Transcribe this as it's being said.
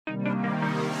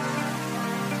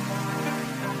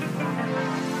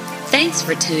Thanks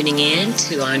for tuning in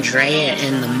to Andrea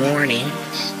in the Morning.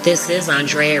 This is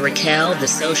Andrea Raquel, the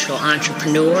social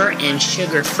entrepreneur and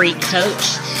sugar-free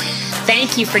coach.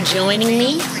 Thank you for joining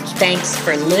me. Thanks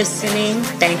for listening.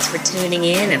 Thanks for tuning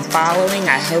in and following.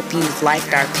 I hope you've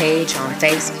liked our page on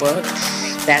Facebook.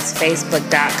 That's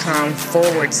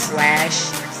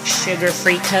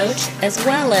facebook.com/sugar-free coach, as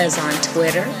well as on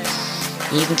Twitter.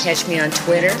 You can catch me on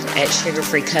Twitter at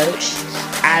sugar-free coach.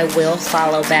 I will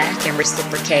follow back and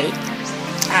reciprocate.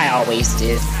 I always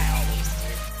do.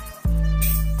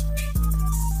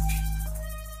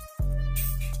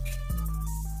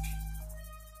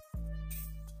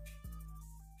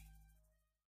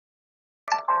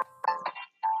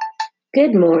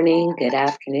 Good morning, good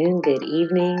afternoon, good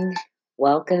evening.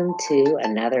 Welcome to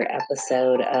another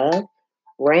episode of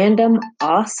Random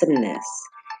Awesomeness.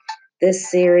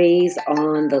 This series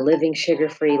on the Living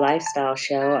Sugar-Free Lifestyle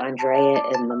show, Andrea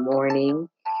in the Morning,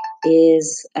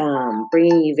 is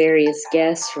bringing you various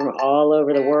guests from all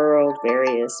over the world,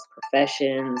 various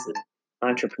professions, and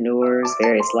entrepreneurs,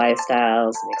 various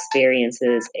lifestyles and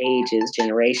experiences, ages,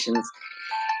 generations,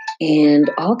 and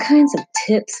all kinds of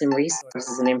tips and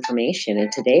resources and information.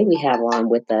 And today we have on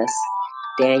with us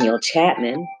Daniel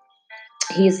Chapman.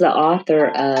 He's the author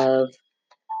of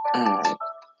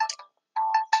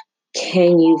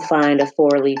Can You Find a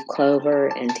Four-Leaf Clover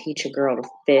and Teach a Girl to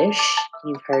Fish?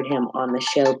 You've heard him on the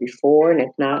show before, and if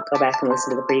not, go back and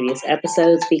listen to the previous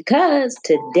episodes, because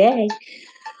today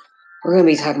we're going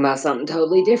to be talking about something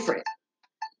totally different,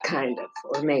 kind of,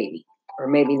 or maybe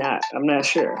not. I'm not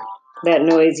sure. That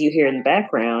noise you hear in the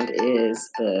background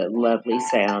is the lovely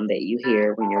sound that you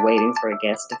hear when you're waiting for a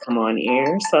guest to come on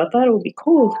air. So I thought it would be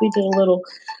cool if we did a little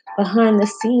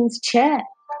behind-the-scenes chat,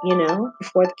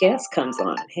 before the guest comes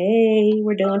on. Hey,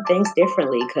 we're doing things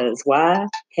differently, because why?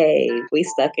 Hey, we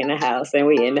stuck in the house and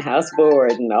we in the house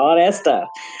bored and all that stuff.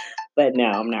 But no,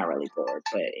 I'm not really bored.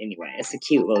 But anyway, it's a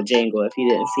cute little jingle if you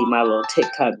didn't see my little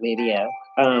TikTok video.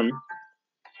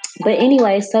 But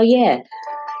anyway, so yeah,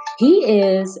 he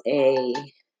is a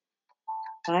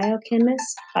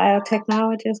biochemist,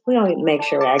 biotechnologist. We don't make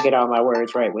sure I get all my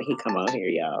words right when he come on here,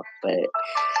 y'all. But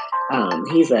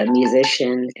he's a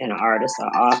musician, an artist, an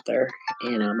author,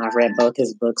 and I've read both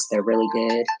his books. They're really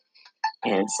good.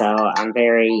 And so I'm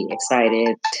very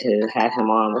excited to have him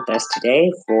on with us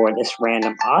today for this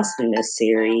Random Awesomeness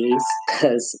series,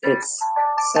 because it's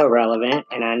so relevant.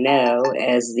 And I know,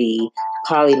 as the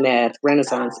polymath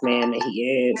Renaissance man that he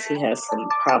is, he has some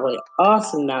probably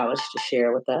awesome knowledge to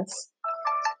share with us.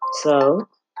 So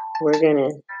we're going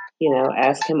to,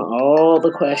 ask him all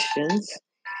the questions,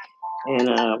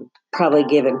 and probably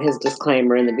give him his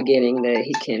disclaimer in the beginning that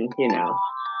he can,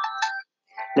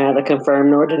 neither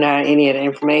confirm nor deny any of the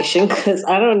information, because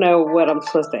I don't know what I'm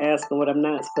supposed to ask and what I'm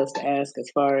not supposed to ask, as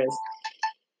far as,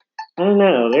 I don't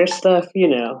know, there's stuff, I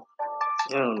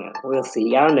don't know. We'll see.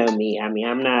 Y'all know me. I mean,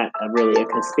 I'm not really a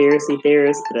conspiracy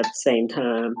theorist, but at the same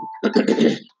time,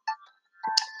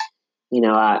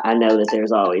 I know that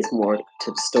there's always more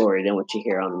to the story than what you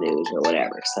hear on the news or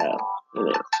whatever. So,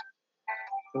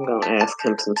 I'm going to ask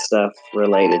him some stuff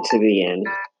related to being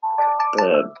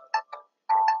the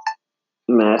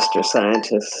master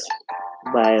scientist,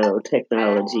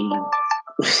 biotechnology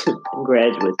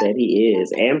graduate that he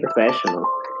is, and professional.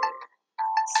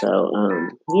 So,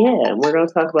 yeah, we're going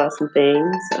to talk about some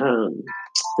things.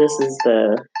 This is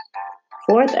the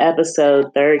fourth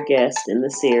episode, third guest in the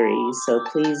series. So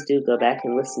please do go back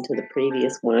and listen to the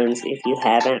previous ones if you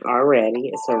haven't already.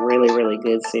 It's a really, really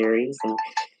good series.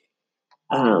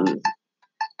 And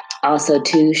also,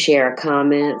 to share a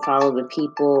comment, follow the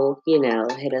people,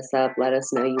 hit us up, let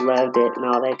us know you loved it, and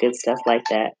all that good stuff like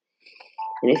that.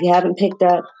 And if you haven't picked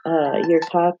up your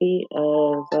copy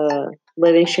of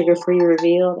Living Sugar-Free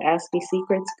Revealed, Ask Me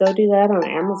Secrets, go do that on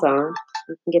Amazon.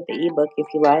 You can get the ebook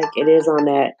if you like. It is on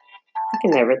that, I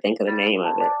can never think of the name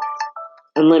of it.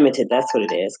 Unlimited, that's what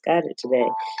it is. Got it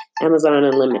today. Amazon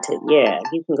Unlimited. Yeah,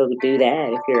 you can go do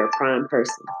that if you're a Prime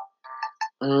person.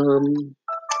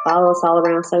 Follow us all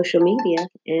around social media,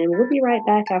 and we'll be right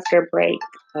back after a break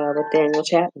with Daniel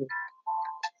Chapman.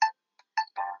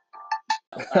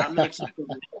 I'm going to keep it,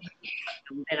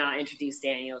 and then I'll introduce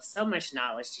Daniel. So much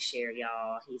knowledge to share,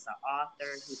 y'all. He's an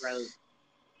author. He wrote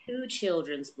 2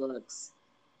 children's books.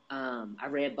 I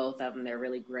read both of them. They're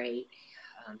really great.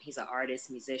 He's an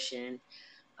artist, musician,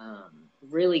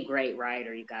 really great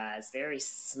writer, you guys. Very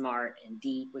smart and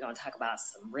deep. We're going to talk about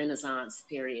some Renaissance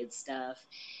period stuff.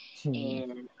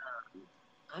 And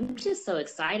I'm just so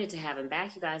excited to have him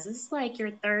back, you guys. This is like your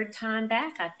third time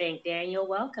back, I think. Daniel,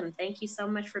 welcome. Thank you so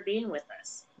much for being with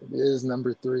us. It is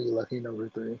number 3, lucky number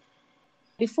 3.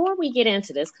 before we get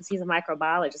into this, because he's a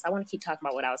microbiologist, I want to keep talking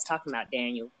about what I was talking about,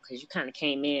 Daniel, because you kind of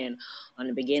came in on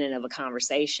the beginning of a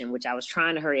conversation, which I was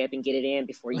trying to hurry up and get it in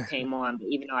before you came on. But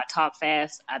even though I talk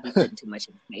fast, I be putting too much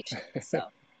information. So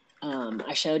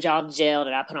I showed y'all the gel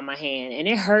that I put on my hand, and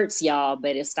it hurts, y'all,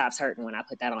 but it stops hurting when I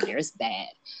put that on there. It's bad.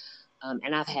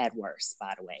 And I've had worse,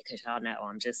 by the way, because y'all know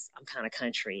I'm kind of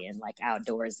country and like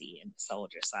outdoorsy and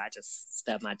soldier. So I just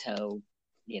stub my toe,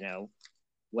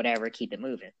 whatever, keep it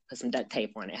moving. Put some duct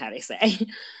tape on it, how they say.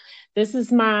 This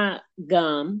is my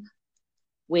gum,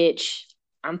 which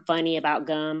I'm funny about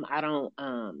gum. I don't,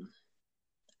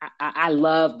 I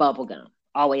love bubble gum,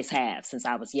 always have since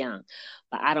I was young,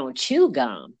 but I don't chew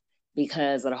gum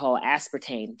because of the whole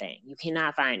aspartame thing. You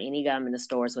cannot find any gum in the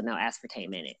stores with no aspartame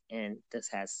in it. And this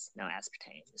has no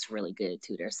aspartame. It's really good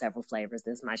too. There's several flavors.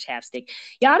 This is my chapstick.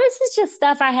 Y'all, this is just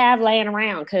stuff I have laying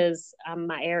around because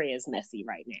my area is messy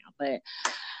right now. But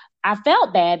I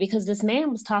felt bad because this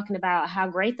man was talking about how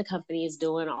great the company is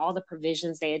doing, all the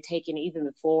provisions they had taken even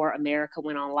before America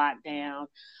went on lockdown.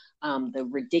 The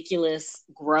ridiculous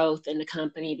growth in the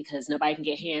company because nobody can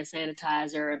get hand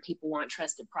sanitizer and people want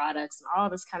trusted products and all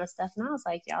this kind of stuff. And I was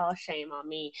like, y'all, shame on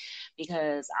me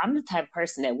because I'm the type of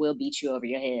person that will beat you over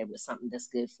your head with something that's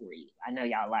good for you. I know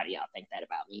a lot of y'all think that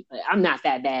about me, but I'm not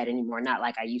that bad anymore. Not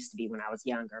like I used to be when I was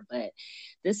younger, but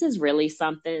this is really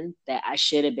something that I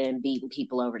should have been beating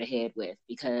people over the head with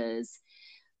because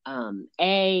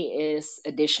is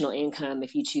additional income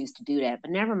if you choose to do that, but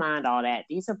never mind all that.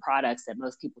 These are products that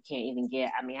most people can't even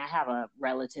get. I mean, I have a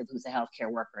relative who's a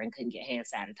healthcare worker and couldn't get hand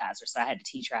sanitizer, so I had to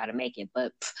teach her how to make it.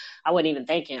 But I wasn't even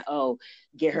thinking,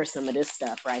 get her some of this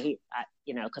stuff right here,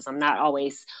 because I'm not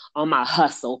always on my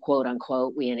hustle, quote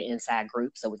unquote. We in an inside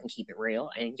group, so we can keep it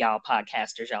real. And y'all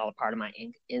podcasters, y'all are part of my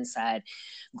inside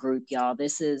group, y'all.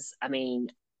 This is,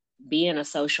 being a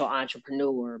social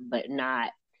entrepreneur, but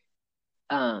not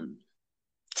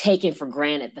taking for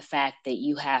granted the fact that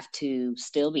you have to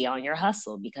still be on your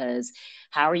hustle, because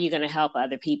how are you going to help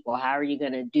other people? How are you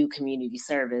going to do community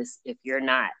service if you're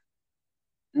not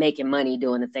making money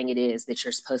doing the thing it is that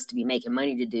you're supposed to be making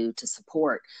money to do to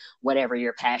support whatever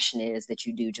your passion is that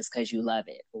you do just because you love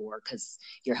it or because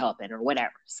you're helping or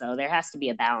whatever. So there has to be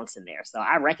a balance in there. So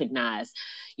I recognize,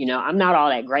 I'm not all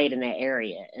that great in that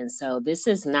area. And so this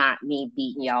is not me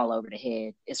beating y'all over the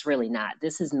head. It's really not.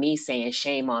 This is me saying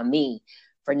shame on me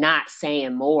for not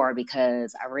saying more,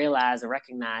 because I realize and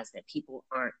recognize that people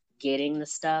aren't getting the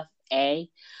stuff, A,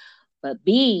 but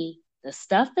B, the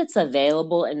stuff that's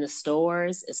available in the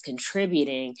stores is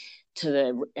contributing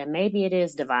to and maybe it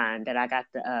is divine that I got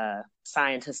the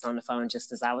scientist on the phone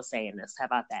just as I was saying this. How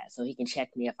about that? So he can check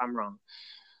me if I'm wrong.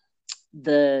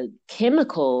 The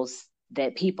chemicals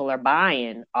that people are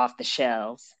buying off the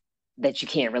shelves that you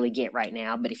can't really get right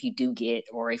now, but if you do get,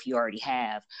 or if you already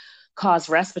have, cause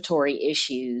respiratory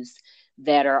issues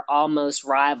that are almost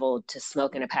rivaled to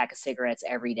smoking a pack of cigarettes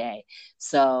every day.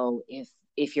 So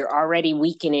if you're already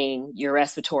weakening your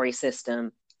respiratory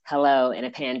system, in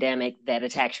a pandemic that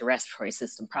attacks your respiratory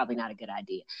system, probably not a good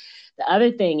idea. The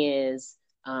other thing is,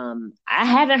 I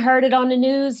haven't heard it on the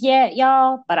news yet,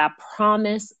 y'all, but I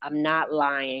promise I'm not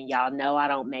lying. Y'all know I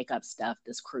don't make up stuff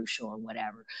that's crucial and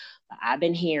whatever. But I've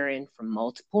been hearing from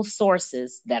multiple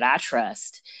sources that I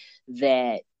trust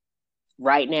that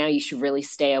right now you should really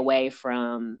stay away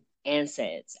from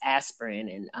NSAIDs, aspirin,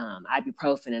 and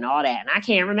ibuprofen and all that. And I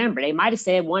can't remember. They might have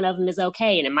said one of them is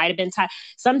okay, and it might have been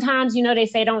sometimes, they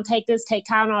say don't take this, take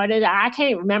Tylenol. I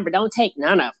can't remember. Don't take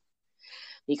none of them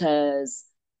because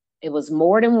it was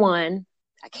more than one.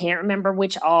 I can't remember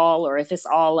which all or if it's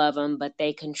all of them, but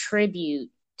they contribute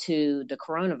to the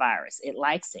coronavirus. It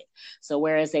likes it. So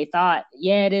whereas they thought,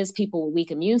 it is people with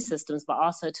weak immune systems, but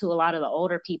also too, a lot of the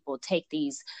older people take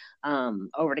these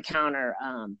over-the-counter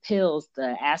pills,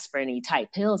 the aspirin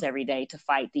type pills every day to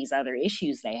fight these other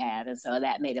issues they have. And so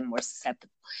that made them more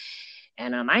susceptible.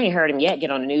 And I ain't heard him yet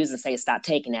get on the news and say, stop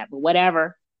taking that, but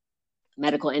whatever.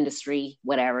 Medical industry,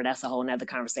 whatever. That's a whole nother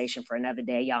conversation for another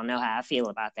day. Y'all know how I feel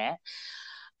about that.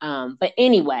 But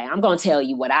anyway, I'm going to tell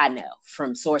you what I know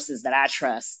from sources that I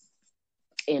trust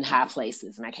in high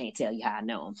places. And I can't tell you how I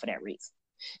know them for that reason.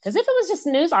 Because if it was just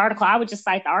a news article, I would just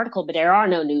cite the article, but there are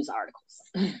no news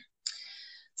articles.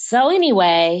 So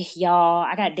anyway, y'all,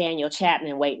 I got Daniel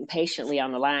Chapman waiting patiently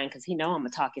on the line because I'm going to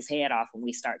talk his head off when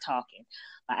we start talking.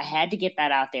 But I had to get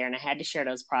that out there and I had to share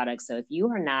those products. So if you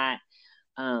are not,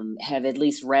 have at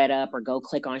least read up or go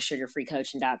click on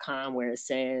sugarfreecoaching.com where it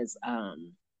says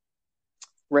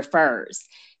refers,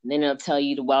 and then it'll tell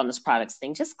you the wellness products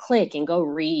thing. Just click and go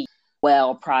read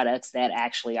products that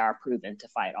actually are proven to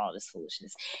fight all this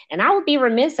foolishness. And I would be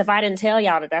remiss if I didn't tell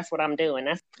y'all that that's what I'm doing.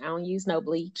 I don't use no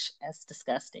bleach. That's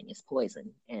disgusting. It's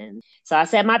poison. And so I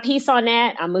said my piece on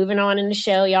that. I'm moving on in the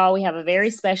show, y'all. We have a very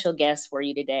special guest for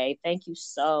you today. Thank you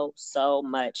so, so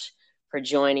much for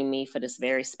joining me for this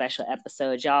very special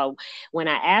episode. Y'all, when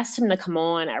I asked him to come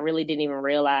on, I really didn't even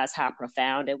realize how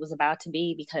profound it was about to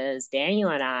be, because Daniel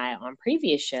and I on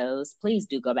previous shows, please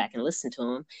do go back and listen to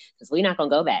them, because we're not going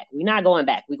to go back. We're not going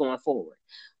back. We're going forward.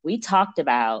 We talked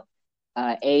about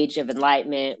Age of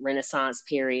Enlightenment, Renaissance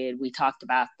period. We talked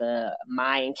about the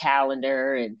Mayan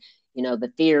calendar and, you know,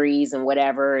 the theories and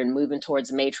whatever, and moving towards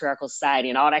a matriarchal society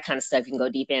and all that kind of stuff. You can go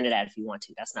deep into that if you want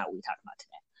to. That's not what we're talking about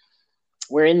today.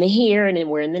 We're in the here and then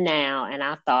we're in the now. And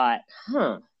I thought,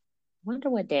 wonder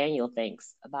what Daniel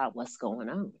thinks about what's going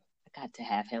on. I got to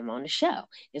have him on the show.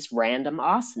 It's Random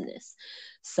Awesomeness.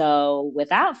 So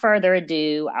without further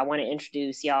ado, I want to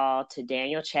introduce y'all to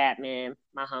Daniel Chapman,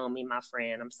 my homie, my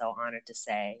friend. I'm so honored to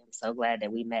say. I'm so glad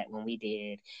that we met when we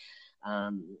did.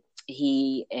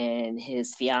 He and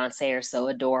his fiance are so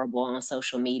adorable on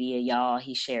social media, y'all.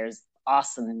 He shares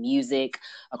awesome music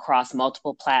across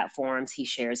multiple platforms. He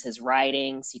shares his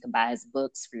writings. You can buy his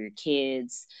books for your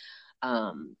kids.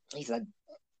 He's a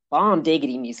bomb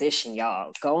diggity musician,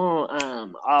 y'all. Go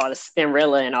on all the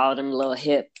Spinrilla and all them little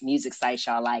hip music sites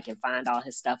y'all like and find all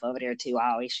his stuff over there too.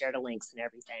 I always share the links and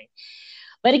everything.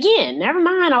 But again, never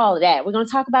mind all of that. We're going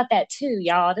to talk about that too,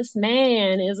 y'all. This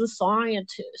man is a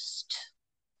scientist.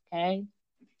 Okay?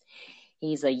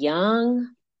 He's a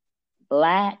young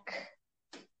Black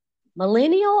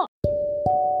millennial.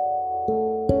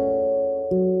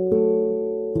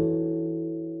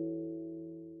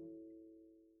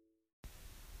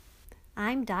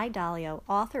 I'm Di Dalio,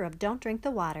 author of Don't Drink the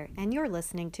Water, and you're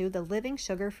listening to the Living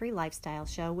Sugar-Free Lifestyle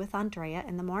Show with Andrea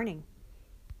in the morning.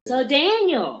 So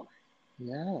Daniel.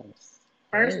 Yes.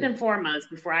 First and foremost,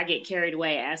 before I get carried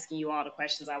away asking you all the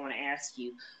questions I want to ask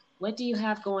you, what do you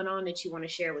have going on that you want to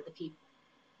share with the people?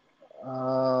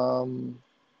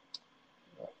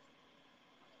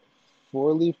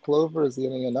 4-leaf clover is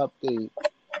getting an update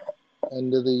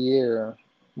end of the year,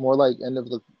 more like end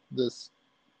of this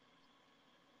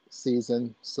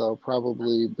season, so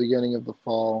probably beginning of the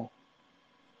fall,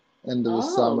 end of the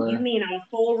summer. You mean a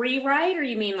full rewrite, or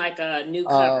you mean like a new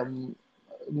cover?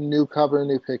 New cover,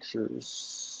 new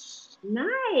pictures. Nice.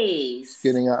 It's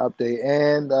getting an update,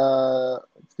 and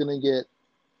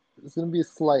it's gonna be a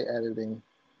slight editing.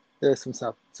 There's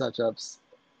some touch-ups.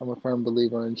 I'm a firm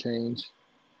believer in change.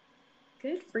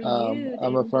 Good for you.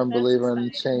 I'm a firm believer in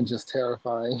change is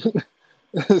terrifying.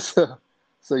 so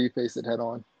you face it head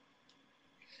on.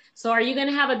 So are you going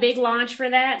to have a big launch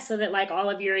for that, so that like all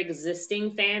of your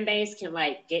existing fan base can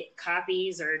like get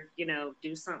copies, or, you know,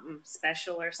 do something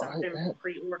special or something,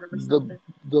 pre-order or something?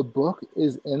 The book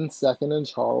is in Second and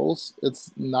Charles.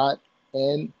 It's in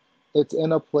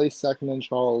a place Second and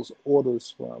Charles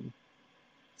orders from.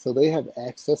 So they have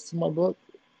access to my book.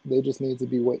 They just need to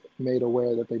be made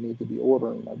aware that they need to be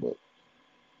ordering my book.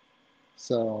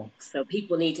 So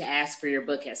people need to ask for your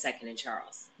book at Second and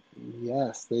Charles.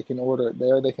 Yes, they can order it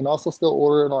there. They can also still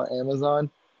order it on Amazon.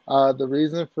 The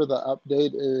reason for the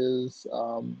update is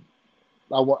I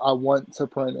want to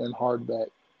print in hardback.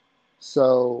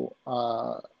 So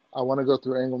I want to go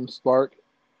through Ingram Spark.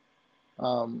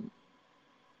 I'm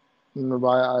going to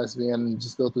buy ISBN and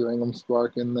just go through Ingram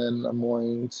Spark, and then I'm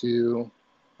going to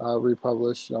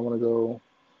republish. I want to go.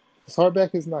 This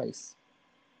hardback is nice.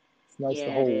 It's nice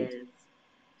to hold. It is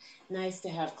nice to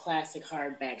have classic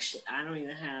hardback shit. I don't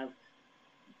even have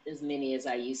as many as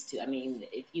I used to. I mean,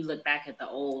 if you look back at the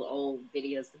old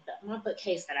videos, my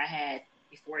bookcase that I had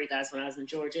before you guys when I was in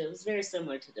Georgia, it was very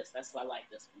similar to this. That's why I like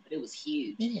this one, but it was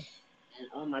huge. Yeah. And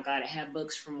oh my God, it had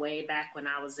books from way back when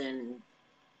I was in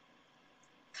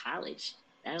college.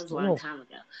 That was a long time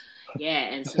ago.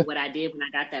 Yeah, and so what I did when I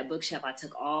got that bookshelf, I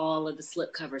took all of the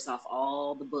slip covers off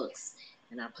all the books,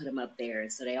 and I put them up there.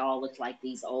 And so they all looked like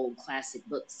these old classic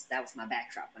books. That was my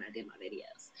backdrop when I did my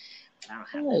videos. But I don't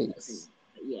have those anymore.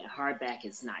 But yeah, hardback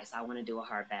is nice. I want to do a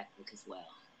hardback book as well.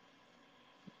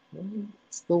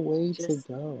 It's the way to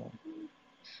go.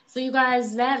 So you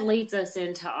guys, that leads us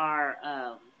into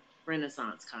our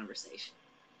Renaissance conversation.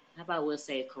 How about we'll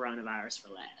save coronavirus for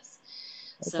last?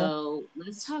 Okay. So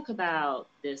let's talk about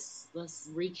this. Let's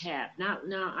recap. Not,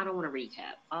 no, I don't want to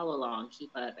recap. Follow along,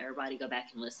 keep up. Everybody go back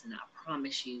and listen. I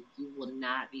promise you, you will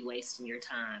not be wasting your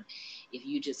time if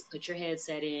you just put your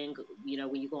headset in.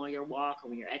 When you go on your walk or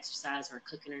when you're exercising or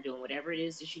cooking or doing whatever it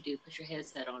is that you do, put your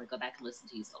headset on and go back and listen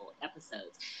to these old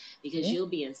episodes because Yeah. you'll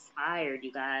be inspired,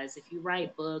 you guys. If you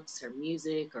write books or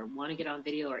music or want to get on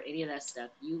video or any of that stuff,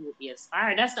 you will be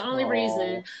inspired. That's the only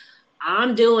reason Oh.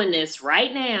 I'm doing this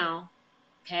right now,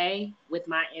 okay, with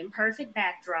my imperfect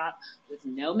backdrop, with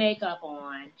no makeup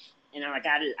on. And I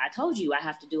told you I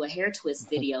have to do a hair twist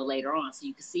video later on so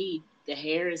you can see the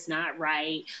hair is not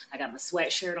right. I got my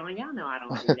sweatshirt on. Y'all know I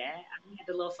don't do that. I had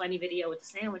the little funny video with the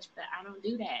sandwich, but I don't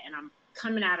do that. And I'm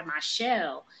coming out of my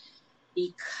shell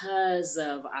because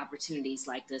of opportunities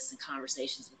like this and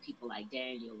conversations with people like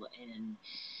Daniel. And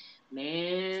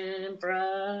man,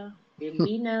 bruh, did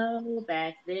we know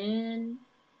back then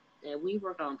that we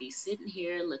were going to be sitting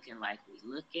here looking like we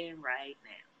looking right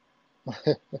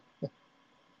now?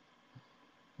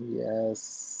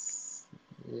 Yes.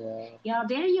 Yeah. Y'all,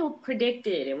 Daniel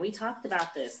predicted, and we talked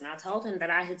about this, and I told him that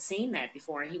I had seen that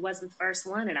before, and he wasn't the first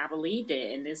one, and I believed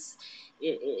it. And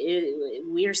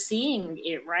we're seeing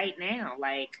it right now.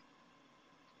 Like,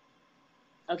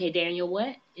 okay, Daniel,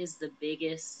 what is the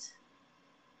biggest?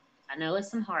 I know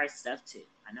it's some hard stuff too.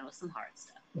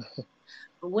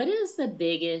 But what is the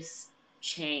biggest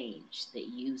change that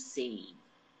you've seen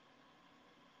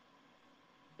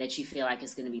that you feel like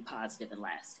is going to be positive and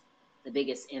lasting? The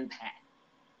biggest impact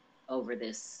over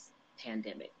this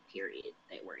pandemic period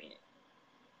that we're in?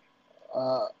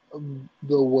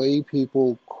 The way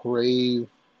people crave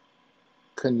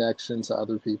connection to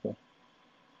other people.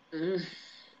 Mm.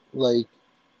 Like,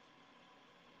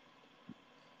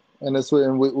 and that's what,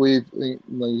 and we've, like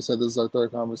you said, this is our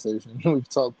third conversation. We've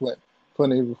talked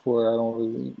plenty before. I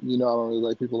don't really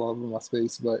like people all over my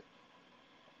space, but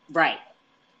right.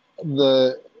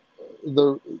 The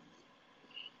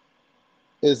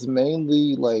it's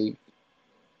mainly like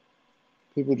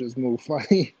people just move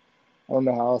funny. I don't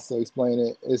know how else to explain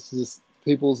it. It's just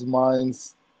people's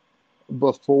minds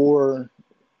before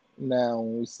now,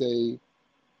 we say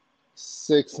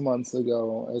 6 months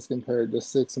ago as compared to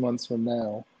 6 months from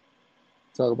now.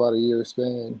 Talk about a year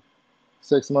span.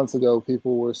 6 months ago,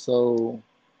 people were so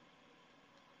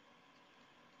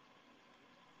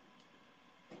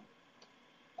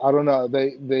I don't know.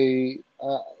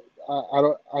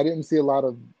 I didn't see a lot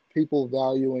of people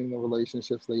valuing the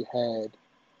relationships they had,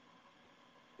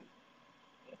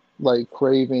 like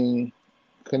craving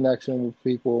connection with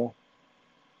people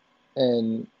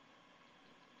in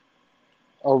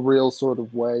a real sort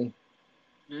of way.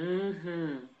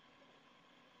 Mm-hmm.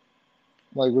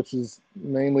 Like, which is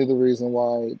mainly the reason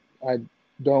why I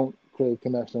don't crave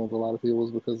connection with a lot of people,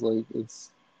 is because like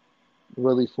it's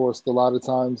really forced. A lot of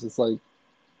times it's like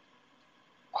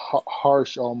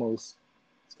harsh almost.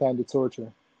 It's kind of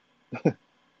torture.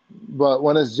 But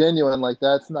when it's genuine, like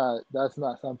that's not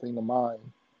something to mind,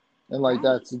 and like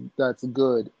Right. that's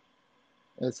good.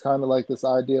 It's kind of like this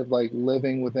idea of like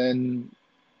living within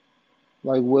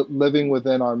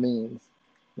our means.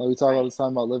 Like we talk all the Right.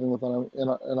 time about living within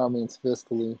in our means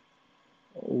fiscally.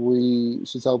 We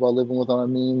should talk about living within our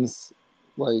means,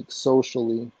 like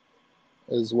socially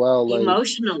as well. Like,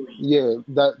 Emotionally. yeah,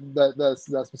 that's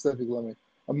that specific limit.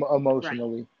 Right.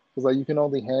 Emotionally, because like you can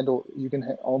only handle,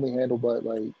 but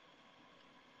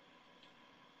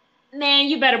Man,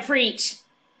 you better preach.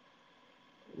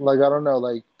 I don't know,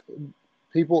 like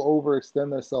people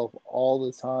overextend themselves all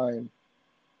the time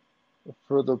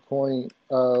for the point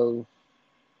of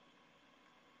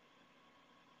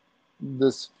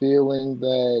this feeling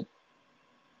that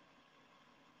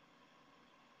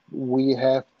we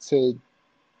have to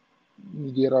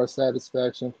get our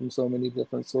satisfaction from so many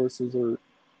different sources or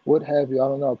what have you. I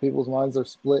don't know. People's minds are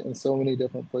split in so many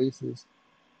different places.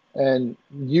 And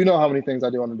you know how many things I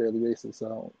do on a daily basis.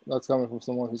 So that's coming from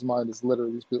someone whose mind is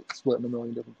literally split in a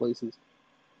million different places.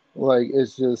 Like,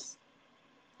 it's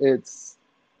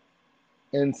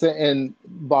insane. And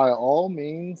by all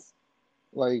means,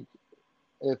 like,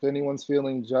 if anyone's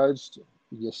feeling judged,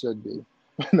 you should be.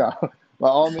 No, by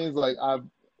all means, I've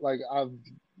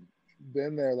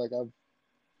been there. Like, I've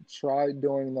tried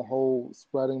doing the whole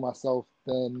spreading myself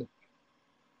thin,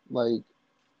 like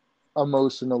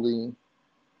emotionally,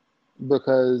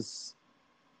 because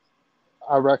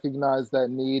I recognize that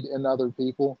need in other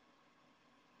people.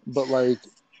 But like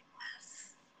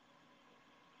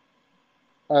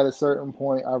at a certain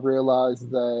point, I realized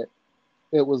that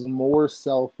it was more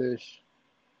selfish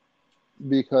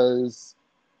because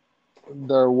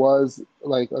there was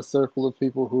like a circle of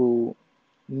people who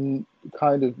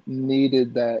kind of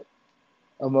needed that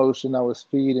emotion I was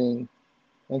feeding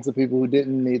into people who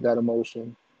didn't need that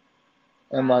emotion.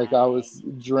 And like I Right. was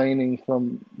draining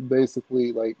from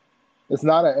basically like it's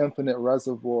not an infinite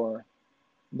reservoir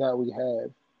that we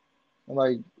have. And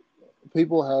like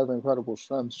people have incredible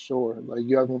strength, sure. Like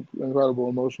you have incredible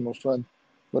emotional strength,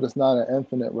 but it's not an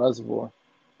infinite reservoir.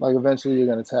 Like eventually you're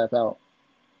gonna tap out.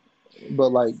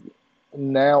 But like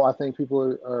now I think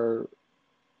people are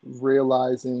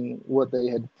realizing what they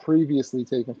had previously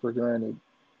taken for granted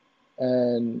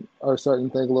and are starting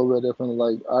to think a little bit differently.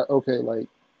 Like, okay, like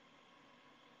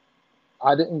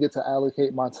I didn't get to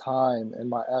allocate my time and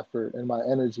my effort and my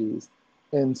energies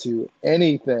into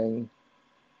anything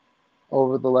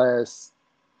over the last,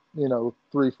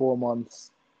 3, 4 months.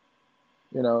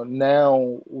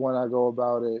 Now when I go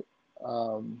about it,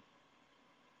 um,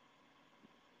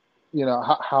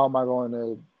 how am I going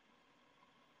to?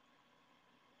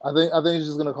 I think it's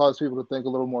just going to cause people to think a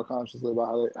little more consciously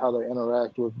about how they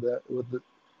interact with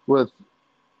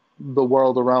the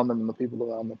world around them and the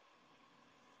people around them.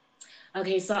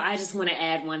 Okay, so I just want to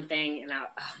add one thing, and oh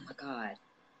my God,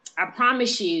 I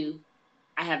promise you,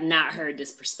 I have not heard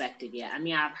this perspective yet. I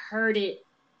mean, I've heard it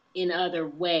in other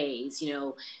ways,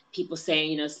 people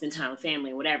saying, spend time with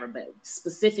family, whatever, but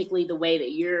specifically the way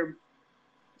that you're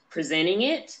presenting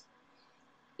it,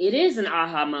 it is an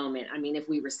aha moment. I mean, if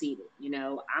we receive it,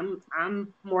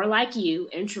 I'm more like you,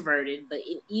 introverted, but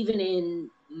even in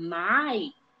my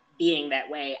being that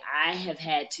way, I have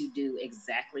had to do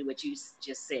exactly what you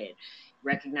just said,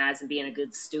 recognizing being a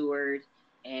good steward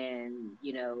and,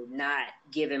 not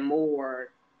giving more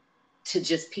to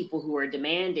just people who are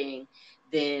demanding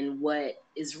than what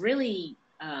is really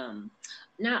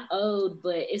not owed,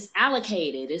 but it's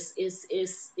allocated.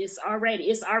 It's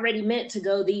already meant to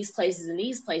go these places and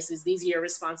these places. These are your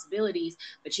responsibilities,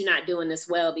 but you're not doing this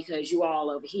well because you all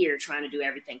over here trying to do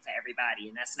everything for everybody,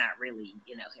 and that's not really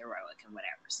heroic and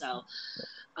whatever. So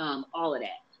all of that,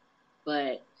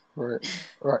 but Right.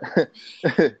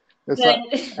 It's but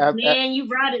like, man, you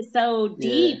brought it so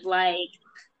yeah, deep, like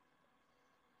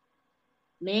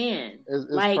man, it's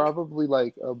like probably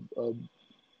like a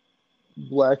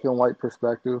black and white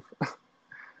perspective,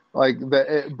 like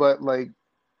that. But like,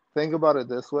 think about it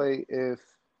this way: if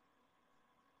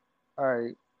all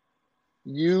right,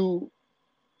 you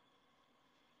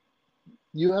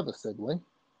you have a sibling,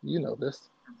 you know this,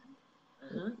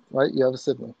 uh-huh, right? You have a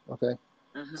sibling, okay?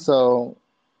 uh-huh. So,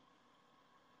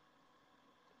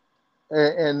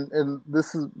 and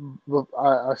this is,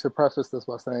 I should preface this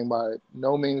by saying, by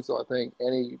no means do I think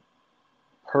any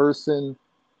person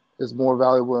is more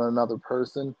valuable than another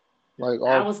person. Like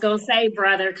I all, was gonna say,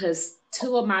 brother, because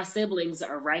two of my siblings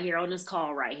are right here on this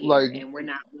call right here, like, and we're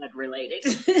not blood related.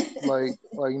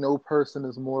 like no person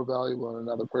is more valuable than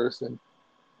another person.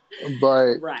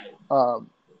 But Right. um,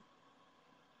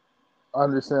 I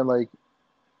understand, like,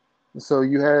 so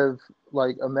you have,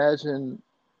 like, imagine,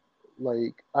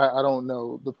 like, I don't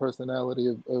know the personality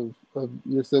of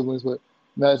your siblings, but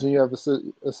imagine you have a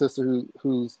sister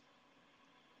who's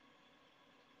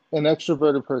an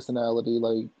extroverted personality,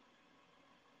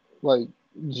 like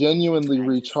genuinely I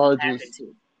just so happen recharges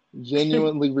to.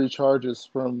 genuinely recharges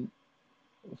from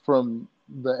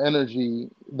the energy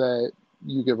that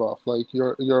you give off, like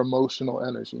your emotional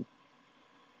energy.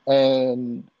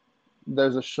 And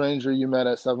there's a stranger you met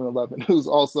at 7-Eleven who's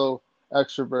also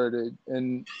extroverted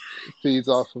and feeds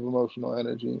off of emotional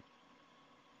energy.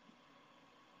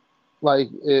 Like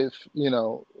if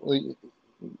like,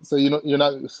 so you're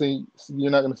not going to see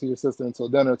your sister until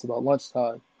dinner. It's about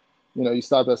lunchtime. You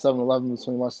stop at 7-Eleven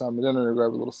between lunchtime and dinner to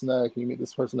grab a little snack. You meet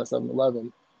this person at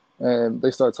 7-Eleven, and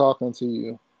they start talking to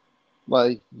you.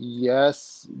 Like,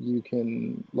 yes, you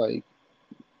can like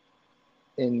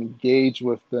engage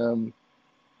with them,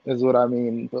 is what I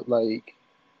mean. But like,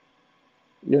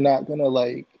 you're not gonna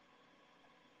like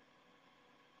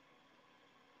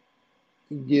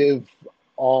give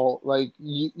all, like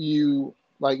you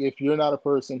like, if you're not a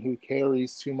person who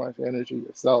carries too much energy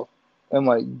yourself, and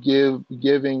like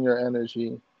giving your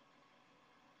energy,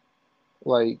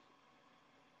 like,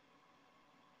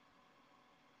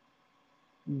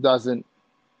 doesn't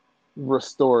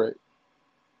restore it.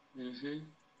 Hmm.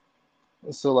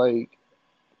 So like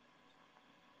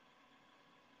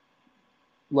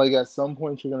at some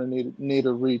point you're gonna need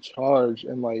a recharge,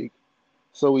 and like,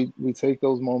 so we take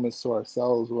those moments to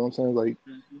ourselves. What I'm saying is, like,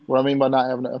 Hmm. what I mean by not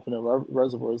having an infinite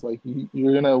reservoir is like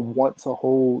you're gonna want to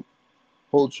hold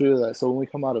true to that. So when we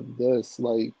come out of this,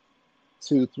 like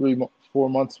 2, 3, 4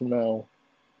 months from now,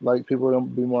 like people are gonna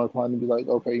be more inclined to be like,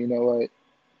 okay, you know what,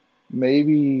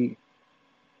 maybe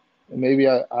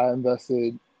I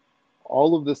invested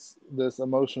all of this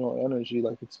emotional energy,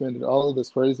 like expended all of this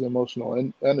crazy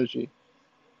emotional energy,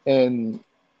 and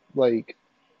like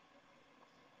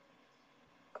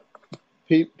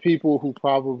people who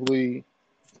probably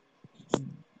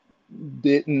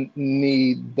didn't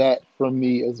need that from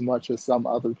me as much as some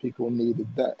other people needed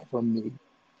that from me,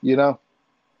 you know?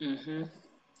 Mm-hmm.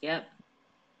 Yep.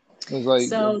 It's like,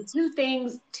 So two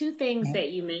things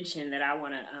that you mentioned that I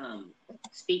want to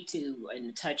speak to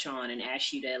and touch on and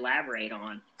ask you to elaborate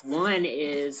on. One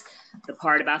is the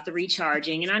part about the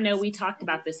recharging, and I know we talked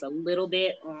about this a little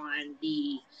bit on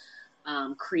the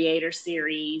creator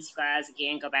series. You guys,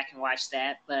 again, go back and watch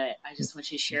that. But I just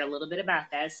want you to share a little bit about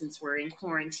that since we're in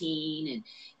quarantine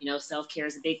and self care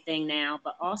is a big thing now.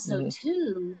 But also mhm,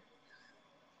 too,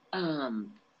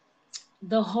 um,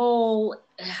 the whole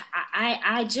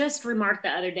I just remarked the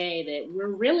other day that we're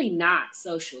really not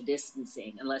social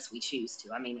distancing unless we choose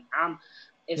to. I mean,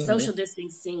 if mhm, social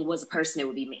distancing was a person, it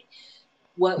would be me.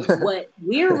 What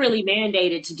we're really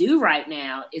mandated to do right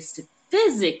now is to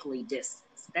physically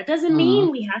distance. That doesn't mhm,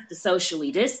 mean we have to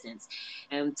socially distance.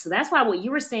 And so that's why what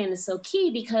you were saying is so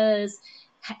key, because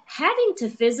having to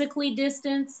physically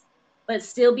distance but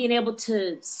still being able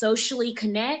to socially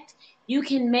connect, you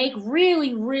can make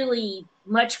really, really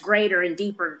much greater and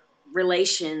deeper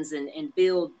relations and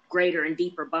build greater and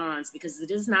deeper bonds, because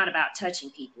it is not about touching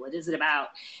people. It is about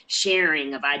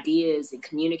sharing of ideas and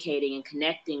communicating and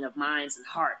connecting of minds and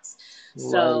hearts.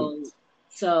 right.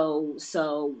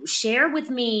 So share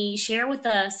with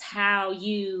us how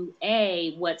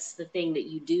what's the thing that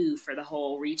you do for the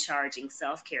whole recharging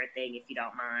self-care thing, if you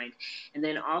don't mind. And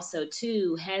then also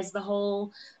too, has the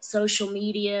whole social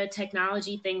media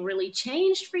technology thing really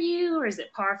changed for you, or is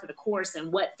it par for the course?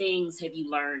 And what things have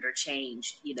you learned or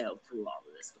changed, through all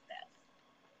of this with that?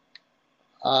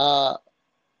 Uh,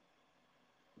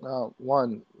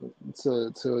 One,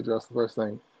 to address the first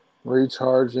thing,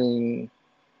 recharging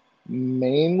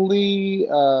mainly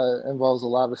involves a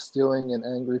lot of stealing and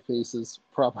angry faces,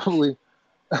 probably.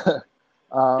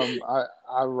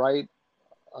 I write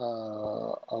a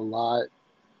lot.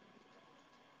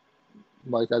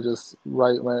 Like I just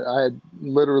write when I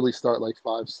literally start like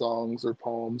 5 songs or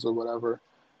poems or whatever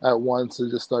at once and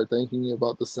just start thinking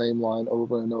about the same line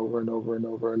over and over and over and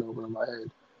over and over in my head.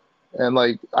 And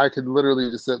like I could literally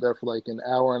just sit there for like an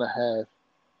hour and a half,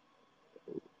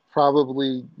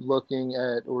 probably looking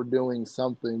at or doing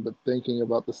something, but thinking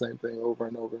about the same thing over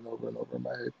and over and over and over in my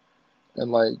head.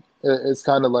 And like it's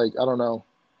kind of like I don't know,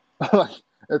 like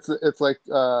it's like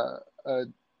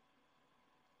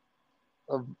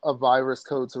a virus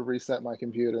code to reset my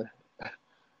computer.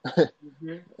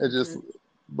 Mm-hmm, It just mm-hmm,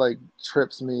 like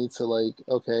trips me to like,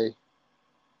 okay,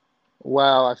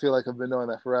 wow, I feel like I've been doing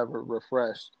that forever,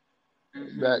 refreshed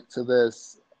mm-hmm. back to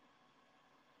this.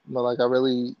 But like I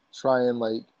really try and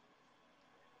like,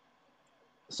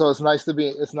 so it's nice to be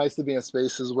in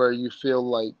spaces where you feel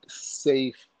like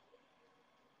safe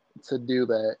to do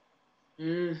that.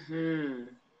 Mm-hmm.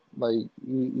 Like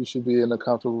you should be in a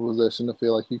comfortable position to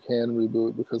feel like you can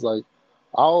reboot, because like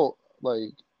I'll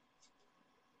like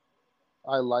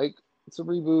I like to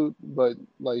reboot, but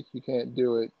like you can't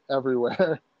do it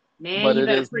everywhere. Man, But you it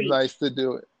better is nice preach. to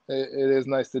do it. It is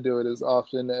nice to do it as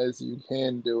often as you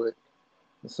can do it,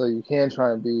 so you can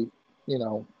try and be, you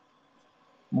know,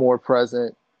 more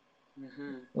present.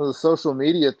 Mm-hmm. The social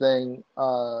media thing,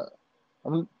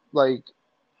 I'm like,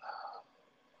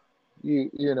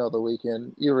 you know, the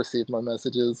weekend you received my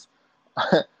messages.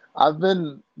 I've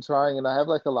been trying, and I have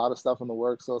like a lot of stuff in the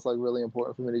work, so it's like really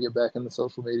important for me to get back into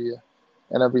social media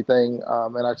and everything.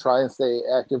 And I try and stay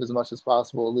active as much as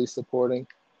possible, at least supporting.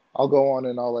 I'll go on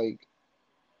and I'll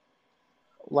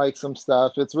like some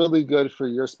stuff. It's really good for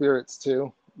your spirits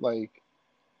too. Like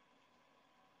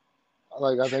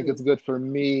I think it's True. good for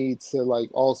me to like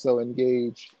also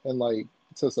engage and like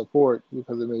to support,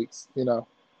 because it makes,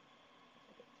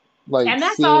 like And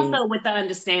that's seeing. also with the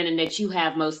understanding that you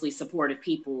have mostly supportive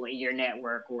people in your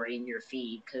network or in your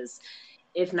feed, because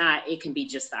if not, it can be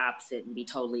just the opposite and be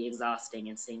totally exhausting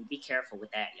and seem. Be careful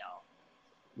with that, y'all.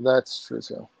 That's true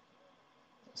too.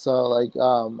 So like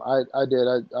I did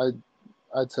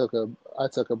I took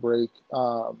a break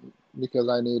because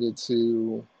I needed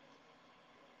to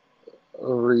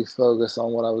refocus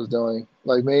on what I was doing.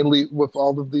 Like mainly with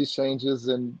all of these changes,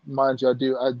 and mind you,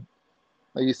 I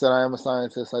like you said, I am a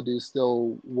scientist. I do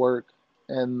still work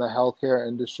in the healthcare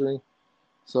industry.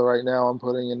 So right now I'm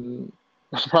putting in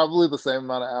probably the same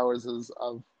amount of hours as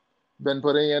I've been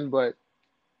putting in, but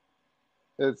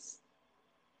it's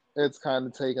it's kind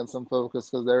of taken some focus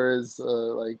because there is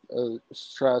like a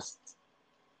stressed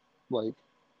like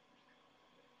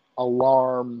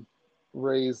alarm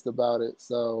raised about it.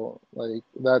 So like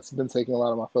that's been taking a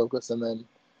lot of my focus. And then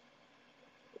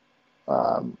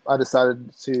I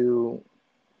decided to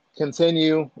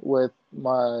continue with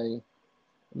my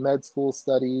med school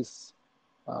studies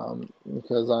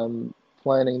because I'm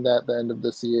planning that at the end of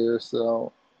this year.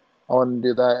 So I want to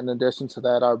do that. In addition to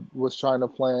that, I was trying to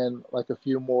plan like a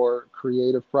few more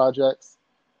creative projects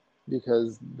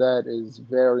because that is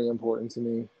very important to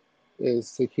me,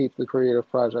 is to keep the creative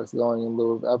projects going in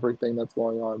lieu of everything that's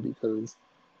going on. Because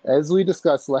as we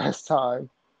discussed last time,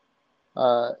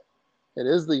 uh, it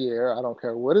is the year. I don't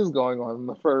care what is going on in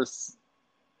the first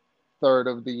third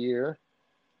of the year.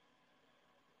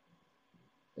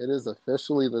 It is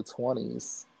officially the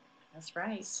 20s. That's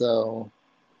right. So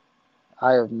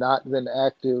I have not been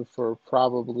active for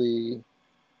probably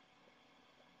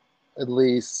at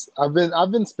least I've been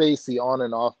spacey on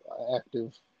and off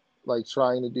active, like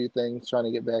trying to do things, trying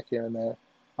to get back here and there.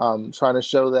 Trying to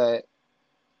show that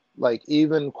like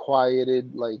even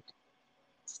quieted, like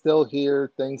still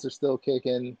here, things are still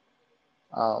kicking.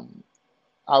 Um,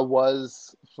 I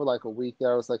was for like a week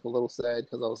there. I was like a little sad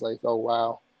because I was like, oh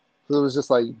wow, because it was just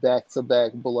like back to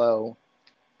back blow.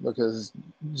 Because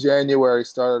January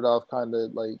started off kind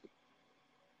of like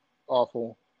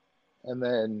awful, and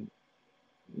then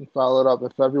followed up in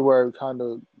February, kind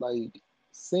of like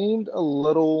seemed a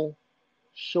little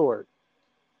short,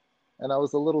 and I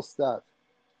was a little stuck.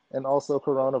 And also,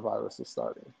 coronavirus was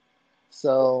starting.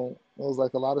 So it was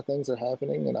like a lot of things are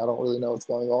happening, and I don't really know what's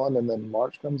going on. And then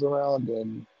March comes around,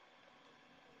 and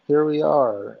here we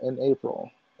are in April.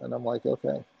 And I'm like,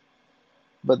 okay.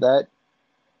 But that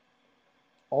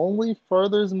only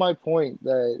furthers my point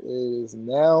that it is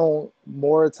now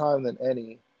more time than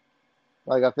any.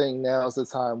 Like, I think now is the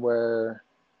time where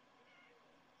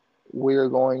we're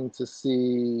going to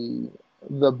see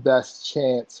the best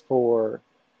chance for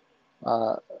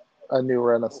uh, a new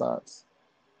renaissance.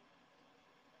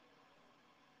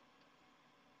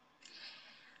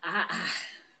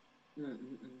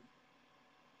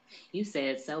 You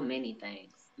said so many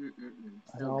things.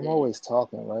 I So know I'm good. always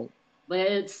talking, right?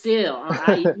 But still,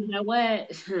 you know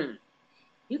what?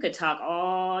 You could talk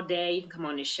all day. You can come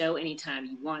on the show anytime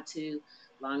you want to,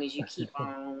 as long as you keep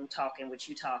on talking what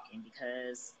you're talking.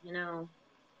 Because, you know,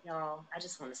 y'all, I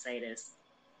just want to say this.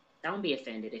 Don't be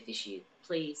offended if it's you.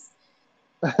 Please.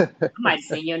 I might have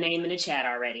seen your name in the chat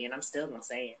already, and I'm still going to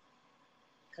say it.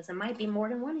 Because it might be more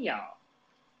than one of y'all.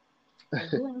 And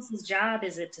who else's job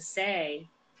is it to say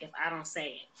if I don't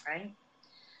say it, right?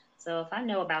 So if I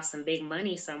know about some big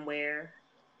money somewhere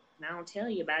and I don't tell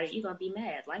you about it, you're going to be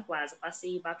mad. Likewise, if I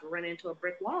see you about to run into a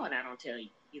brick wall and I don't tell you,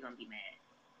 you're going to be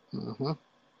mad. Mm-hmm.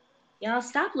 Y'all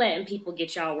stop letting people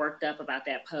get y'all worked up about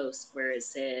that post where it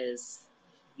says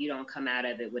you don't come out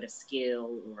of it with a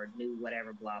skill or new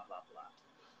whatever, blah, blah, blah.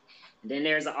 And then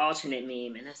there's an alternate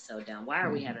meme, and that's so dumb. Why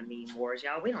are we having meme wars,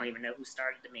 y'all? We don't even know who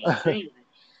started the meme. So anyway,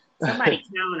 somebody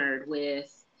countered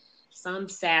with some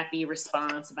sappy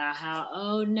response about how,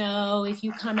 oh no, if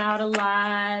you come out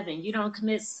alive and you don't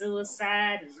commit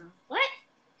suicide, what?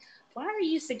 Why are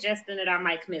you suggesting that I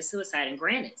might commit suicide? And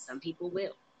granted, some people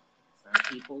will. Some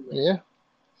people will. Yeah.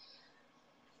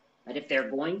 But if they're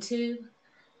going to,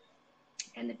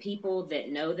 and the people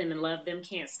that know them and love them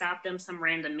can't stop them, some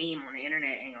random meme on the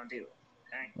internet ain't gonna do it.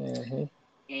 Okay.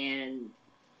 Mm-hmm. And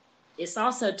it's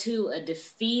also too a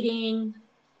defeating,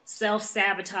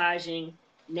 self-sabotaging,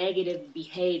 negative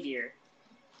behavior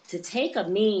to take a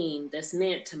meme that's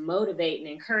meant to motivate and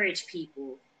encourage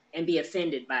people and be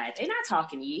offended by it. They're not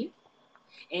talking to you.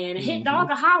 And hit dog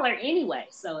or holler anyway.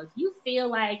 So if you feel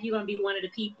like you're going to be one of the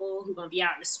people who's going to be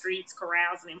out in the streets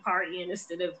carousing and partying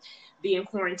instead of being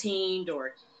quarantined,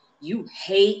 or you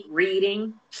hate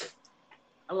reading,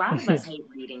 a lot of us hate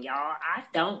reading, y'all. I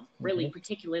don't really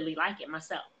particularly like it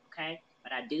myself, okay?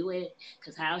 But I do it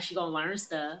because how else you going to learn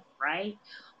stuff, right?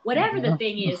 Whatever the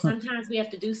thing is, sometimes we have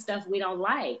to do stuff we don't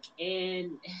like.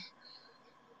 And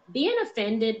being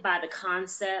offended by the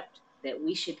concept that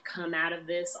we should come out of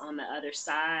this on the other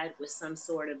side with some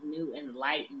sort of new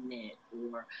enlightenment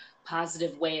or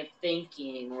positive way of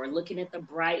thinking or looking at the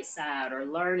bright side or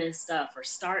learning stuff or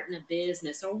starting a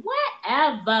business or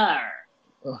whatever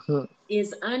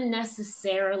is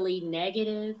unnecessarily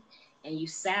negative, and you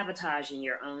sabotaging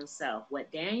your own self.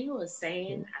 What Daniel is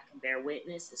saying, I can bear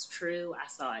witness, is true. I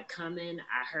saw it coming.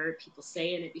 I heard people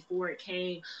saying it before it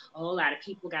came. A whole lot of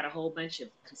people got a whole bunch of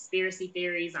conspiracy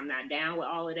theories. I'm not down with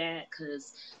all of that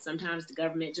because sometimes the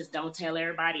government just don't tell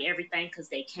everybody everything because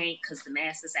they can't, because the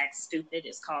masses act stupid.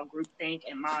 It's called groupthink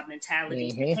and mob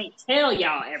mentality. They can't tell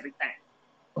y'all everything.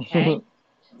 Okay?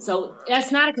 So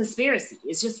that's not a conspiracy.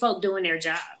 It's just folk doing their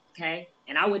job. Okay?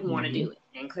 And I wouldn't want to do it.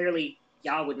 And clearly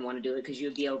y'all wouldn't want to do it because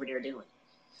you'd be over there doing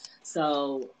it.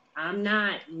 So I'm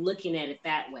not looking at it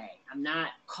that way. I'm not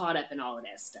caught up in all of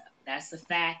that stuff. That's the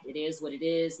fact. It is what it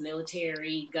is.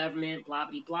 Military, government, blah,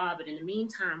 blah, blah. But in the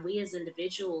meantime, we as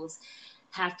individuals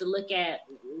have to look at,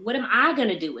 what am I going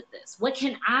to do with this? What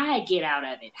can I get out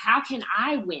of it? How can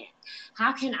I win?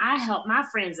 How can I help my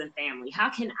friends and family? How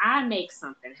can I make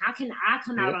something? How can I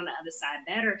come out on the other side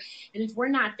better? And if we're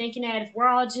not thinking that, if we're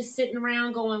all just sitting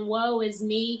around going, woe is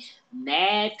me,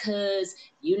 mad because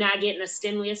you're not getting a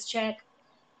stimulus check.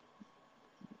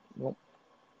 Yep.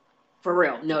 For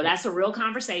real. No, that's a real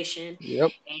conversation.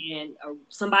 Yep. And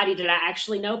somebody that I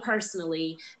actually know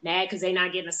personally, mad because they're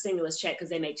not getting a stimulus check because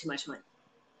they make too much money.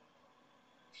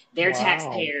 Their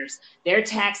taxpayers, their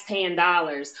tax-paying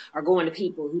dollars are going to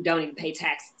people who don't even pay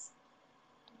taxes.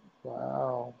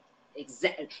 Wow.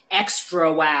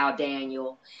 Extra wow,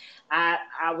 Daniel. I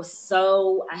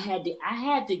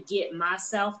had to get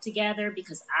myself together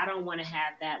because I don't want to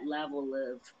have that level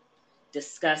of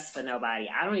disgust for nobody.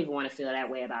 I don't even want to feel that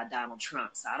way about Donald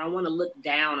Trump. So I don't want to look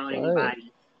down on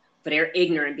anybody for their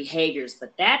ignorant behaviors.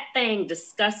 But that thing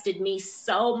disgusted me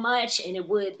so much, and it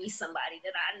would be somebody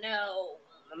that I know.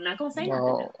 I'm not going to say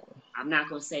nothing. I'm not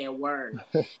going to say a word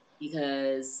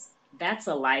because that's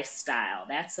a lifestyle.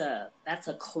 That's a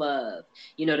club.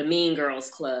 You know, the Mean Girls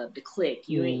Club, the clique.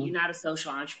 You're not a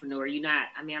social entrepreneur.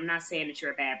 I'm not saying that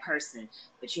you're a bad person,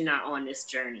 but you're not on this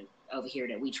journey over here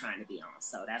that we trying to be on.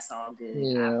 So that's all good.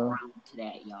 Yeah. I've grown to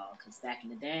that, y'all, because back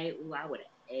in the day, I would have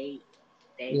ate.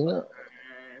 And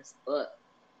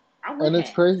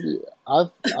it's crazy.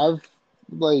 I've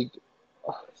like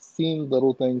seen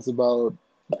little things about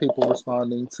people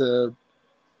responding to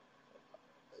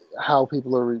how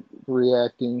people are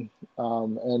reacting,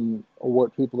 and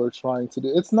what people are trying to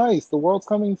do. It's nice. The world's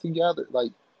coming together.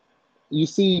 Like, you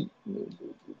see,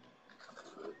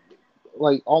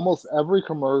 like almost every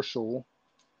commercial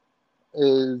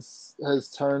has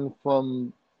turned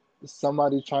from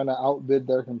somebody trying to outbid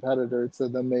their competitor to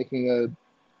them making a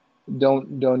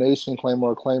donation claim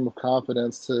or a claim of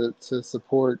confidence to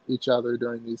support each other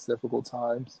during these difficult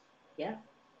times. Yeah.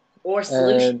 Or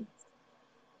solutions.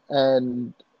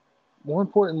 And more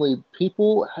importantly,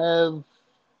 people have,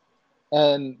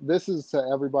 and this is to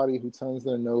everybody who turns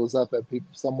their nose up at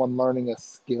someone learning a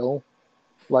skill,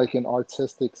 like an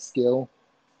artistic skill.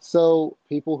 So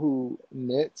people who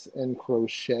knit and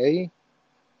crochet,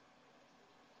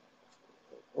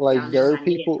 like there are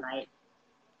people,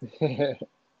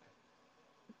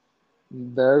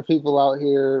 there are people out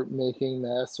here making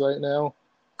masks right now.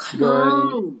 Come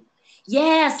on.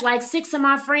 Yes, like 6 of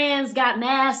my friends got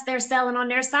masks they're selling on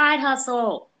their side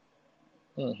hustle.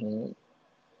 You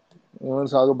want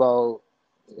to talk about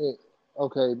it,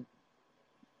 okay,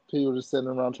 people just sitting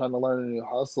around trying to learn a new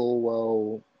hustle.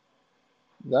 Well,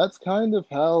 that's kind of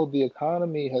how the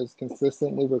economy has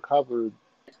consistently recovered.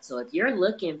 So if you're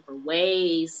looking for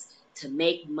ways to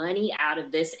make money out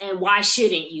of this, and why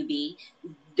shouldn't you be?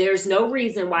 There's no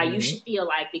reason why you should feel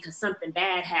like because something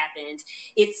bad happened,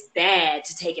 it's bad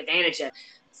to take advantage of it.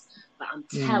 But I'm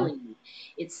telling you,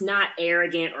 it's not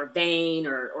arrogant or vain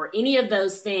or any of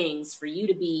those things for you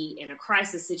to be in a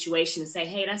crisis situation and say,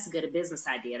 hey, that's a good business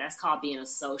idea. That's called being a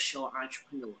social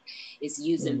entrepreneur. It's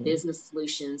using business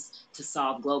solutions to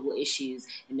solve global issues.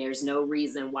 And there's no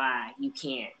reason why you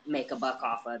can't make a buck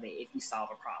off of it if you solve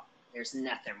a problem. There's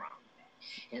nothing wrong.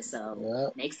 And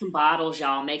so make some bottles,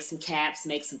 y'all, make some caps,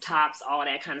 make some tops, all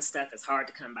that kind of stuff is hard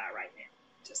to come by right now.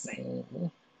 Just saying.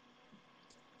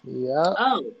 Yeah.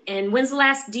 Oh, and when's the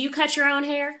last, do you cut your own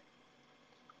hair?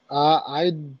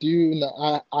 I do.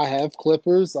 I have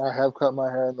clippers. I have cut my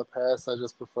hair in the past. I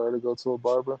just prefer to go to a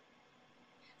barber.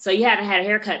 So you haven't had a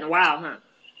haircut in a while, huh?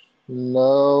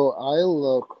 No, I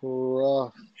look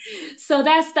rough. So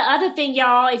that's the other thing,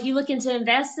 y'all. If you looking to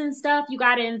invest in stuff, you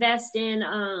got to invest in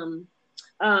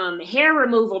hair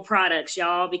removal products,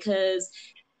 y'all, because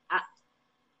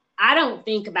I don't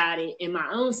think about it in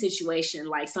my own situation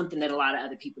like something that a lot of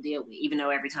other people deal with, even though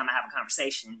every time I have a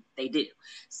conversation, they do.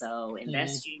 So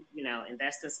invest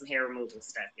in some hair removal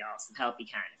stuff, y'all, some healthy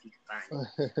kind if you can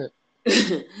find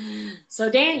it.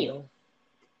 So Daniel,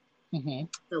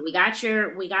 so we got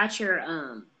your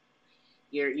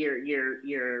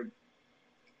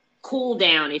cool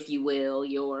down, if you will,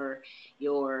 your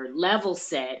level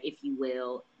set, if you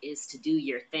will, is to do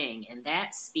your thing. And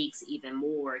that speaks even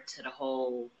more to the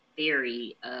whole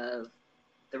theory of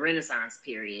the Renaissance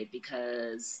period,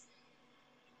 because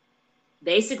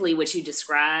basically what you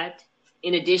described,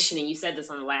 in addition, and you said this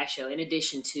on the last show, in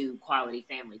addition to quality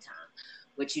family time,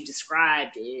 what you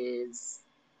described is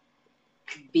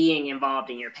being involved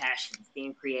in your passions,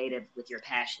 being creative with your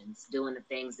passions, doing the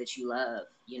things that you love,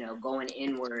 going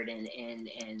inward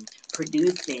and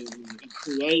producing and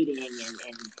creating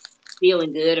and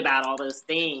feeling good about all those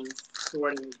things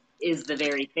sort of is the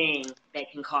very thing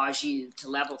that can cause you to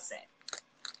level set.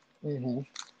 Mm-hmm.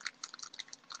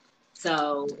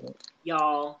 So,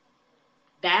 y'all,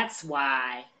 that's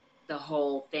why the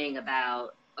whole thing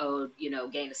about,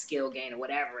 gain a skill, gain or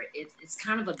whatever, it's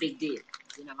kind of a big deal.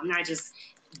 I'm not just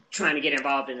trying to get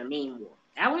involved in a meme war.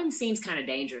 That one seems kind of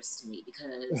dangerous to me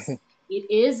because it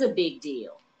is a big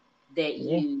deal that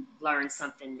you learn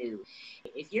something new.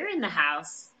 If you're in the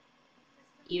house,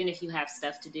 even if you have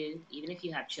stuff to do, even if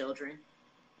you have children,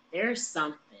 there's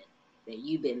something that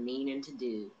you've been meaning to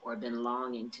do or been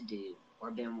longing to do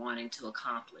or been wanting to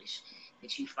accomplish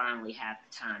that you finally have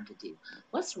the time to do.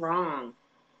 What's wrong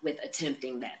with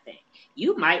attempting that thing?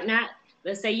 You might not,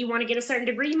 let's say you want to get a certain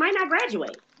degree, you might not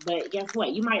graduate, but guess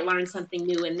what? You might learn something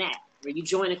new in that. Or you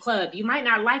join a club, you might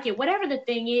not like it. Whatever the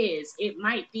thing is, it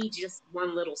might be just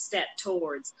one little step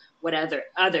towards whatever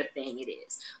other thing it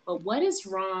is. But what is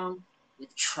wrong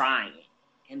with trying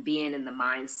and being in the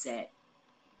mindset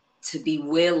to be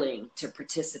willing to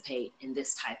participate in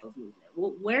this type of movement?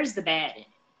 Well, where's the bad in it?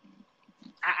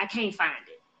 I can't find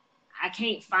it. I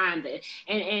can't find it.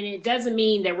 And it doesn't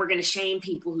mean that we're going to shame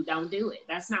people who don't do it.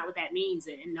 That's not what that means.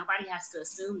 And nobody has to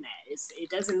assume that. It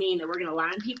doesn't mean that we're going to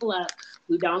line people up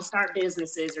who don't start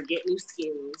businesses or get new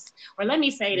skills. Or let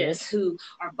me say this, who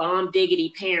are bomb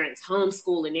diggity parents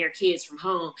homeschooling their kids from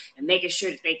home and making sure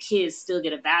that their kids still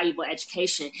get a valuable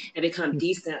education and become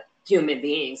decent human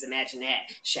beings. Imagine that.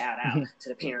 Shout out to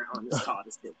the parent on this call.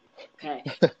 Okay.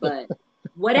 But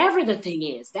whatever the thing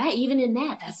is, that even in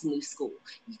that's new school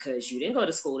because you didn't go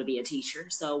to school to be a teacher.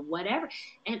 So whatever.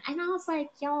 And I was like,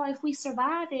 y'all, if we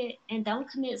survive it and don't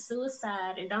commit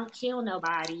suicide and don't kill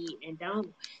nobody and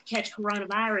don't catch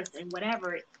coronavirus and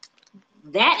whatever,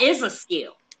 that is a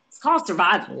skill. It's called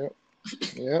survival.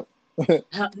 Yep.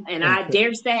 And I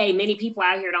dare say many people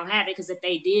out here don't have it because if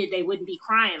they did, they wouldn't be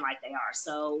crying like they are.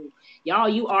 So y'all,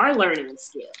 you are learning a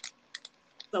skill.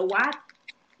 So why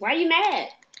are you mad?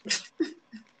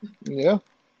 Yeah.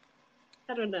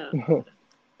 I don't know.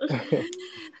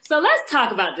 So let's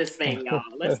talk about this thing, y'all.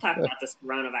 Let's talk about this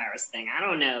coronavirus thing. I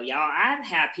don't know, y'all. I've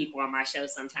had people on my show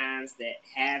sometimes that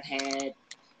have had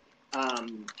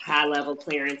high-level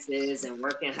clearances and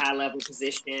work in high-level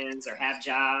positions or have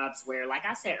jobs where, like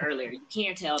I said earlier, you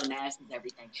can't tell the masses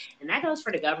everything. And that goes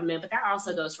for the government, but that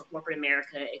also goes for corporate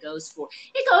America. It goes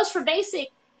for basic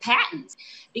patents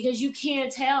because you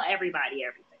can't tell everybody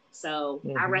everything. So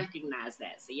I recognize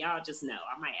that. So y'all just know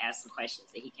I might ask some questions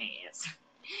that he can't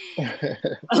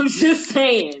answer. I'm just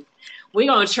saying, we're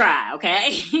going to try,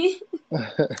 okay?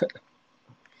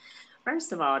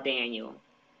 First of all, Daniel,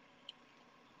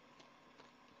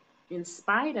 in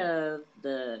spite of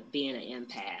being an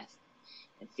empath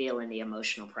and feeling the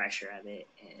emotional pressure of it,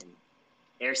 and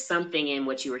there's something in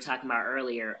what you were talking about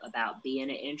earlier about being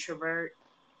an introvert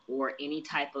or any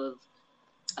type of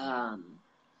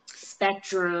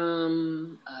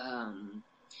spectrum,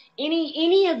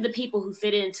 any of the people who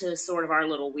fit into sort of our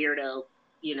little weirdo,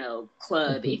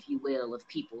 club, if you will, of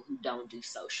people who don't do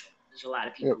social. There's a lot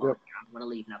of people on here. I don't want to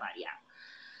leave nobody out.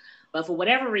 But for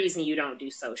whatever reason, you don't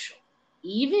do social.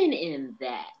 Even in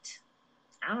that,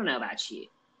 I don't know about you,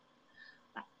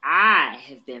 but I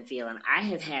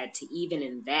have had to, even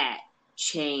in that,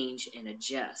 change and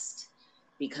adjust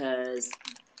because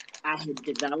I had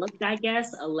developed, I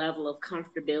guess, a level of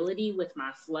comfortability with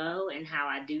my flow and how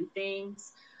I do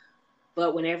things.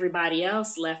 But when everybody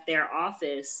else left their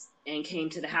office and came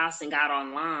to the house and got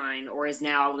online, or is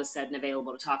now all of a sudden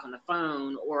available to talk on the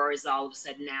phone, or is all of a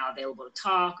sudden now available to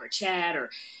talk or chat or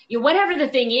whatever the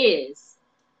thing is,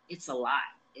 it's a lot.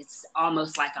 It's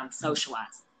almost like I'm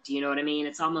socializing. Do you know what I mean?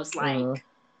 It's almost like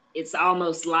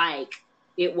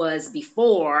it was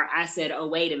before I said, oh,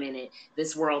 wait a minute,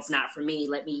 this world's not for me.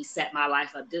 Let me set my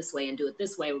life up this way and do it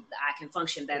this way. I can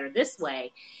function better this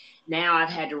way. Now I've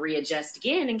had to readjust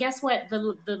again. And guess what?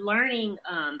 The learning,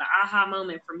 the aha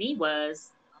moment for me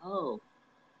was,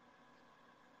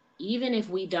 even if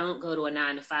we don't go to a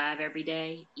 9-to-5 every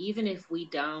day, even if we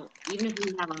have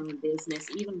our own business,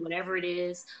 even whatever it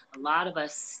is, a lot of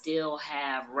us still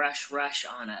have rush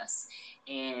on us.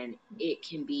 And it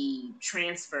can be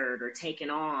transferred or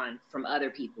taken on from other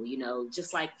people,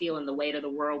 just like feeling the weight of the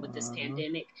world with this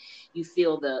pandemic, you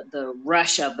feel the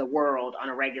rush of the world on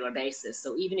a regular basis.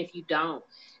 So even if you don't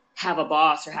have a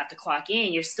boss or have to clock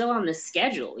in. You're still on this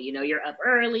schedule. You know, you're up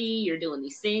early, you're doing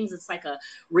these things. It's like a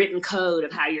written code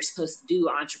of how you're supposed to do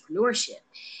entrepreneurship.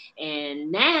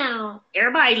 And now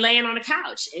everybody laying on the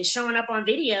couch and showing up on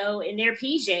video in their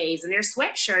PJs and their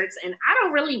sweatshirts. And I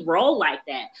don't really roll like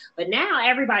that. But now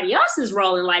everybody else is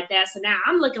rolling like that. So now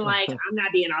I'm looking like I'm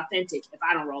not being authentic if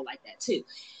I don't roll like that too.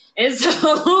 And so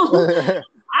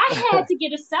I had to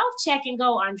get a self-check and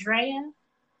go, Andrea,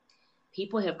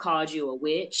 people have called you a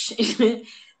witch.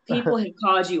 People have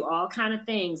called you all kind of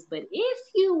things. But if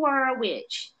you were a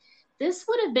witch, this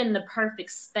would have been the perfect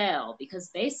spell, because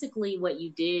basically what you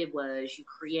did was you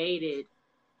created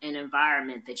an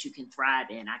environment that you can thrive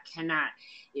in.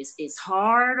 It's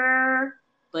harder,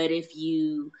 but if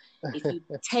you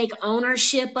take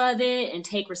ownership of it and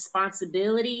take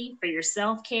responsibility for your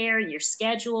self-care and your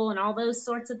schedule and all those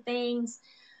sorts of things,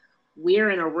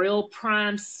 we're in a real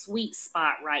prime sweet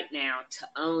spot right now to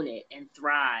own it and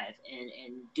thrive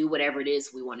and do whatever it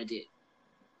is we want to do.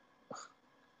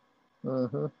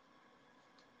 Mm-hmm.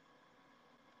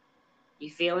 You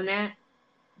feeling that?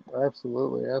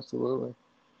 Absolutely, absolutely.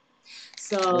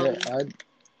 So, yeah,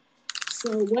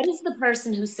 so what is the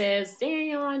person who says,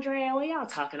 Daniel, Andrea, well, y'all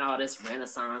talking all this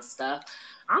Renaissance stuff?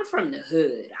 I'm from the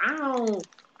hood. I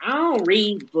don't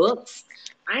read books.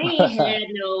 I ain't had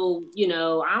no,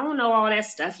 I don't know all that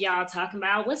stuff y'all talking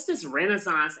about. What's this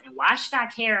Renaissance and why should I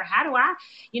care? How do I,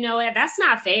 that's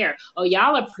not fair. Oh,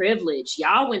 y'all are privileged.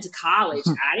 Y'all went to college.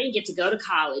 I didn't get to go to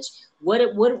college. What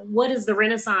does the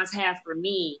Renaissance have for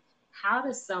me? How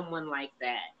does someone like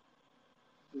that,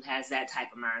 who has that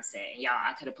type of mindset, and y'all,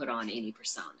 I could have put on any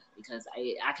persona, because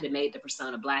I could have made the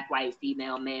persona black, white,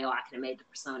 female, male. I could have made the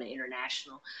persona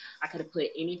international. I could have put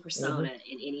any persona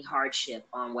in any hardship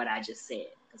on what I just said,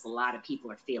 because a lot of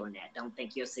people are feeling that. Don't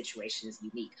think your situation is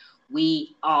unique.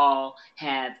 We all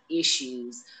have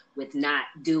issues with not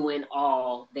doing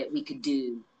all that we could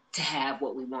do to have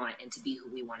what we want and to be who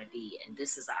we want to be. And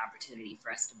this is an opportunity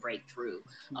for us to break through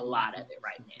a lot of it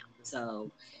right now. So,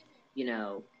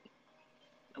 yeah.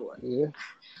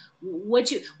 What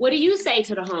do you say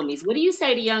to the homies? What do you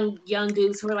say to young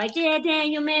dudes who are like, yeah,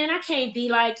 Daniel, man, I can't be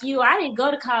like you. I didn't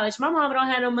go to college. My mama don't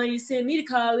have no money to send me to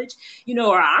college,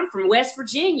 or I'm from West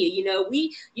Virginia.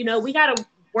 We got to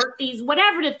work these,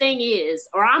 whatever the thing is,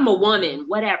 or I'm a woman,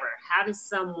 whatever. How does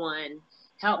someone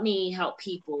help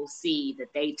people see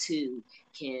that they too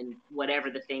can,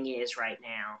 whatever the thing is right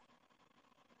now,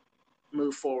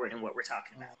 move forward in what we're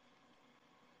talking about?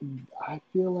 I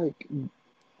feel like,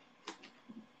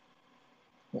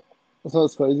 so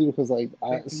it's crazy because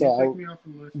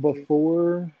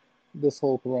before this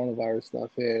whole coronavirus stuff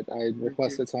hit, I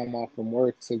requested time off from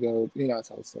work to go. That's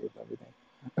how I started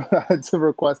everything. To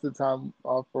request the time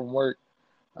off from work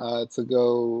to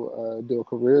go do a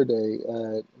career day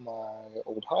at my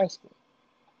old high school,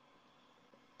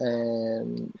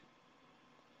 and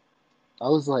I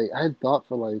was like, I had thought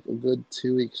for like a good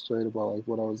 2 weeks straight about like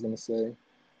what I was gonna say.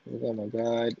 Like, oh my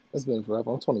God, it's been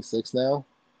forever. I'm 26 now.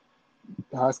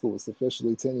 High school was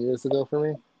officially 10 years ago for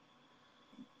me.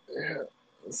 Yeah.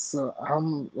 So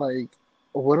I'm like,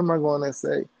 what am I going to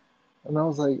say? And I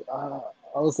was like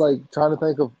trying to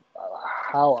think of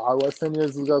how I was 10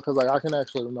 years ago, because like I can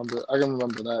remember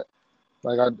that.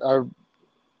 Like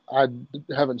I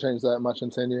haven't changed that much in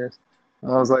 10 years.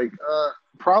 And I was like,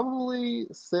 probably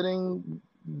sitting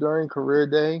during career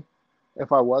day,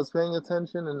 if I was paying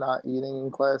attention and not eating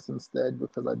in class instead,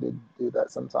 because I did do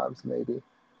that sometimes, maybe.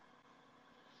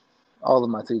 All of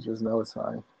my teachers know it's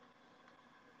fine.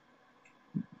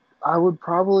 I would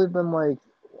probably have been like,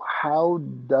 how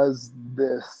does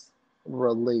this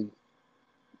relate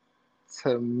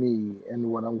to me and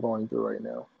what I'm going through right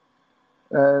now?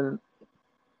 And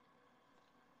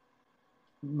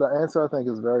the answer, I think,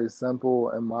 is very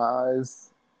simple in my eyes,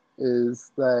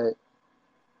 is that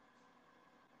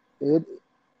it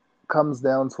comes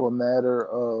down to a matter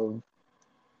of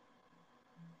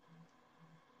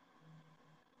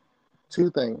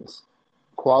two things: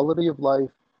 quality of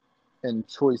life and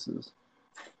choices.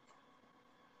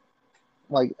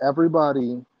 Like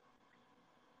everybody,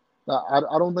 I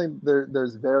don't think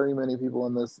there's very many people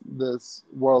in this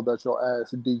world that you'll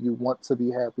ask, do you want to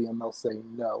be happy? And they'll say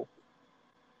no.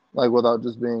 Like without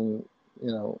just being,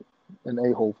 an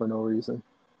a-hole for no reason.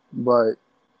 But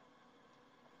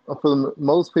for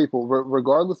most people,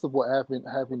 regardless of what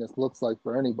happiness looks like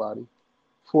for anybody,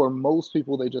 for most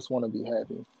people, they just want to be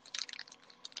happy.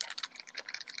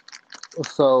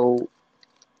 So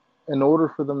in order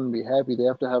for them to be happy, they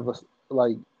have to have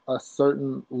a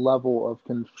certain level of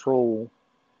control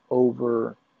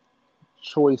over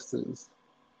choices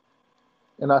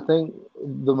And I think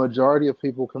the majority of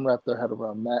people can wrap their head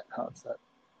around that concept.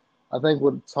 I think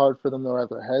what's hard for them to wrap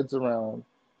their heads around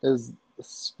is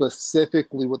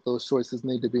specifically what those choices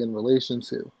need to be in relation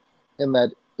to. And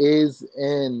that is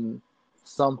in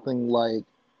something like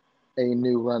a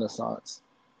new renaissance.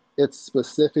 It's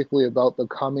specifically about the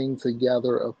coming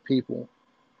together of people.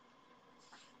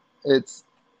 It's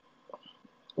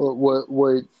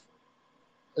what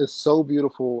is so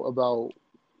beautiful about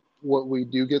what we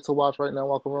do get to watch right now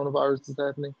while coronavirus is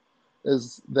happening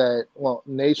is that, well,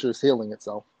 nature is healing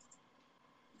itself.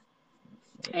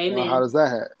 Amen. Well, how does that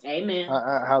happen? Amen.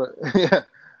 Yeah,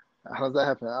 how does that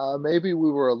happen? Maybe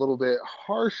we were a little bit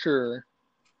harsher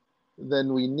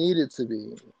than we needed to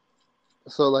be.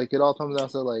 So like it all comes down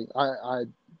to like I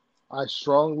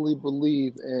strongly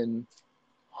believe in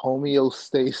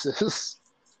homeostasis,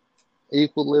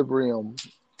 equilibrium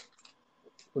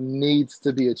needs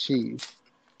to be achieved.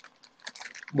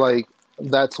 Like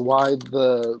that's why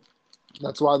the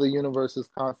universe is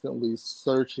constantly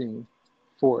searching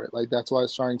for it. Like that's why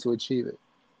it's trying to achieve it.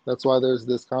 That's why there's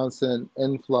this constant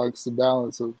influx,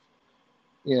 balance of,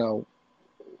 you know,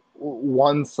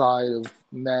 one side of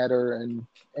matter and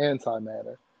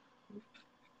antimatter.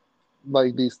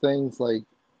 Like these things, like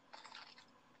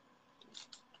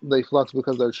they flux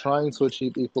because they're trying to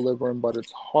achieve equilibrium, but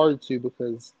it's hard to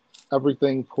because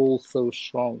everything pulls so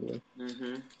strongly.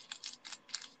 Mm-hmm.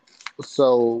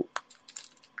 So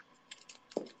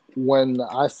when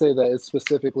I say that it's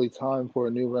specifically time for a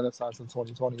new renaissance in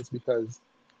 2020, it's because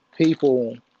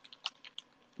people,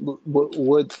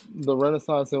 what the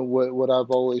renaissance and what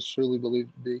I've always truly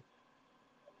believed to be,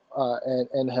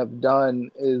 and have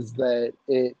done is that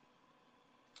it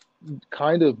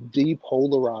kind of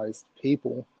depolarized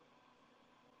people.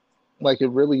 Like it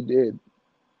really did.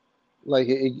 Like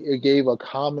it gave a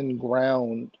common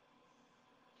ground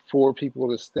for people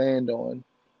to stand on.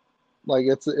 Like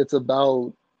it's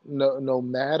about no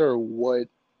matter what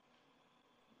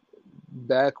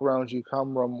background you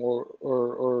come from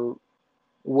or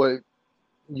what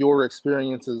your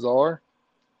experiences are,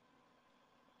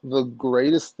 the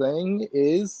greatest thing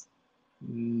is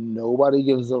nobody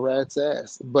gives a rat's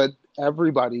ass, but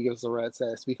everybody gives a rat's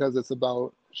ass because it's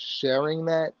about sharing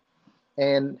that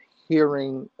and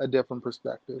hearing a different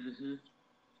perspective. Mm-hmm.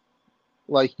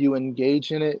 Like you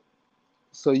engage in it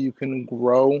so you can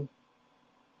grow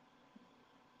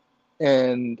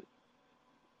and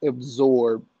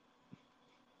absorb.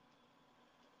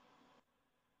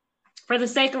 For the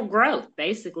sake of growth,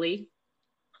 basically.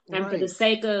 And for the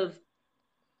sake of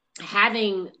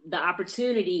having the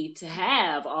opportunity to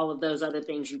have all of those other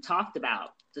things you talked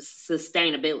about, the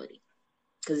sustainability.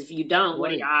 Because if you don't,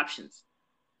 what are your options?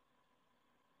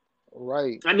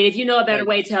 Right. I mean, if you know a better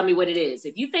way, tell me what it is.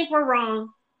 If you think we're wrong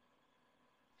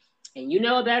and you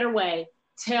know a better way,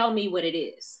 tell me what it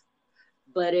is.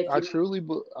 But if I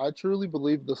truly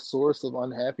believe the source of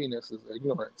unhappiness is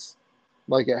ignorance.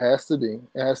 Like it has to be.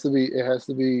 It has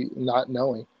to be not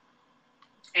knowing.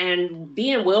 And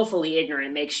being willfully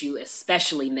ignorant makes you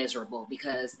especially miserable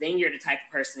because then you're the type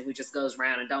of person who just goes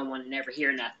around and don't want to never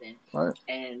hear nothing. Right.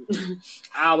 And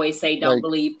I always say, don't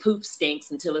believe poop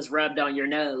stinks until it's rubbed on your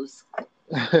nose.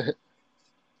 I'll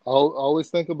always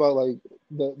think about like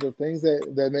the things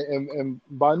that may, and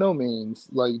by no means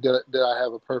like did I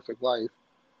have a perfect life.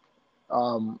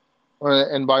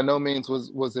 And by no means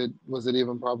was it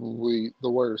even probably the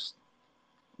worst.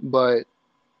 But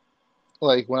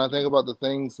like when I think about the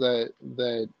things that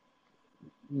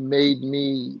made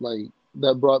me like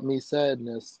that brought me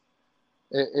sadness,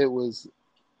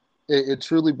 it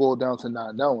truly boiled down to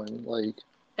not knowing. Like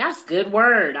that's a good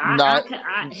word.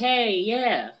 Hey,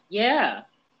 yeah.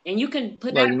 And you can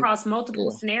put that across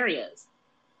multiple scenarios.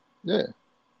 Yeah. It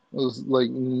was like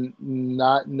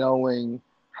not knowing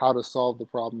how to solve the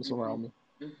problems around me.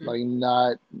 Mm-hmm. Like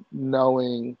not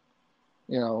knowing,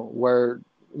 you know, where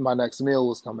my next meal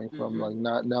was coming from. Mm-hmm. Like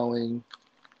not knowing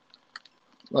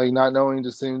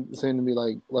just seemed to be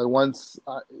like once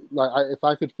if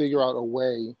I could figure out a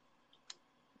way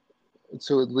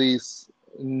to at least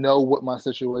know what my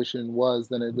situation was,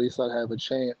 then at least I'd have a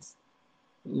chance,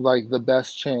 like the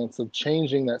best chance of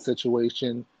changing that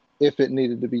situation if it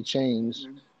needed to be changed.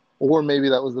 Mm-hmm. Or maybe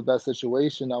that was the best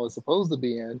situation I was supposed to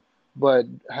be in, but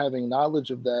having knowledge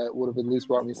of that would have at least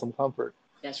brought me some comfort.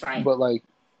 That's right. But like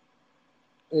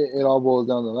it all boils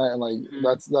down to that, and like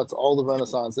mm-hmm. that's all the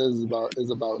Renaissance is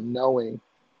about knowing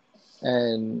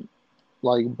and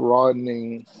like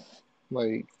broadening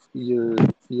like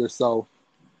yourself.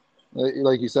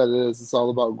 Like you said, it's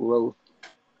all about growth,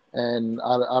 and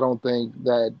I don't think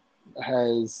that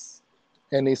has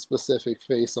any specific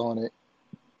face on it.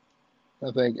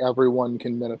 I think everyone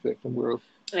can benefit from growth.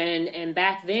 And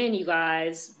back then, you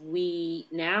guys, we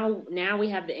now we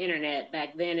have the internet.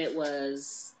 Back then, it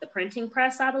was the printing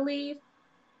press, I believe,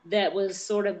 that was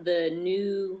sort of the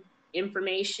new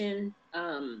information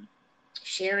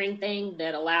sharing thing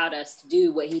that allowed us to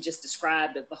do what he just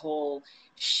described, of the whole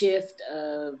shift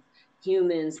of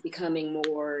humans becoming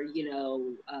more,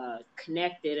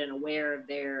 connected and aware of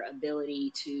their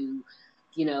ability to,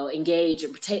 engage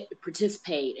and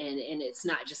participate. And it's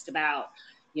not just about,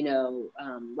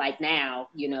 like now,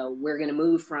 we're going to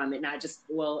move from it, not just,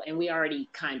 well, and we already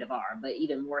kind of are, but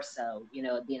even more so,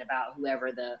 it being about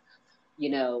whoever the,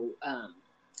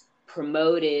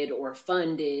 promoted or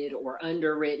funded or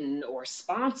underwritten or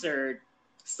sponsored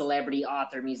celebrity,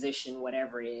 author, musician,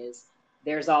 whatever it is.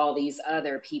 There's all these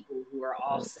other people who are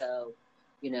also,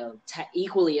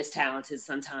 equally as talented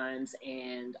sometimes,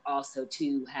 and also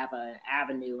to have an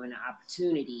avenue and an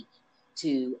opportunity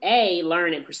to A,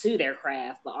 learn and pursue their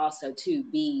craft, but also to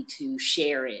B, to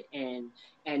share it and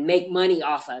make money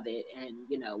off of it, and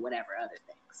whatever other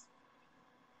things.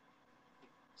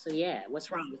 So yeah,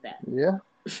 what's wrong with that? Yeah.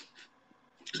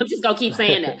 I'm just gonna keep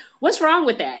saying that. What's wrong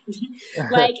with that?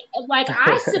 like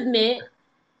I submit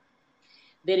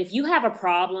that if you have a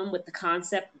problem with the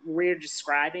concept we're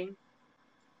describing,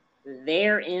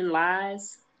 therein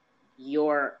lies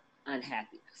your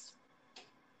unhappiness.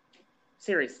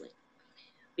 Seriously.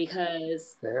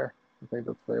 Because fair. I think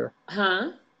that's fair.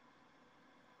 Huh?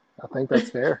 I think that's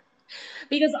fair.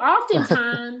 Because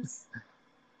oftentimes,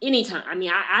 anytime, I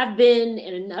mean, I've been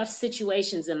in enough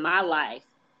situations in my life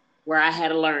where I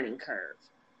had a learning curve.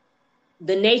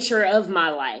 The nature of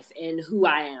my life and who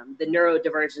I am, the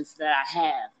neurodivergence that I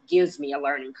have, gives me a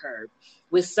learning curve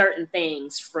with certain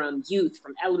things from youth,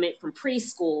 from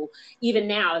preschool, even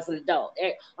now as an adult,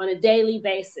 on a daily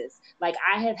basis. Like,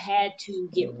 I have had to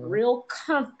get real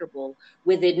comfortable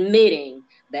with admitting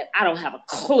that I don't have a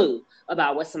clue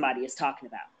about what somebody is talking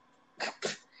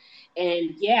about.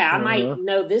 And yeah, I might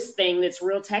know this thing that's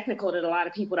real technical that a lot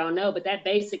of people don't know, but that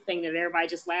basic thing that everybody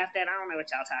just laughed at, I don't know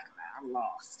what y'all talking about. I'm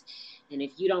lost. And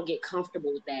if you don't get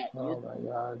comfortable with that,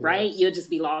 right, yes, you'll just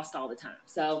be lost all the time.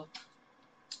 So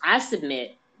I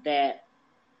submit that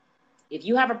if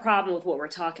you have a problem with what we're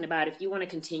talking about, if you want to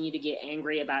continue to get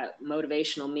angry about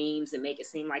motivational memes and make it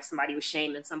seem like somebody was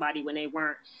shaming somebody when they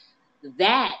weren't,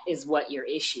 that is what your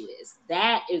issue is.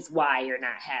 That is why you're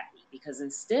not happy. Because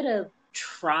instead of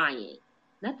trying,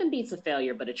 nothing beats a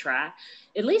failure but a try.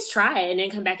 At least try it and then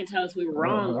come back and tell us we were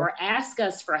wrong, or ask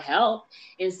us for help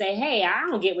and say, hey, I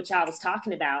don't get what y'all was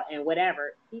talking about and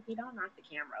whatever. Phoebe, don't knock the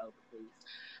camera over, please.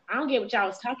 I don't get what y'all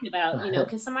was talking about.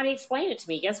 Can somebody explain it to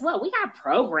me? Guess what? We got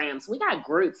programs. We got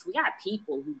groups. We got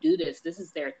people who do this. This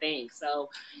is their thing. So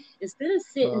instead of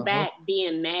sitting back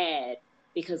being mad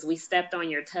because we stepped on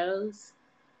your toes,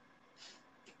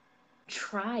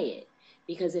 try it.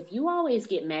 Because if you always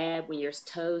get mad when your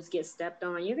toes get stepped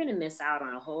on, you're going to miss out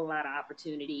on a whole lot of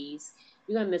opportunities.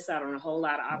 You're going to miss out on a whole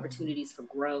lot of opportunities for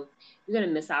growth. You're going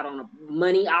to miss out on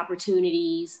money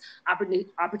opportunities,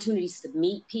 opportunities to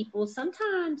meet people.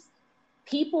 Sometimes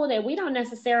people that we don't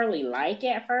necessarily like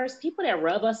at first, people that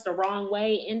rub us the wrong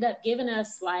way, end up giving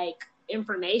us like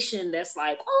information that's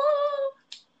like, oh,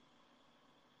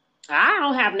 I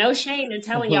don't have no shame in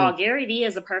telling y'all Gary Vee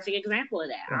is a perfect example of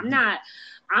that. I'm not,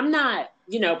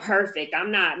 perfect.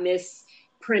 I'm not Miss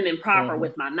Prim and Proper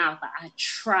with my mouth, but I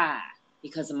try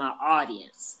because of my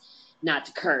audience not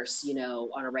to curse,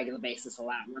 on a regular basis a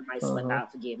lot. I might slip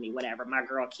out, forgive me, whatever. My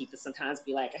girl Keitha sometimes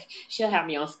be like, she'll have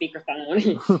me on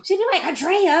speakerphone. She'll be like,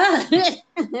 Andrea.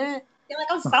 You're like,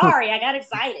 I'm sorry, I got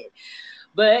excited.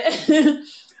 But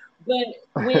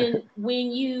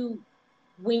when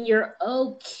you're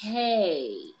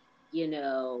okay,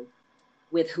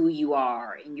 with who you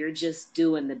are, and you're just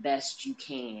doing the best you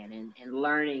can and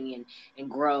learning and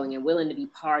growing and willing to be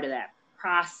part of that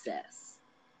process,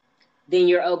 then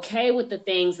you're okay with the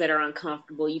things that are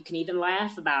uncomfortable. You can even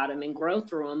laugh about them and grow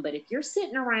through them. But if you're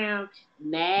sitting around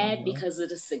mad because of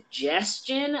the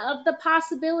suggestion of the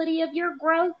possibility of your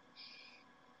growth,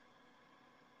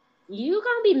 you're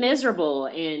going to be miserable,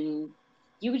 and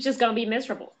you're just going to be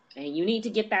miserable. And you need to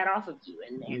get that off of you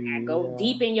and go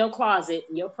deep in your closet,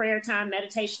 in your prayer time,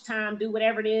 meditation time, do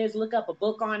whatever it is, look up a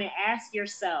book on it, ask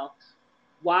yourself,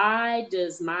 why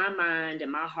does my mind and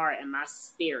my heart and my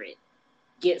spirit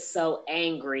get so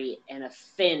angry and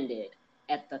offended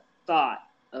at the thought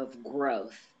of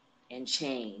growth and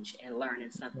change and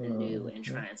learning something new and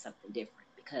trying something different?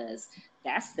 Because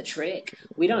that's the trick.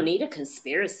 We don't need a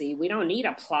conspiracy. We don't need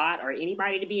a plot or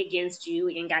anybody to be against you.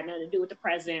 It ain't got nothing to do with the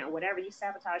president or whatever. You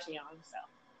sabotaging your own self.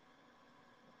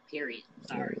 Period.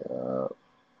 Sorry.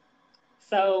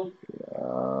 So,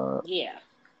 yeah.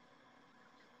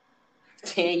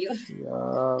 Daniel.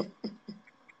 Yeah.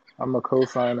 I'm a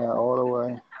co-sign that all the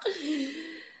way.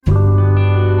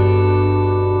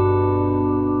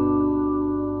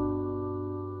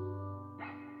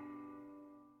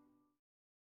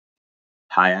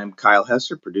 Hi, I'm Kyle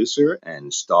Hesser, producer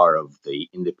and star of the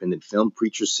independent film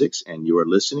Preacher 6, and you are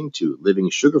listening to Living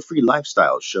Sugar-Free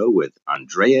Lifestyle Show with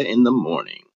Andrea in the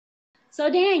Morning.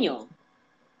 So, Daniel,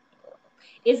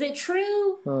 is it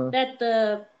true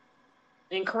that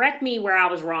and correct me where I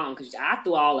was wrong, because I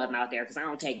threw all of them out there because I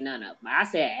don't take none of them. I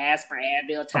said aspirin,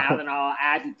 Advil, Tylenol,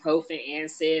 ibuprofen,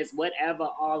 NSAIDs, whatever,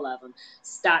 all of them.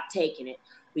 Stop taking it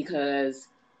because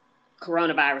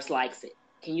coronavirus likes it.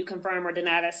 Can you confirm or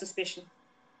deny that suspicion?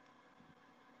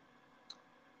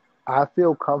 I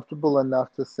feel comfortable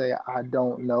enough to say I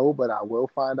don't know, but I will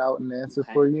find out an answer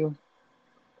for you.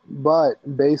 But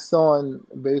based on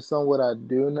what I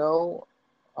do know,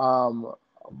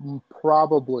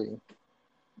 probably,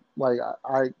 like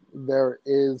there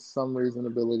is some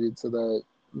reasonability to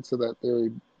that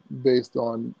theory based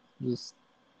on just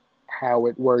how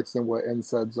it works and what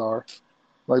NSAIDs are.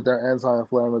 Like they're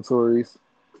anti-inflammatories,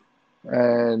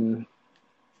 and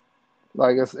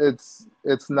like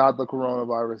it's not the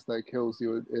coronavirus that kills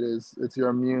you. It's your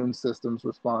immune system's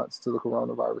response to the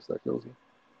coronavirus that kills you.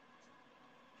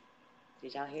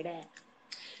 Did y'all hear that?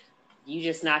 You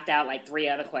just knocked out like 3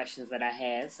 other questions that I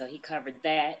had, so he covered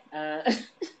that.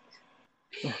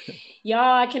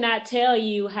 Y'all, I cannot tell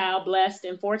you how blessed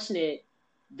and fortunate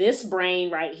this brain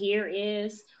right here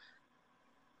is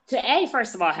to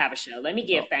first of all, have a show. Let me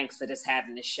give thanks for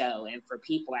having this show and for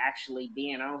people actually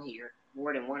being on here,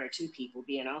 more than 1 or 2 people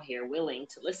being on here willing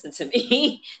to listen to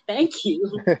me. Thank you.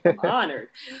 I'm honored.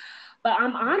 But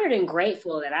I'm honored and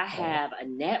grateful that I have a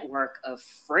network of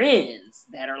friends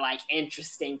that are like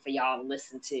interesting for y'all to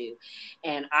listen to.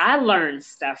 And I learned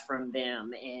stuff from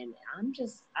them. And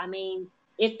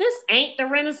if this ain't the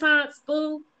Renaissance,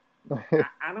 boo,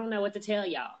 I don't know what to tell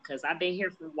y'all, because I've been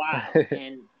here for a while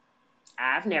and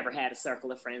I've never had a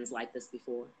circle of friends like this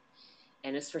before.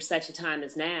 And it's for such a time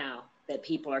as now that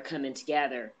people are coming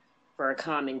together for a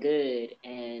common good,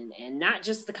 and not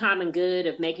just the common good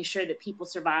of making sure that people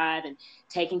survive and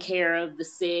taking care of the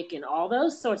sick and all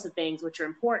those sorts of things, which are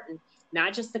important,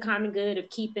 not just the common good of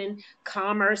keeping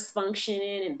commerce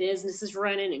functioning and businesses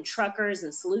running and truckers,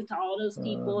 and salute to all those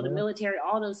people, the military,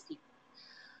 all those people,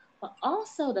 but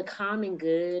also the common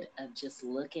good of just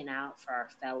looking out for our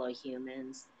fellow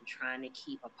humans and trying to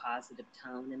keep a positive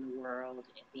tone in the world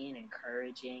and being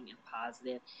encouraging and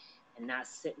positive, and not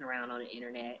sitting around on the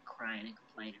internet crying and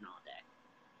complaining all day.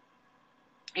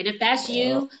 And if that's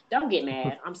you, don't get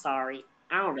mad. I'm sorry.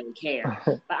 I don't really care.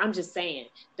 But I'm just saying,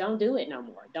 don't do it no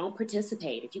more. Don't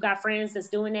participate. If you got friends that's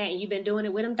doing that and you've been doing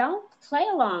it with them, don't play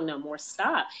along no more.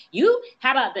 Stop.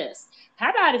 How about this?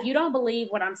 How about if you don't believe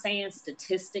what I'm saying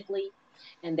statistically,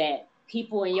 and that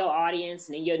people in your audience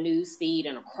and in your news feed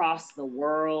and across the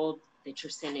world that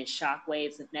you're sending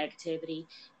shockwaves of negativity,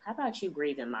 how about you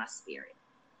breathe in my spirit?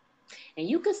 And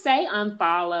you could say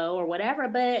unfollow or whatever,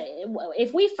 but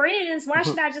if we friends, why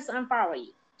should I just unfollow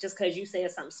you? Just because you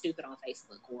said something stupid on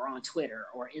Facebook or on Twitter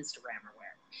or Instagram or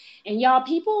wherever. And y'all,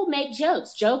 people make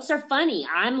jokes. Jokes are funny.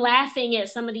 I'm laughing at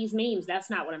some of these memes. That's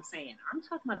not what I'm saying. I'm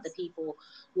talking about the people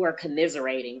who are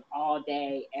commiserating all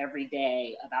day, every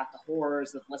day about the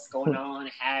horrors of what's going on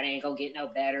and how it ain't gonna get no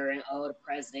better, and the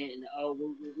president, and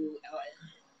woo, woo, woo.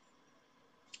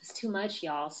 It's too much,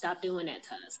 y'all. Stop doing that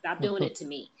to us. Stop doing it to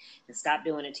me. And stop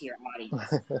doing it to your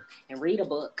audience. And read a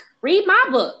book. Read my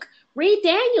book. Read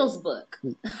Daniel's book.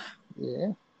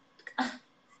 Yeah.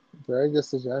 Very good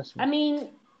suggestion. I mean,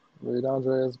 read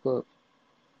Andrea's book.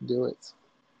 Do it.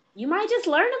 You might just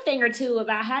learn a thing or 2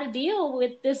 about how to deal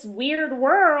with this weird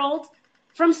world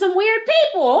from some weird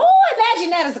people. Oh,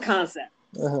 imagine that as a concept.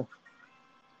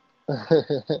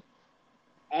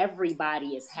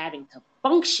 Everybody is having to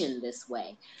function this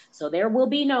way. So there will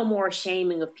be no more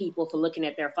shaming of people for looking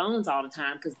at their phones all the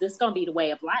time, because this is going to be the way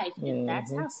of life. And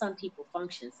that's how some people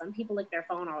function. Some people look at their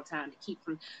phone all the time to keep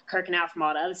from kirking out from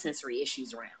all the other sensory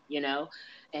issues around,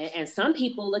 And some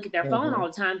people look at their phone all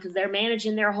the time because they're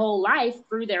managing their whole life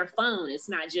through their phone. It's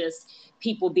not just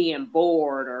people being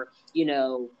bored or,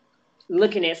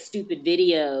 looking at stupid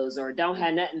videos or don't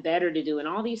have nothing better to do, and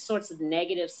all these sorts of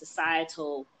negative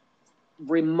societal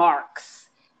remarks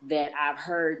that I've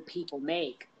heard people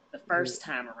make the first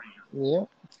time around. Yeah.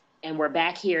 And we're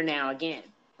back here now again,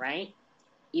 right?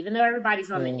 Even though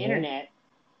everybody's on the internet,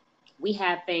 we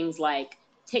have things like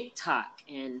TikTok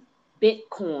and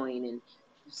Bitcoin and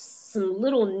some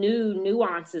little new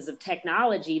nuances of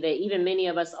technology that even many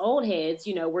of us old heads,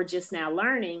 we're just now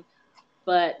learning.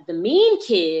 But the mean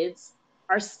kids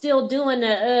are still doing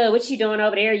the, what you doing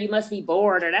over there? You must be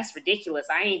bored, or that's ridiculous.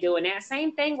 I ain't doing that.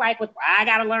 Same thing like with, I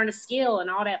got to learn a skill and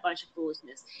all that bunch of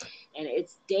foolishness. And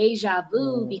it's deja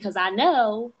vu because I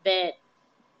know that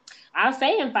I'll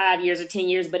say in 5 years or 10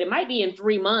 years, but it might be in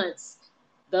 3 months,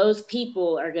 those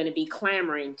people are going to be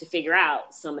clamoring to figure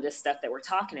out some of this stuff that we're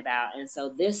talking about. And so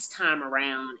this time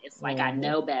around, it's like, I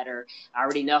know better. I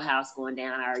already know how it's going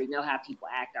down. I already know how people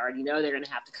act. I already know they're going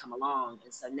to have to come along.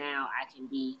 And so now I can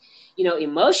be,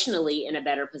 emotionally in a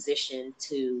better position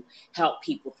to help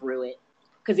people through it.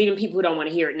 Because even people who don't want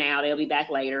to hear it now, they'll be back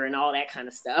later and all that kind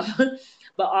of stuff.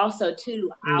 But also,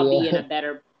 too, I'll be in a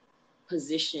better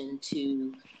position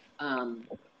to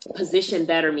position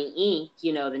Better Me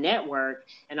Inc., the network,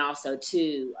 and also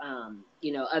to,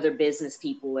 other business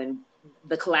people and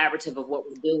the collaborative of what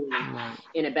we're doing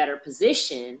in a better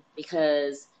position,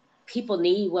 because people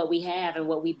need what we have and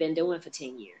what we've been doing for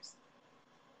 10 years.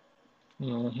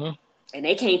 Mm-hmm. And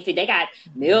they got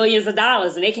millions of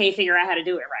dollars and they can't figure out how to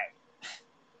do it right.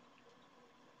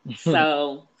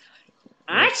 So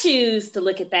I choose to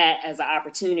look at that as an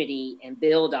opportunity and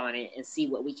build on it and see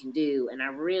what we can do. And I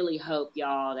really hope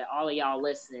that all of y'all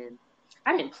listening,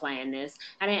 I didn't plan this.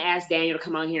 I didn't ask Daniel to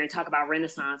come on here and talk about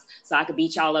Renaissance so I could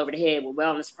beat y'all over the head with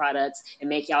wellness products and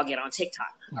make y'all get on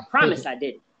TikTok. I promise I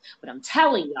didn't. But I'm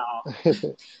telling y'all,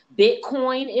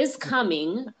 Bitcoin is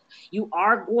coming. You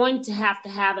are going to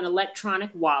have an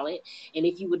electronic wallet. And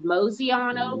if you would mosey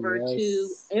on over to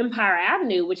Empire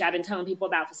Avenue, which I've been telling people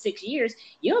about for 6 years,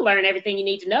 you'll learn everything you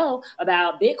need to know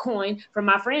about Bitcoin from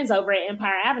my friends over at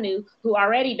Empire Avenue who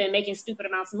already been making stupid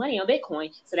amounts of money on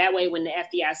Bitcoin. So that way, when the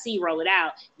FDIC roll it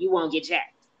out, you won't get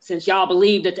jacked. Since y'all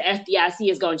believe that the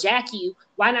FDIC is going to jack you,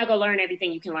 why not go learn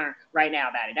everything you can learn right now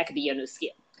about it? That could be your new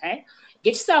skill, okay?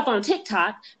 Get yourself on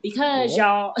TikTok because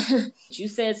y'all, you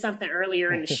said something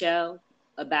earlier in the show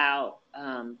about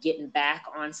getting back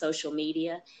on social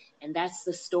media. And that's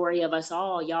the story of us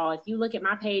all, y'all. If you look at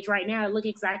my page right now, it look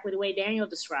exactly the way Daniel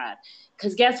described.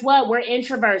 Because guess what? We're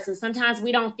introverts and sometimes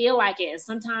we don't feel like it. And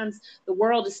sometimes the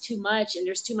world is too much and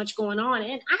there's too much going on.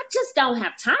 And I just don't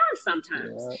have time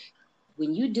sometimes. Yeah.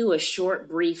 When you do a short,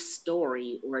 brief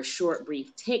story or a short,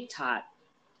 brief TikTok,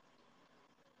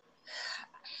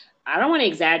 I don't want to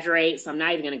exaggerate, so I'm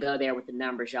not even going to go there with the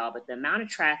numbers, y'all, but the amount of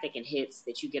traffic and hits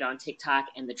that you get on TikTok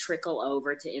and the trickle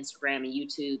over to Instagram and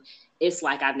YouTube, it's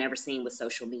like I've never seen with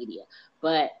social media.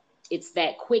 But it's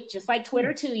that quick, just like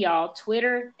Twitter too, y'all.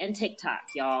 Twitter and TikTok,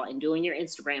 y'all, and doing your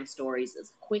Instagram stories is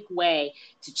a quick way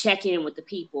to check in with the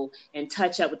people and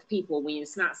touch up with the people when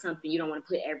it's not something you don't want to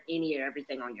put any or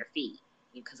everything on your feed,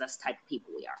 because that's the type of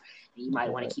people we are. And you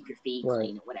might want to keep your feed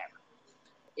clean or whatever.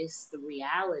 It's the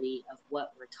reality of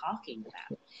what we're talking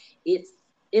about.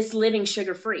 It's living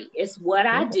sugar-free. It's what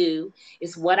I do.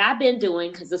 It's what I've been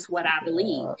doing because it's what I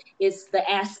believe. It's the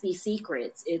Aspie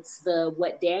secrets. It's the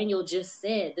what Daniel just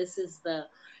said.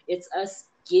 It's us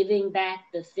giving back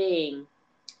the thing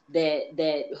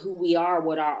that who we are,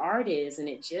 what our art is. And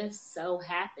it just so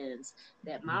happens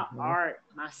that my art,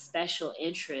 my special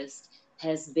interest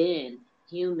has been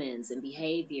humans and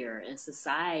behavior and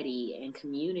society and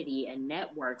community and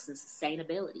networks and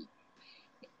sustainability.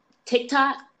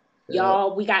 TikTok,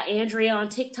 y'all, we got Andrea on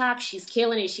TikTok. She's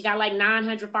killing it. She got like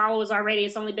 900 followers already.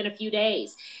 It's only been a few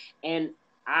days. And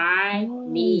I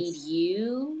need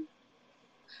you.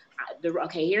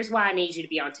 Okay, here's why I need you to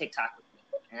be on TikTok with me.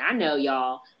 And I know,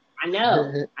 y'all. I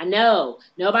know.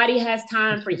 Nobody has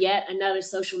time for yet another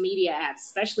social media app,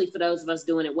 especially for those of us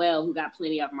doing it well who got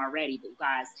plenty of them already. But you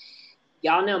guys,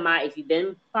 y'all know if you've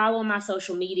been following my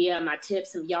social media, my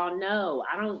tips, and y'all know,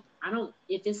 I don't,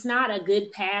 if it's not a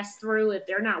good pass through, if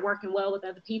they're not working well with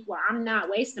other people, I'm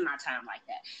not wasting my time like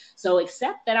that. So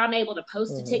except that I'm able to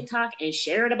post to TikTok and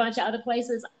share it a bunch of other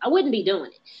places, I wouldn't be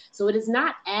doing it. So it is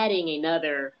not adding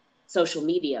another social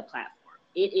media platform.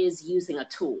 It is using a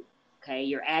tool. Okay.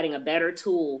 You're adding a better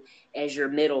tool as your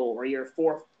middle or your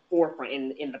forefront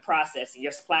in the process, in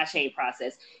your supply chain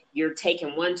process. You're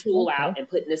taking one tool out and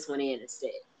putting this one in instead.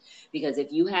 Because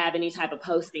if you have any type of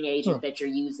posting agent that you're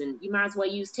using, you might as well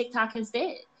use TikTok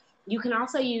instead. You can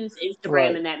also use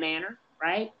Instagram in that manner,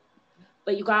 right?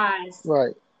 But you guys,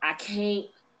 I can't.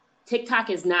 TikTok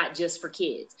is not just for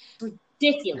kids. It's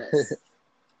ridiculous.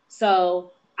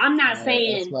 So I'm not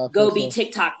saying go be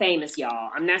TikTok famous,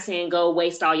 y'all. I'm not saying go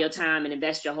waste all your time and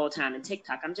invest your whole time in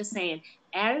TikTok. I'm just saying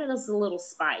add us a little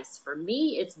spice. For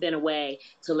me, it's been a way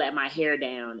to let my hair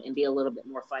down and be a little bit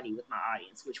more funny with my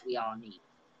audience, which we all need.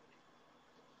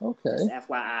 Okay. Just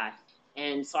FYI.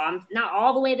 And so I'm not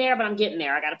all the way there, but I'm getting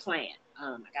there. I got a plan.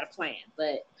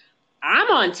 But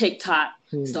I'm on TikTok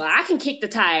so I can kick the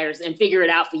tires and figure it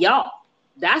out for y'all.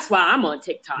 That's why I'm on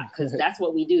TikTok, because that's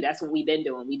what we do. That's what we've been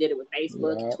doing. We did it with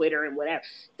Facebook and Twitter and whatever.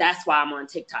 That's why I'm on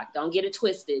TikTok. Don't get it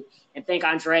twisted and think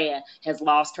Andrea has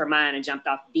lost her mind and jumped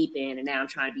off the deep end and now I'm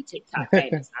trying to be TikTok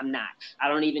famous. I'm not. I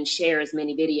don't even share as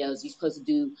many videos. You're supposed to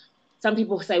do, some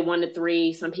people say 1 to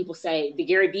 3. Some people say, the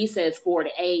Gary B says 4 to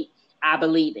 8. I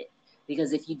believe it.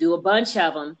 Because if you do a bunch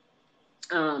of them,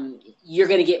 you're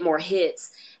going to get more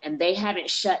hits. And they haven't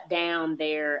shut down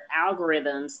their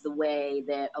algorithms the way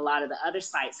that a lot of the other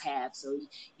sites have. So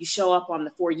you show up on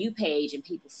the For You page and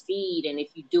people's feed. And if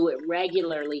you do it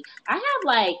regularly, I have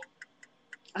like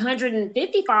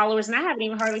 150 followers and I haven't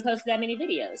even hardly posted that many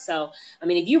videos. So, I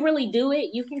mean, if you really do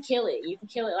it, you can kill it. You can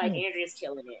kill it like Andrea's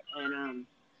killing it.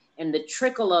 And the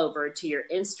trickle over to your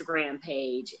Instagram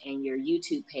page and your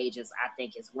YouTube pages, I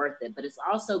think is worth it. But it's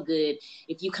also good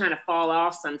if you kind of fall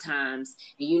off sometimes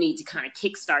and you need to kind of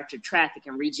kickstart your traffic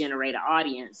and regenerate an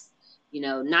audience, you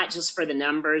know, not just for the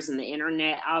numbers and the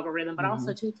internet algorithm, but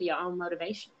also too for your own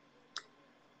motivation.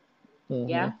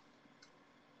 Yeah.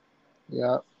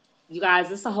 Yeah. You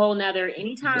guys, it's a whole nother,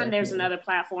 anytime there's another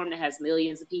platform that has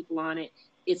millions of people on it,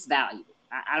 it's valuable.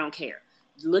 I don't care.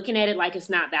 Looking at it like it's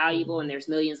not valuable and there's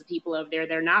millions of people over there,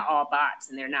 they're not all bots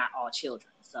and they're not all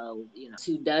children. So, you know,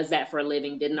 who does that for a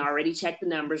living, didn't already check the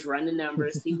numbers, run the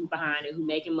numbers, see who's behind it, who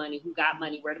making money, who got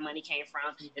money, where the money came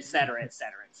from, et cetera, et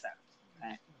cetera, et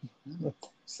cetera. Okay.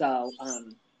 So,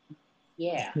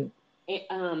 yeah.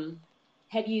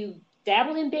 Have you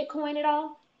dabbled in Bitcoin at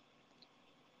all?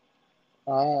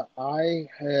 I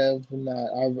have not.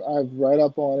 I've read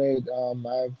up on it.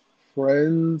 I have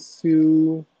friends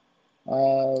who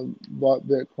bought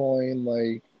Bitcoin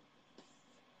like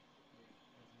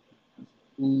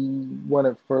when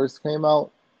it first came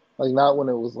out, like not when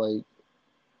it was like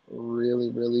really,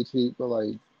 really cheap, but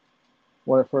like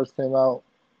when it first came out,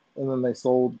 and then they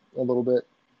sold a little bit.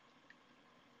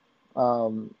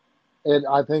 And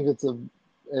I think it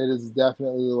is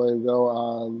definitely the way to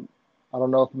go. I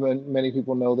don't know if many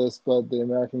people know this, but the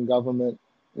American government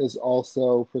is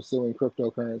also pursuing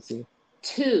cryptocurrency.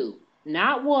 2,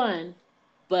 not 1,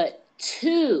 but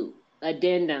 2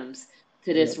 addendums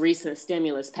to this recent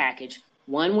stimulus package.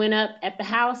 1 went up at the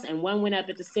House and 1 went up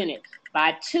at the Senate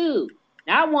by 2,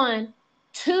 not 1,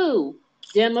 2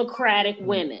 Democratic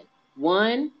women.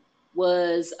 1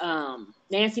 was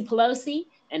Nancy Pelosi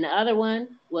and the other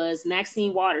one was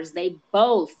Maxine Waters. They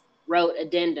both wrote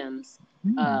addendums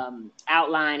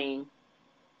outlining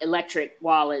electric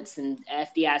wallets and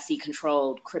FDIC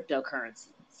controlled cryptocurrency.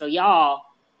 So y'all,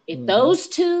 if those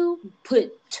 2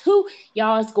 put 2,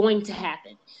 y'all, it's going to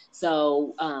happen.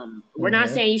 So we're not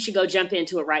saying you should go jump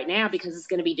into it right now because it's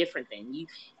going to be different then.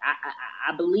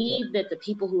 I believe that the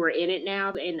people who are in it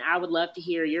now, and I would love to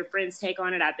hear your friends' take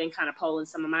on it. I've been kind of polling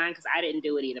some of mine because I didn't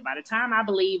do it either. By the time I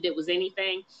believed it was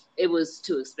anything, it was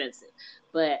too expensive.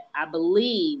 But I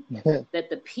believe that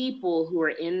the people who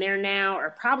are in there now are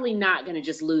probably not going to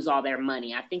just lose all their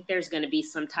money. I think there's going to be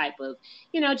some type of,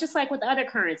 you know, just like with other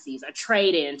currencies, a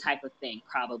trade-in type of thing,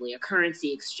 probably a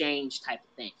currency exchange type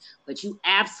of thing. But you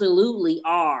absolutely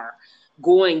are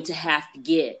going to have to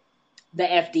get the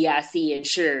FDIC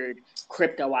insured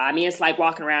crypto. I mean, it's like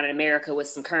walking around in America with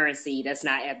some currency that's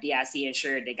not FDIC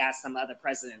insured that got some other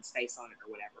president's face on it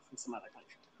or whatever from some other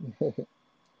country.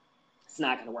 It's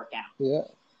not going to work out. Yeah.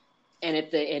 And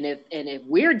if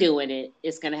we're doing it,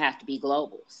 it's going to have to be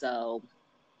global. So,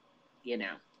 you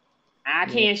know, I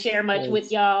can't share much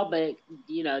with y'all, but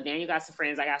you know, Daniel got some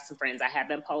friends. I got some friends. I have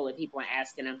been polling people and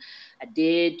asking them. I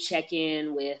did check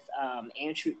in with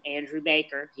Andrew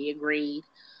Baker. He agreed.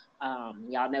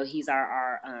 Y'all know he's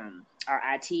our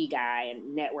IT guy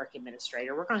and network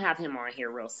administrator. We're gonna have him on here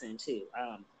real soon too.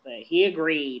 But he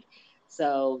agreed.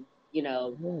 So you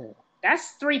know.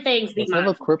 That's 3 things. Let's have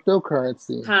a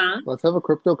cryptocurrency. Let's have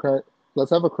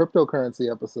a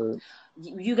cryptocurrency episode.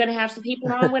 You gonna have some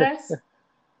people on with us?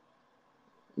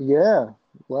 Yeah,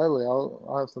 gladly.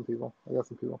 I'll have some people. I got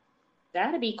some people.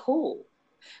 That'd be cool.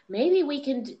 Maybe we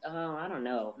can. I don't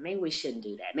know. Maybe we shouldn't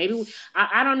do that. Maybe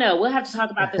I don't know. We'll have to talk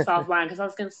about this offline because I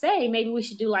was gonna say maybe we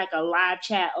should do like a live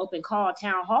chat, open call,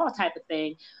 town hall type of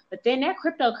thing. But then that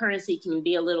cryptocurrency can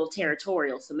be a little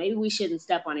territorial. So maybe we shouldn't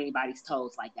step on anybody's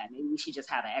toes like that. Maybe we should just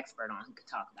have an expert on who could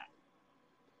talk about it.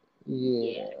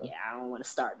 Yeah. I don't want to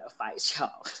start no fights,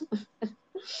 y'all.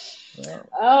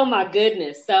 Oh my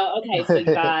goodness. So you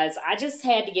guys, I just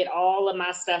had to get all of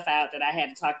my stuff out that I had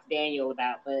to talk to Daniel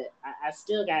about, but I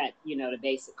still got, you know, the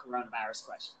basic coronavirus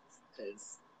questions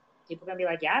because people are gonna be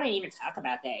like, yeah, I didn't even talk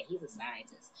about that. He's a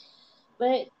scientist.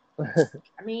 But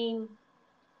I mean,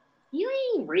 you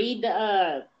ain't read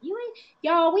the you ain't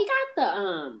y'all. We got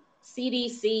the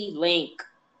CDC link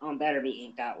on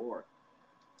betterbeinc.org.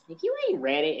 If you ain't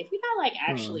read it, if you're not like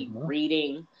actually Uh-huh.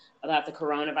 reading about the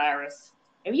coronavirus,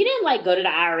 if you didn't like go to the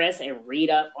IRS and read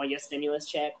up on your stimulus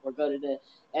check, or go to the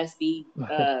SB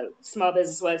small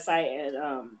business website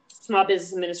and small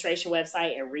business administration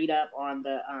website and read up on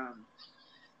the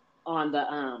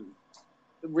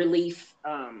relief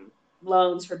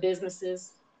loans for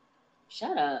businesses,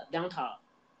 shut up, don't talk.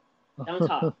 Don't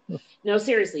talk. No,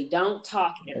 seriously, don't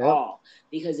talk at Yep. all.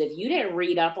 Because if you didn't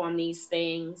read up on these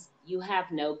things, you have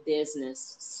no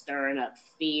business stirring up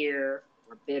fear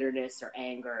or bitterness or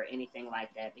anger or anything like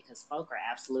that, because folk are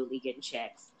absolutely getting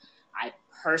checks. I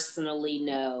personally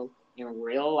know in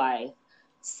real life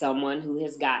someone who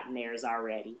has gotten theirs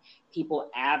already. People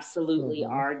absolutely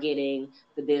Mm-hmm. are getting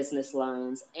the business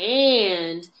loans,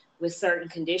 and with certain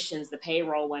conditions, the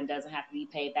payroll one doesn't have to be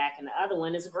paid back, and the other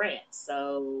one is a grant.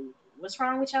 So what's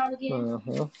wrong with y'all again?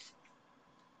 Uh-huh.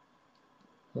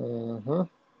 Uh-huh.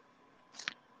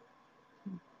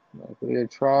 Like we're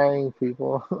trying,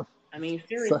 people. I mean,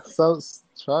 seriously. So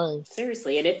trying.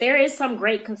 Seriously. And if there is some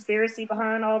great conspiracy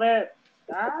behind all that,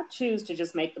 I choose to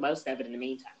just make the most of it in the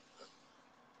meantime.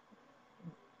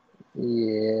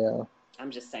 Yeah.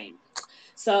 I'm just saying.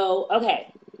 So,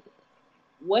 okay.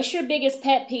 What's your biggest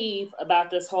pet peeve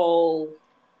about this whole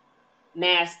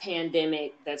mass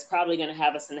pandemic that's probably going to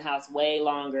have us in the house way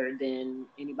longer than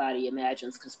anybody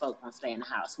imagines, because folk won't stay in the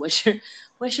house? What's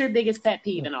your biggest pet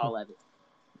peeve in all of it?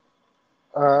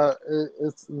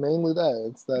 It's mainly that.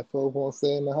 It's that folks won't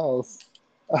stay in the house.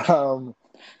 Um,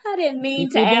 I didn't mean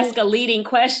to People ask don't. a leading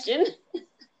question.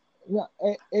 Yeah,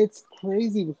 it's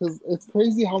crazy because it's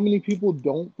crazy how many people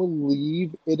don't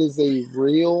believe it is a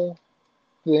real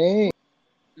thing.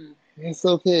 Mm. It's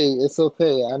okay. It's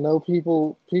okay. I know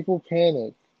people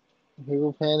panic.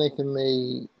 People panic and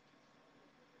they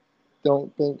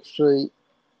don't think straight.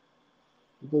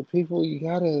 But people, you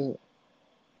gotta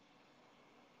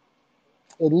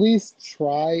at least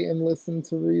try and listen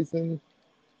to reason.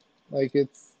 Like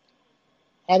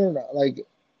I don't know. Like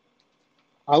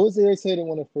I was irritated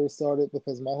when it first started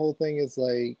because my whole thing is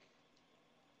like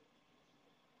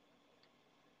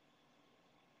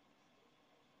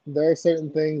there are certain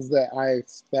things that I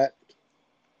expect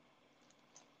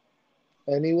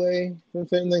anyway from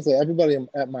certain things. Like everybody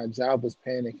at my job was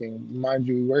panicking. Mind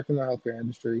you, we work in the healthcare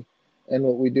industry, and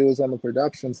what we do is on the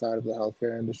production side of the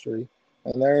healthcare industry.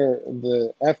 And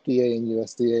the FDA and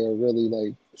USDA are really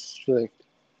like strict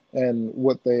and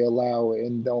what they allow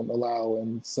and don't allow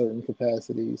in certain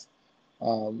capacities.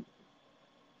 Um,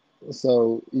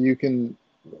 so you can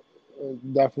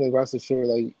definitely rest assured,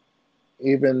 like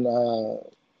even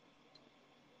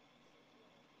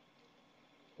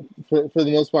for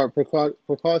the most part,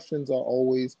 precautions are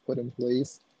always put in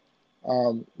place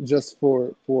just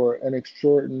for an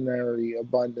extraordinary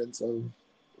abundance of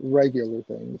regular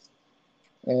things.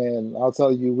 And I'll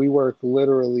tell you, we work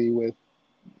literally with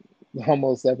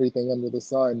almost everything under the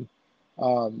sun.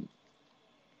 Um,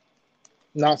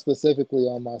 Not specifically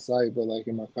on my site, but like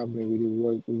in my company, we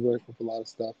work with a lot of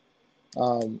stuff.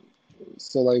 Um,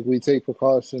 so like we take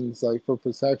precautions like for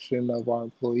protection of our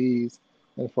employees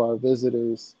and for our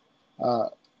visitors. Uh,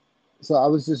 so I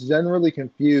was just generally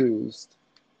confused.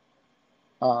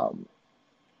 Um,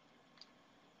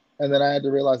 and then I had to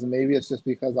realize that maybe it's just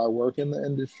because I work in the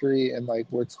industry and like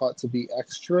we're taught to be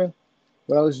extra.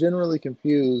 But I was generally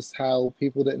confused how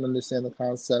people didn't understand the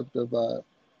concept of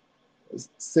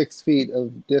 6 feet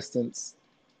of distance,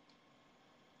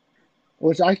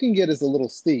 which I can get is a little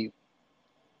steep.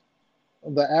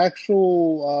 The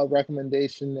actual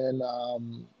recommendation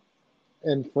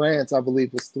in France, I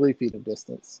believe, was 3 feet of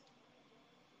distance.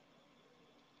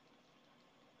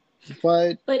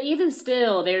 But But even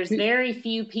still, there's very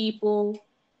few people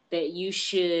that you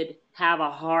should have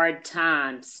a hard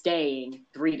time staying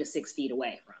 3 to 6 feet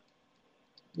away from.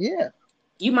 yeah,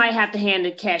 You might have to hand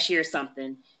the cashier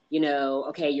something,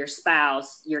 okay, your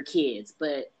spouse, your kids.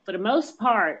 But for the most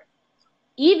part,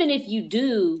 even if you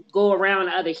do go around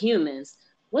other humans,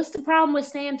 what's the problem with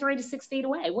staying 3 to 6 feet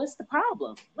away? What's the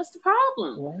problem? What's the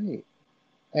problem? right.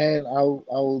 And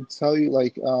I'll tell you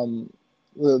like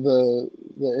the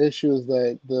issue is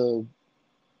that the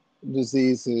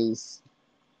disease is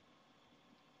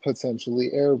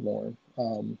potentially airborne.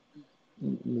 The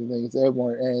thing is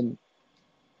airborne, and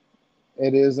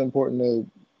it is important to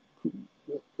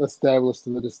establish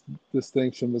the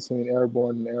distinction between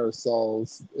airborne and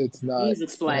aerosols. It's not. Please It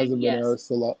explain. hasn't been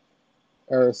Yes.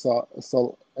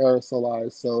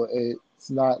 aerosolized, so it's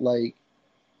not like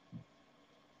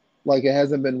Like it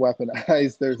hasn't been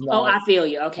weaponized. There's Oh, not. I feel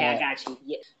you. Okay, I Uh, got you.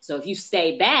 Yeah. So if you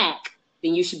stay back,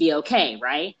 then you should be okay,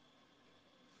 right?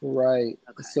 right.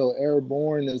 Okay. So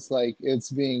airborne is like it's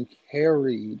being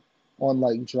carried on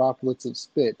like droplets of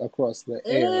spit across the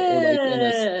air, or like in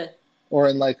a Ugh. or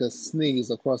in like a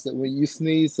sneeze across it. When you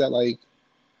sneeze at like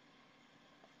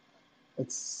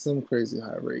it's some crazy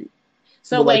high rate,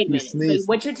 So but like wait a you minute. So sneeze,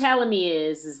 what you're telling me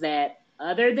is that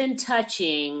other than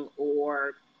touching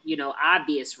or,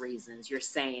 obvious reasons, you're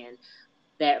saying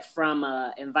that from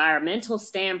a environmental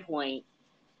standpoint,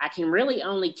 I can really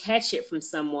only catch it from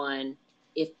someone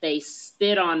if they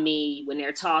spit on me when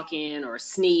they're talking or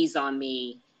sneeze on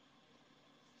me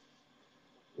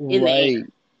in the air. right,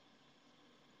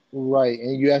 right,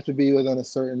 and you have to be within a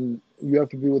certain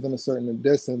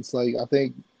distance. Like I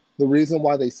think the reason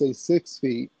why they say 6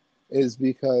 feet is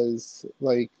because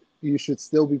like you should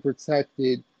still be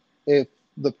protected if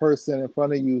the person in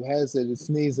front of you has it is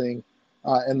sneezing,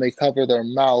 and they cover their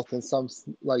mouth and some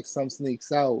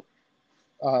sneaks out.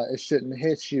 It shouldn't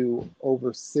hit you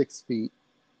over 6 feet.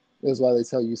 Is why they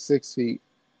tell you 6 feet.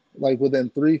 Like within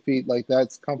 3 feet, like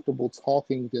that's comfortable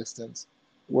talking distance.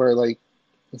 Where like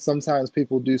sometimes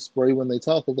people do spray when they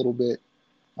talk a little bit.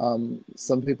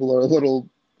 Some people are a little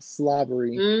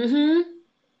slobbery, Mm-hmm.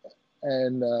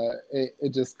 and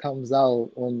it just comes out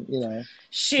when you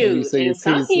Shoot, say your and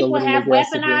some T's a people little have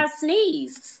aggressively. weaponized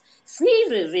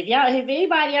sneezes. If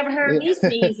anybody ever heard me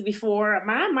sneeze before,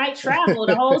 mine might travel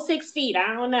the whole 6 feet.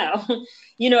 I don't know.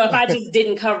 If I just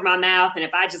didn't cover my mouth and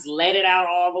if I just let it out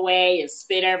all the way and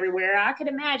spit everywhere, I could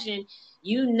imagine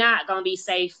you not gonna be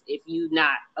safe if you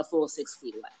not a full 6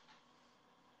 feet away.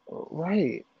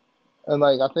 Right. And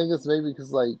like I think it's maybe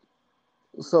because like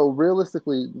so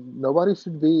realistically, nobody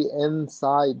should be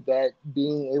inside that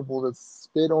being able to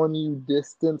spit on you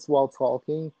distance while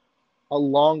talking,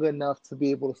 long enough to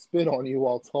be able to spit on you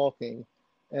while talking,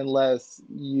 unless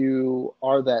you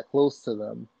are that close to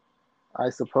them. I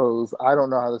suppose. I don't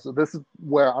know how this is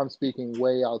where I'm speaking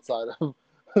way outside of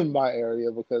my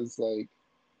area because like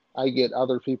I get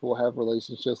other people have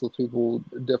relationships with people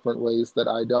different ways that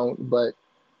I don't, but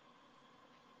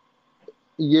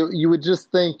you would just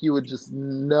think you would just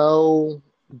know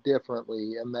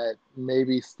differently, and that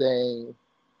maybe staying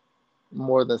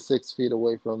more than 6 feet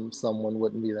away from someone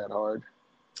wouldn't be that hard.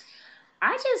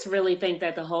 I just really think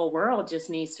that the whole world just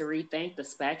needs to rethink the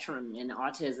spectrum and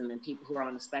autism and people who are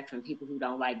on the spectrum, people who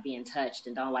don't like being touched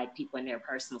and don't like people in their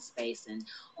personal space and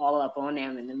all up on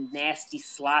them and the nasty,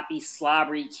 sloppy,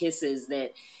 slobbery kisses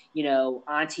that,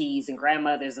 aunties and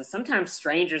grandmothers and sometimes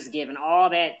strangers give and all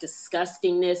that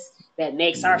disgustingness that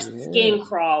makes our Yeah, skin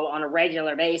crawl on a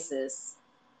regular basis.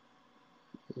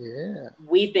 yeah.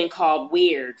 We've been called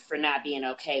weird for not being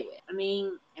okay with. I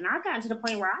mean, and I've gotten to the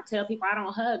point where I tell people I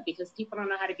don't hug because people don't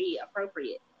know how to be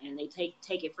appropriate and they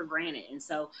take it for granted. And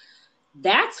so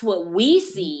that's what we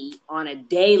see on a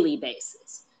daily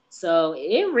basis. So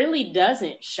it really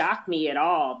doesn't shock me at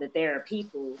all that there are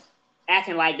people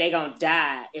acting like they're going to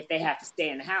die if they have to stay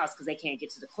in the house because they can't get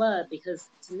to the club. Because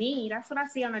to me, that's what I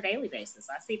see on a daily basis.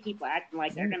 I see people acting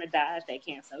like they're going to die if they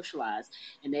can't socialize,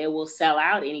 and they will sell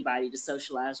out anybody to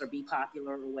socialize or be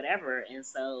popular or whatever. And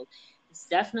so it's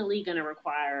definitely going to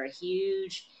require a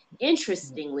huge,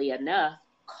 interestingly enough,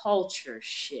 culture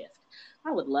shift.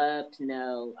 I would love to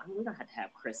know. I mean, we're gonna have to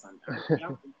have Chris on.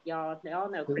 Y'all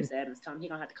know Chris Adams. Tell him he's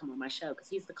gonna have to come on my show because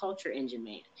he's the culture engine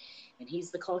man, and he's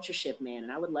the culture shift man.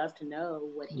 And I would love to know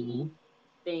what Mm-hmm. he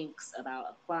thinks about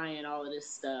applying all of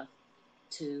this stuff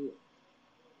to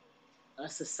a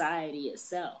society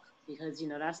itself. Because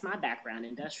that's my background,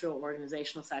 industrial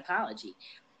organizational psychology,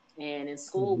 and in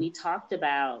school Mm-hmm. we talked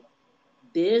about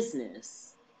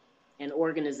business and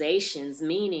organizations,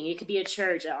 meaning it could be a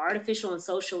church, an artificial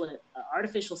social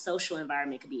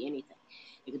environment could be anything.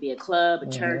 It could be a club, a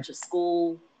Uh-huh. church, a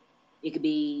school. It could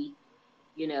be,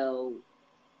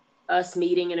 us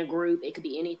meeting in a group. It could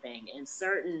be anything. And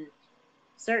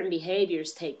certain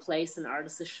behaviors take place in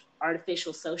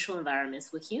artificial social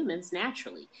environments with humans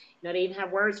naturally. They even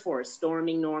have words for it: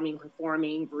 storming, norming,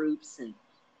 conforming groups, and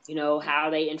how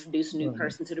they introduce a new Uh-huh.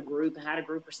 person to the group and how the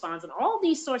group responds, and all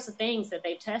these sorts of things that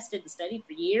they've tested and studied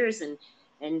for years.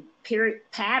 And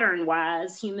pattern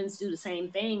wise, humans do the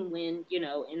same thing when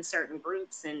in certain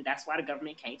groups, and that's why the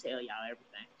government can't tell y'all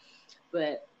everything.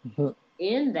 But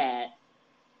in that,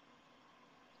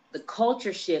 the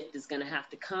culture shift is going to have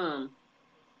to come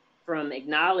from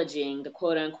acknowledging the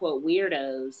quote unquote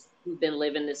weirdos who've been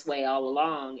living this way all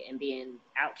along and being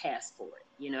outcast for it.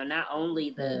 Not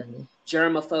only the Uh-huh.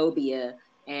 germophobia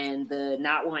and the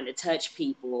not wanting to touch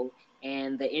people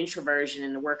and the introversion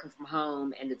and the working from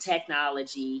home and the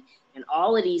technology and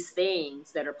all of these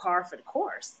things that are par for the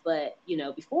course. But,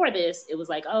 before this, it was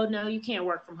like, oh, no, you can't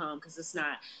work from home because it's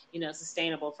not,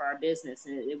 sustainable for our business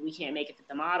and we can't make it fit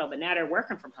the model. But now they're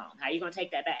working from home. How are you going to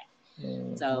take that back?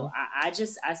 Mm-hmm. So I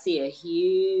see a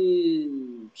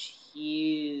huge,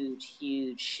 huge,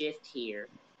 huge shift here,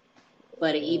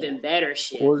 but an even better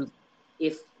shift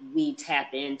if we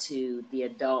tap into the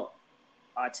adult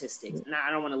autistics. Now, I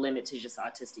don't want to limit to just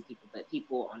autistic people, but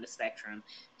people on the spectrum,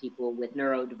 people with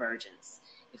neurodivergence.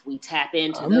 If we tap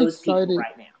into those people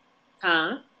right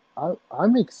now.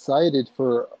 I'm excited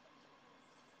for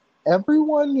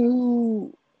everyone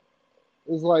who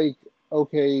is like,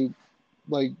 okay,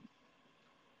 like,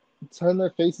 turn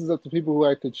their faces up to people who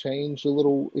like to change a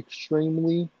little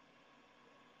extremely.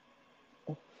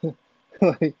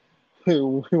 Like, we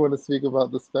want to speak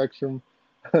about the spectrum.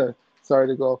 Sorry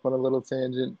to go off on a little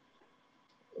tangent,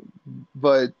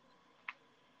 but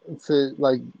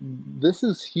this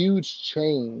is huge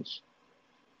change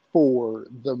for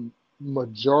the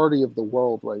majority of the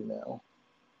world right now.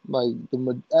 Like,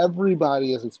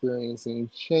 everybody is experiencing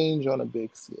change on a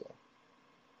big scale,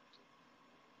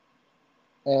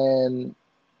 and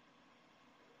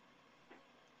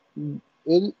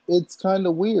it's kind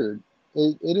of weird.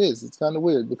 It is. It's kind of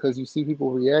weird because you see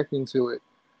people reacting to it,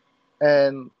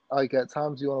 and like at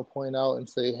times you want to point out and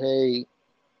say, "Hey,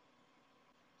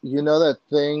 you know that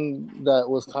thing that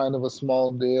was kind of a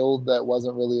small deal that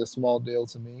wasn't really a small deal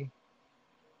to me?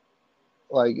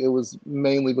 Like, it was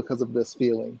mainly because of this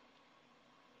feeling."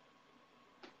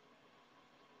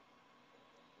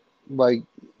 Like,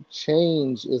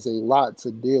 change is a lot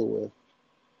to deal with.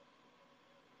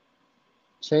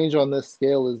 Change on this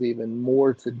scale is even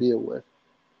more to deal with.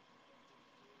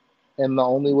 And the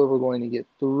only way we're going to get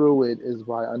through it is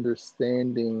by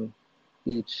understanding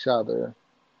each other.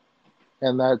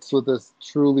 And that's what this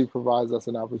truly provides us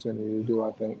an opportunity to do,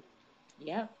 I think.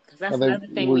 Yeah, because that's another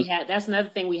thing we had. That's another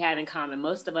thing we have in common.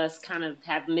 Most of us kind of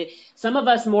have, some of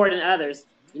us more than others,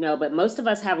 but most of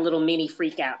us have little mini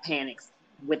freak out panics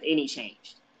with any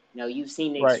change. You've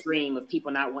seen the extreme of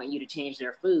people not wanting you to change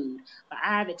their food, but I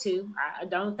have it too. I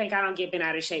don't get bent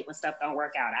out of shape when stuff don't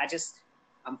work out.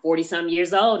 I'm 40-some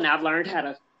years old and I've learned how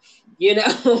to,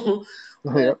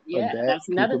 But, that's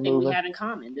another thing we have in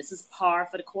common. This is par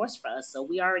for the course for us. So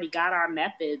we already got our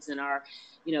methods and our,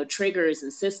 triggers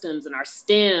and systems and our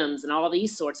stems and all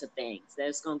these sorts of things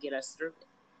that's going to get us through it.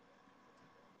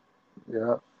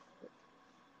 Yeah.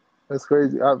 That's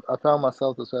crazy. I found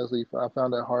myself, especially, I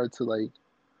found it hard to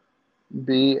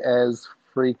be as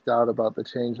freaked out about the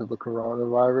change of the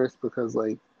coronavirus because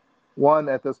one,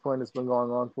 at this point, it's been going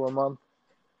on for a month.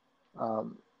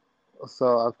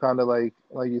 So I've kind of like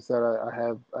you said, I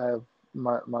have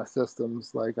my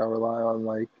systems I rely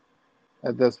on.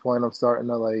 At this point, I'm starting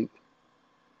to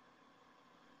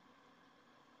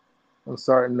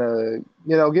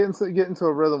get into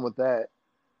a rhythm with that.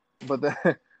 But then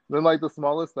the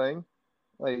smallest thing,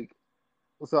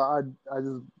 so I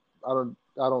don't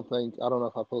know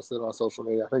if I posted it on social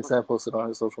media. I think Sam posted on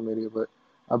his social media, but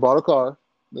I bought a car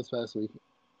this past week.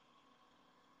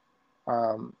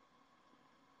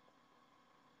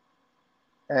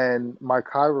 And my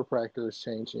chiropractor is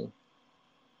changing.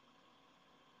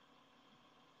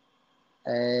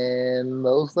 And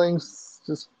those things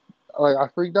just, I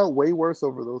freaked out way worse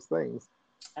over those things.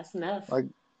 That's enough.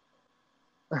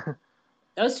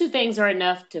 Those two things are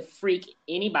enough to freak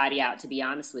anybody out, to be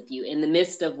honest with you, in the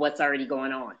midst of what's already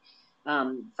going on.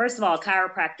 First of all,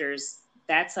 chiropractors,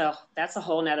 that's a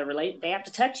whole nother relate. They have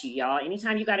to touch you, y'all.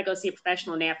 Anytime you got to go see a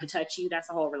professional and they have to touch you, that's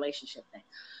a whole relationship thing.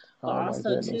 But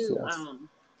also, too, yes.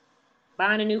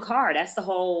 Buying a new car, that's the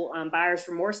whole buyer's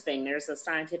remorse thing. There's a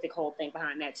scientific whole thing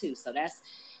behind that too. So that's,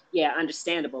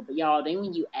 understandable. But y'all, then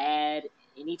when you add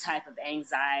any type of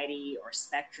anxiety or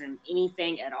spectrum,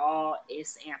 anything at all,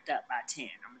 it's amped up by 10.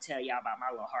 I'm going to tell y'all about my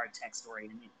little heart attack story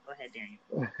in a minute. Go ahead,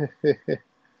 Daniel.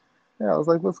 Yeah, I was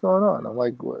like, what's going on? I'm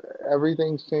like,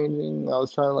 everything's changing. I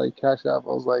was trying to catch up.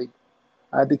 I was like,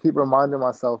 I had to keep reminding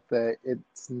myself that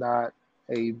it's not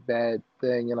a bad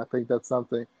thing. And I think that's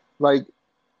something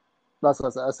that's what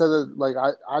I said. I said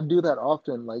that I do that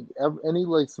often, any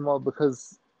small,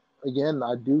 because again,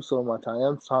 I do so much. I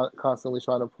am constantly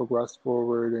trying to progress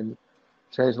forward and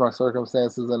change my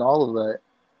circumstances and all of that,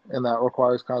 and that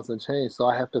requires constant change. So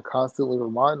I have to constantly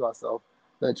remind myself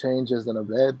that change isn't a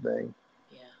bad thing.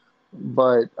 Yeah.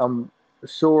 But I'm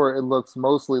sure it looks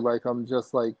mostly like I'm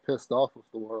just pissed off with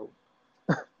the world.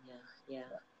 Yeah.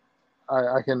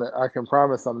 I can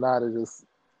promise I'm not.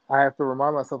 I have to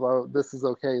remind myself, this is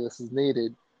okay, this is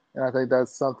needed. And I think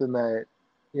that's something that,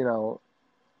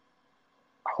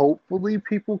 hopefully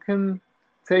people can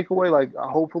take away. Like,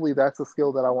 hopefully that's a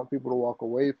skill that I want people to walk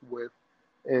away with,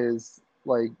 is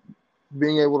like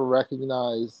being able to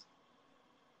recognize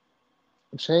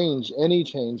change, any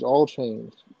change, all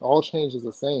change. All change is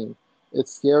the same.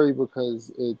 It's scary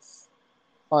because it's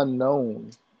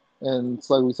unknown. And it's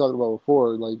like we talked about before,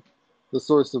 like the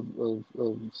source of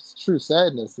true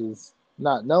sadness is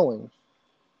not knowing.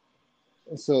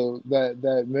 So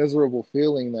that miserable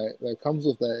feeling that comes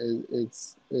with that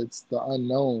is it's the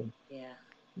unknown. Yeah.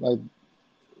 Like,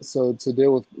 so to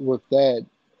deal with that,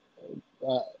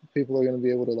 uh, people are going to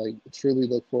be able to like truly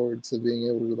look forward to being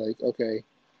able to like, okay,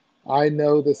 I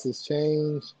know this has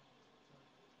changed,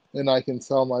 and I can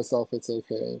tell myself it's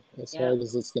okay, as Yep. hard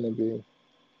as it's going to be.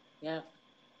 Yep.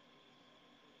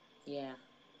 Yeah.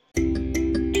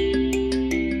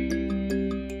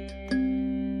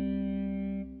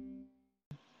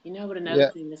 You know what, another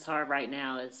Yeah. thing that's hard right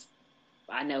now is,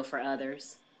 I know for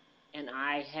others, and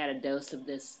I had a dose of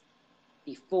this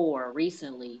before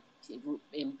recently,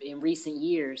 in recent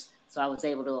years, so I was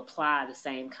able to apply the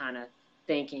same kind of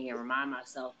thinking and remind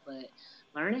myself, but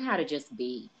learning how to just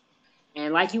be.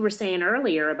 And like you were saying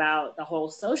earlier about the whole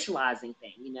socializing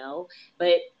thing,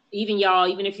 but even y'all,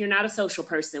 even if you're not a social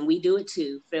person, we do it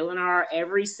too, filling our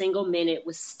every single minute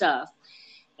with stuff,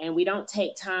 and we don't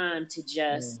take time to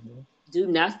just Mm-hmm. do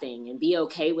nothing and be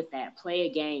okay with that. Play a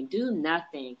game, do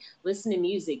nothing, listen to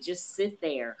music, just sit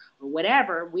there or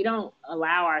whatever. We don't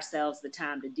allow ourselves the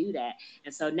time to do that.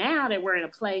 And so now that we're in a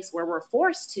place where we're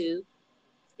forced to,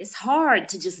 it's hard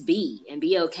to just be and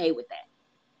be okay with that.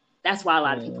 That's why a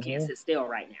lot of people can't Mm-hmm. sit still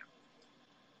right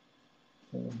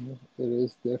now. Mm-hmm. It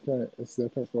is different. It's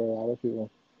different for a lot of people.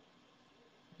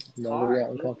 It's Nobody hard.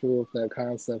 gotten comfortable with that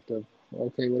concept of,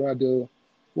 okay, what do I do?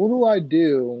 What do I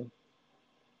do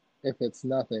if it's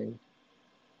nothing?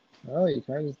 Oh, you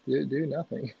kind of just do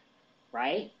nothing.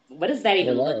 Right? What does that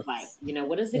even look like? Relax.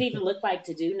 What does it even look like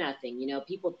to do nothing?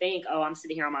 People think, oh, I'm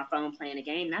sitting here on my phone playing a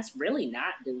game. That's really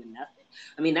not doing nothing.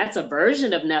 I mean, that's a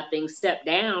version of nothing, step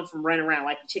down from running around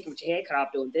like a chicken with your head cut off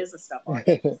doing business stuff all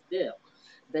day. But still,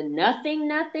 the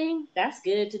nothing, that's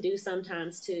good to do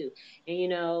sometimes too.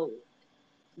 And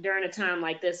during a time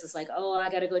like this, it's like, oh, I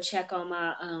got to go check on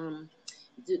my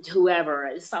whoever.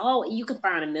 It's all, you can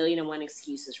find a million and one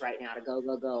excuses right now to go,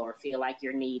 or feel like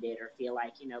you're needed, or feel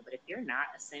like, but if you're not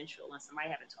essential and somebody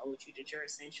haven't told you that you're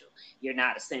essential, you're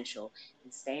not essential.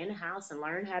 And stay in the house and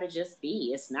learn how to just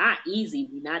be. It's not easy.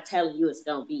 We're not telling you it's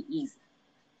going to be easy.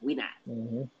 We not.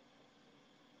 Mm-hmm.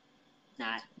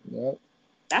 Not. Yep.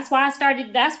 That's why I started.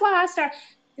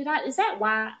 Is that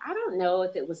why? I don't know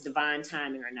if it was divine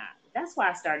timing or not. That's why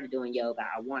I started doing yoga,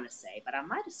 I want to say, but I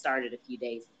might have started a few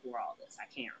days before all this. I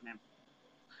can't remember.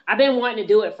 I've been wanting to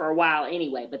do it for a while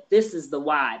anyway, but this is the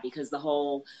why, because the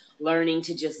whole learning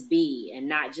to just be and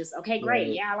not just, okay, great.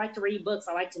 Right. Yeah, I like to read books.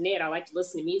 I like to knit. I like to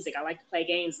listen to music. I like to play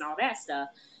games and all that stuff.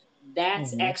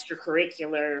 That's Mm-hmm.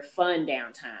 extracurricular fun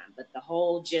downtime. But the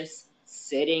whole just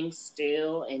sitting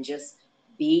still and just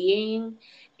being.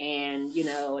 And,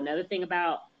 another thing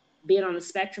about being on the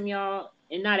spectrum, y'all,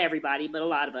 and not everybody, but a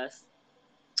lot of us,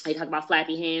 they talk about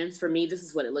flappy hands. For me, this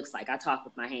is what it looks like. I talk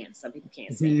with my hands. Some people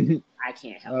can't see it. I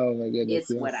can't help Oh it. my goodness,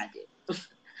 It's yes. what I do.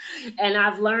 And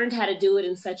I've learned how to do it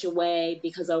in such a way,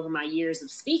 because over my years of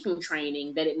speaking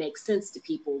training, that it makes sense to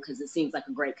people, because it seems like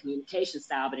a great communication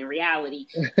style. But in reality,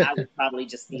 I would probably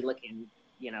just be looking,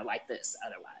 like this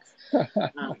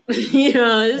otherwise. This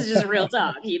is just real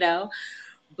talk,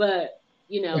 But,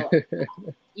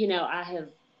 I have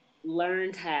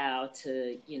learned how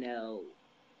to,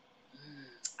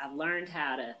 I've learned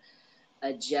how to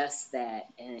adjust that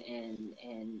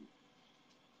and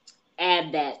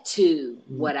add that to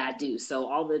what I do. So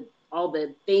all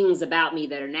the things about me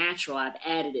that are natural, I've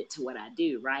added it to what I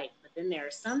do, right? But then there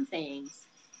are some things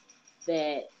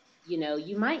that,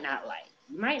 you might not like.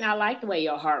 You might not like the way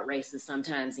your heart races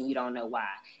sometimes and you don't know why.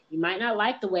 You might not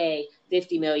like the way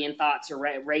 50 million thoughts are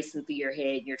racing through your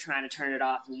head and you're trying to turn it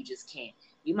off and you just can't.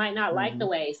 You might not like the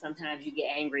way sometimes you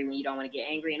get angry when you don't want to get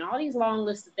angry, and all these long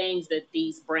lists of things that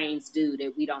these brains do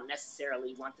that we don't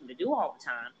necessarily want them to do all the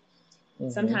time. Mm-hmm.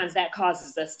 Sometimes that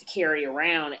causes us to carry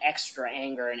around extra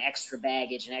anger and extra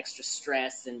baggage and extra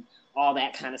stress and all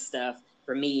that kind of stuff.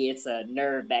 For me, it's a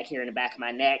nerve back here in the back of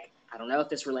my neck. I don't know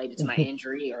if it's related to my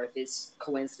injury or if it's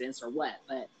coincidence or what,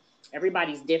 but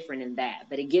everybody's different in that.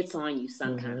 But it gets on you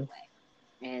some kind of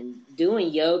way. And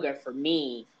doing yoga for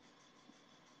me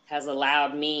has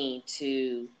allowed me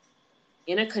to,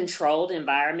 in a controlled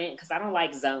environment, because I don't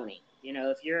like zoning.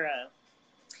 If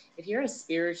you're a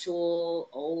spiritual,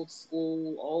 old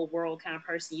school, old world kind of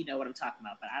person, you know what I'm talking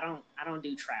about. But I don't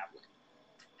do traveling.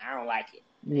 I don't like it.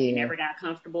 I Yeah. never got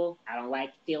comfortable. I don't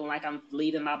like feeling like I'm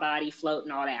leaving my body,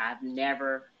 floating, all that. I've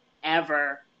never,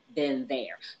 ever been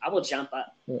there. I will jump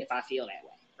up if I feel that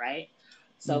way, right?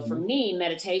 So for me,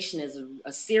 meditation is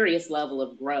a serious level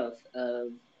of growth,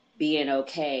 of being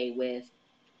okay with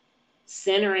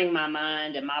centering my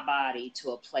mind and my body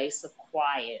to a place of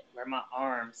quiet where my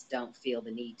arms don't feel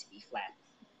the need to be flattened.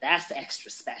 That's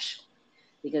extra special,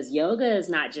 because yoga is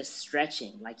not just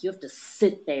stretching. Like, you have to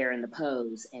sit there in the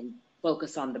pose and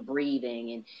focus on the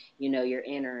breathing and, your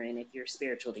inner, and if you're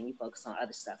spiritual, then you focus on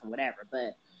other stuff and whatever.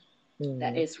 But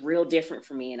that it's real different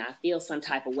for me. And I feel some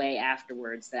type of way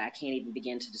afterwards that I can't even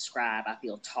begin to describe. I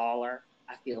feel taller.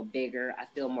 I feel bigger. I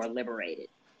feel more liberated.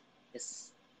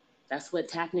 That's what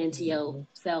tapping into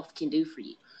yourself can do for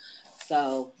you.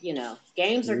 So,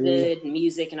 games are good,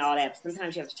 music and all that, but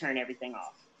sometimes you have to turn everything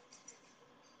off.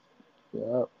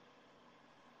 Yep.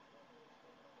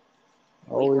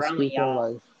 Always keep in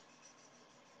life.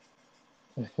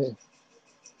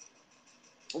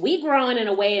 We growing in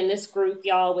a way in this group,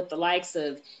 y'all, with the likes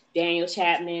of Daniel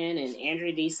Chapman and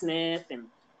Andrea D. Smith and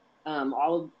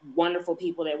all the wonderful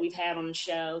people that we've had on the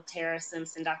show, Tara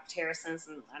Simpson, Dr. Tara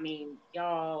Simpson. I mean,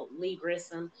 y'all, Lee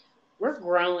Grissom. We're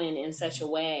growing in such a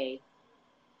way.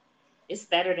 It's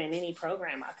better than any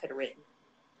program I could have written.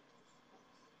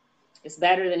 It's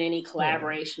better than any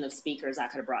collaboration of speakers I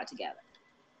could have brought together.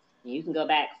 And you can go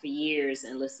back for years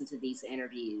and listen to these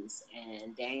interviews.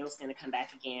 And Daniel's going to come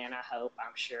back again, I hope.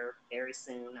 I'm sure very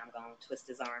soon. I'm going to twist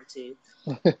his arm too.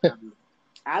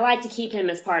 I like to keep him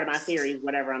as part of my series,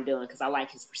 whatever I'm doing, because I like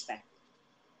his perspective.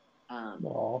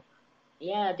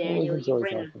 Yeah, Daniel,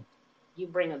 you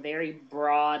bring a very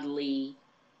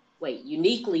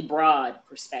uniquely broad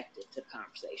perspective to the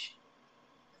conversation.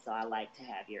 So I like to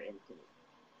have your input.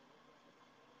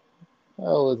 I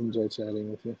always enjoy chatting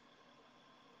with you.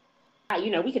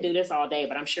 We could do this all day,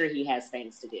 but I'm sure he has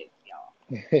things to do,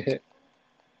 y'all.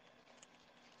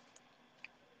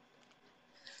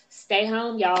 Stay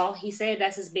home, y'all. He said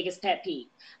that's his biggest pet peeve.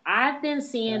 I've been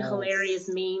seeing hilarious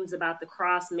memes about the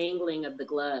cross mingling of the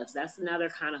gloves. That's another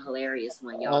kind of hilarious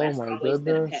one, y'all. That's always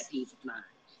been a pet peeve of mine.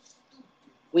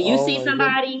 When you see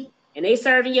somebody and they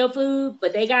serving your food,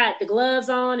 but they got the gloves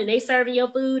on and they serving your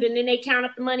food, and then they count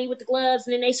up the money with the gloves,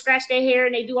 and then they scratch their hair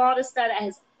and they do all this stuff, that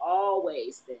has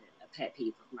always been a pet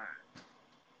peeve of mine.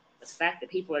 The fact that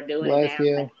people are doing it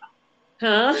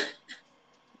now.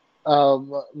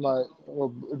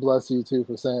 Bless you too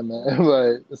for saying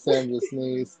that, but Sam just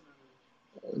sneezed.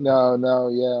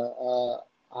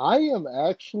 I am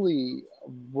actually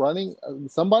running.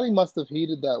 Somebody must have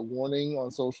heeded that warning on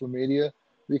social media,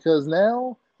 because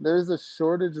now there's a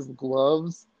shortage of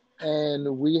gloves,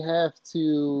 and we have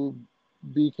to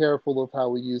be careful of how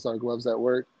we use our gloves at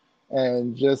work.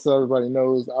 And just so everybody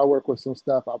knows, I work with some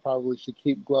stuff I probably should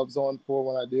keep gloves on for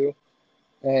when I do.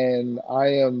 And I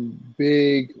am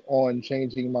big on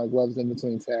changing my gloves in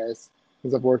between tasks,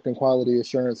 because I've worked in quality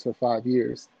assurance for 5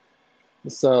 years.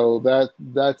 So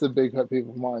that's a big pet peeve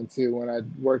of mine too. When I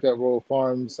worked at Royal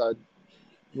Farms, I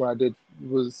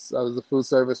was a food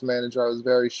service manager. I was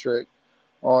very strict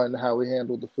on how we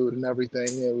handled the food and everything.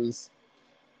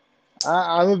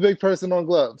 I'm a big person on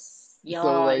gloves.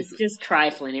 Y'all, it's just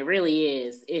trifling. It really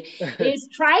is. It's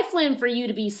trifling for you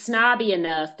to be snobby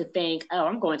enough to think, oh,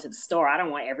 I'm going to the store. I don't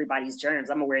want everybody's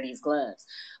germs. I'm going to wear these gloves.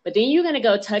 But then you're going to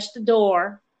go touch the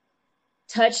door,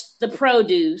 touch the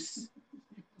produce,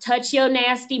 touch your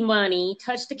nasty money,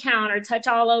 touch the counter, touch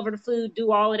all over the food,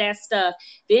 do all of that stuff.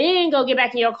 Then go get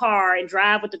back in your car and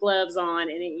drive with the gloves on.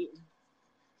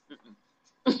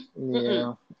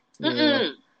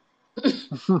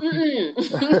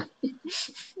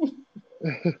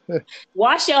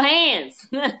 Wash your hands.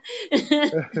 How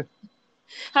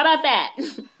about that?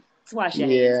 Let's wash your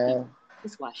hands.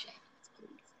 Let's wash your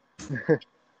hands, please.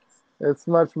 It's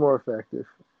much more effective.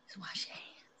 Let's wash your hands.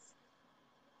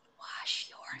 Wash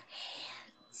your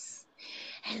hands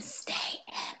and stay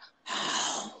at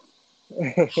home.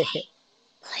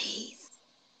 Please.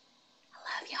 I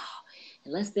love y'all.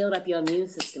 And let's build up your immune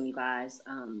system, you guys.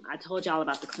 I told y'all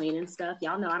about the cleaning stuff.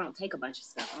 Y'all know I don't take a bunch of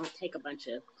stuff. I don't take a bunch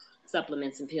of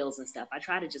supplements and pills and stuff. I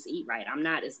try to just eat right. I'm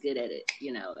not as good at it,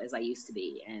 as I used to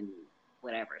be and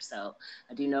whatever. So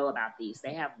I do know about these.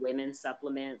 They have women's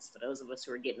supplements for those of us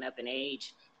who are getting up in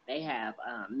age. They have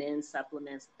men's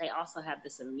supplements. They also have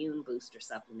this immune booster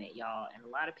supplement, y'all. And a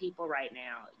lot of people right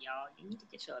now, y'all, you need to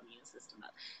get your immune system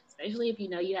up, especially if you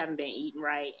haven't been eating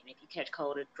right. And if you catch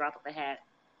cold at the drop of a hat,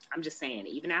 I'm just saying,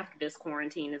 even after this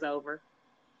quarantine is over,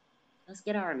 let's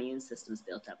get our immune systems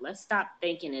built up. Let's stop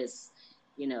thinking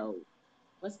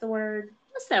what's the word?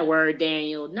 what's that word,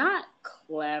 Daniel? Not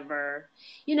clever.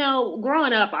 You know,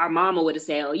 growing up, our mama would have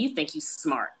said, "Oh, you think you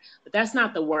smart," but that's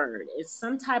not the word. It's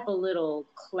some type of little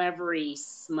clevery,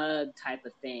 smug type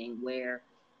of thing where,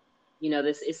 you know,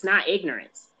 this, it's not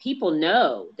ignorance. People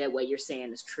know that what you're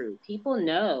saying is true. People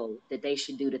know that they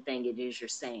should do the thing it is you're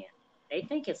saying. They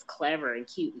think it's clever and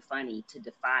cute and funny to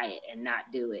defy it and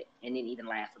not do it and then even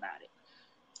laugh about it.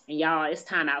 And y'all, it's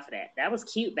time out for that. That was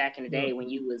cute back in the day when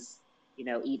you was, you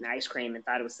know, eating ice cream and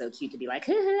thought it was so cute to be like,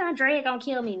 Andrea gonna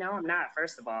kill me. No, I'm not,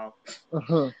 first of all.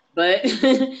 But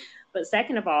but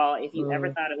second of all, if you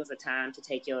ever thought it was a time to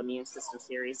take your immune system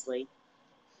seriously,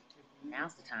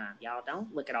 now's the time. Y'all,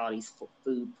 don't look at all these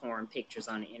food porn pictures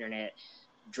on the internet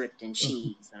dripped in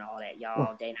cheese and all that.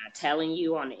 Y'all, they not telling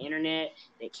you on the internet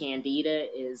that candida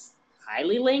is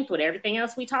highly linked with everything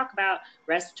else we talk about,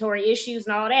 respiratory issues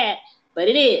and all that. But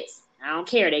it is. I don't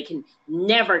care. They can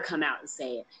never come out and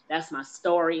say it. That's my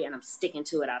story, and I'm sticking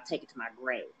to it. I'll take it to my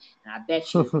grave. And I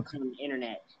bet you if you come on the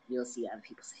internet, you'll see other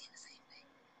people saying the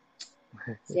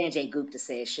same thing. Sanjay Gupta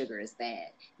says sugar is bad,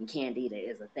 and candida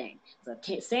is a thing. So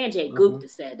if Sanjay Gupta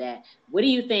said that, what do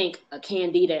you think a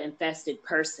candida-infested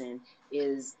person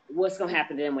is, what's going to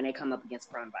happen to them when they come up against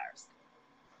coronavirus?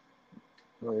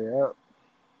 Yeah.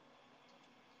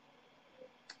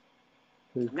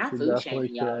 I'm not food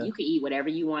shaming, y'all. You can eat whatever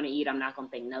you want to eat. I'm not going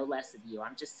to think no less of you.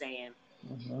 I'm just saying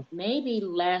maybe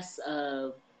less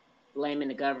of blaming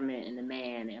the government and the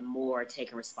man and more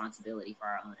taking responsibility for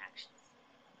our own actions.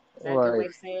 Is that a good way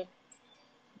to say it?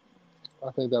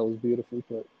 I think that was beautifully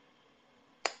put.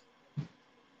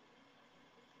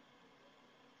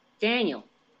 Daniel,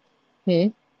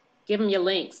 give them your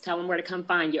links. Tell them where to come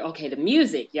find you. Okay, the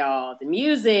music, y'all. The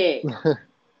music.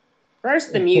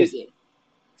 First, the music.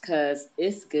 Because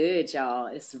it's good, y'all.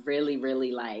 It's really,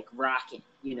 really like rocking,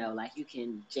 you know, like you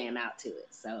can jam out to it.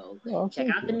 So check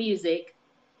out the music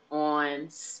on,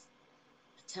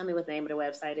 tell me what the name of the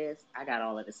website is. I got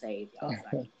all of it saved, y'all, so I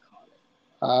can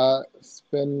call it.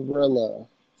 Spinrilla.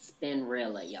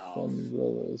 Spinrilla, y'all.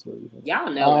 Spinrilla is what you think.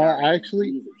 Y'all know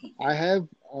actually, I have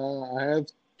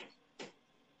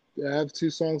 2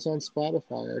 songs on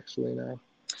Spotify actually now.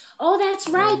 Oh, that's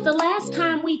right. The last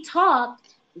time we talked,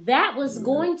 that was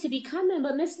going to be coming,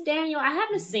 but Miss Daniel, I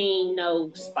haven't seen no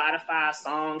Spotify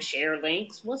song share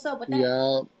links. What's up with that?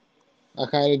 Yeah, I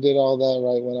kind of did all that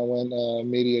right when I went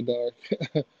media dark.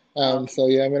 So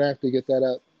yeah, I'm gonna have to get that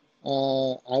up.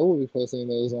 I will be posting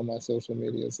those on my social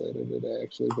medias later today,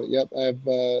 actually. But yep, I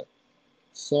have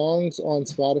songs on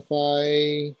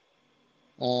Spotify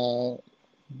about.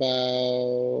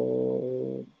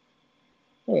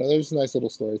 Oh, there's nice little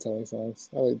storytelling songs.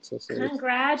 I like to say.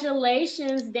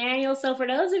 Congratulations, Daniel. So for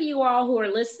those of you all who are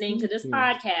listening to this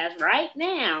podcast right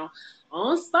now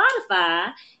on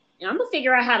Spotify, I'm going to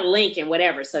figure out how to link and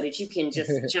whatever so that you can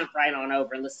just jump right on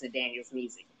over and listen to Daniel's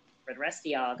music. For the rest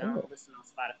of y'all, go listen on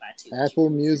Spotify too. Apple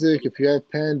Music. If you have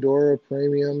Pandora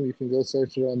Premium, you can go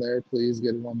search it on there. Please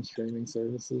get it on the streaming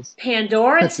services.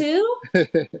 Pandora too?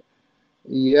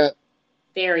 Yep.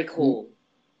 Very cool.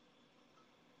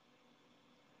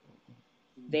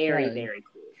 Very, very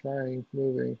cool.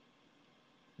 Moving.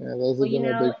 Yeah, those are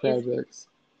my big projects.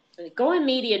 Going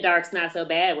media dark's not so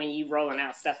bad when you rolling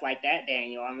out stuff like that,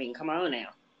 Daniel. I mean, come on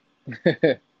now.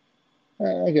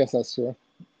 I guess that's true.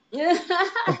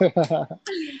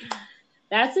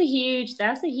 That's a huge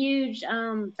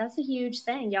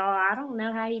thing, y'all. I don't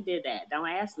know how he did that. Don't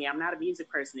ask me. I'm not a music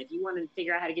person. If you want to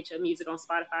figure out how to get your music on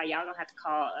Spotify, y'all gonna have to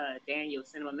call Daniel,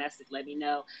 send him a message, let me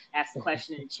know, ask a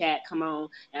question in the chat, come on,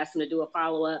 ask him to do a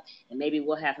follow-up, and maybe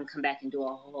we'll have him come back and do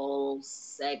a whole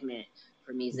segment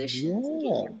for musicians and get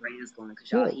your brands going,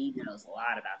 because y'all, he knows a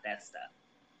lot about that stuff.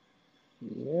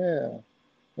 Yeah.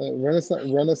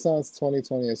 Renaissance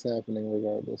 2020 is happening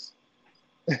regardless.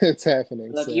 It's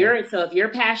happening. So if you're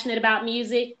passionate about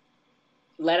music,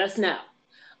 let us know.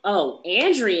 Oh,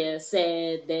 Andrea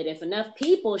said that if enough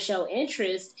people show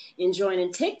interest in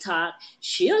joining TikTok,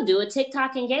 she'll do a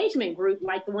TikTok engagement group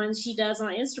like the ones she does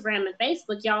on Instagram and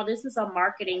Facebook. Y'all, this is a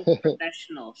marketing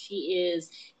professional. She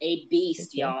is a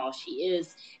beast, y'all. She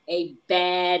is a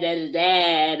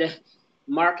bad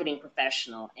marketing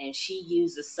professional, and she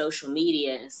uses social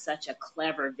media in such a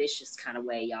clever, vicious kind of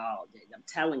way, y'all. I'm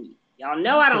telling you. Y'all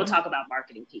know I don't talk about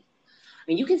marketing people. I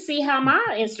mean, you can see how my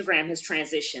Instagram has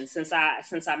transitioned since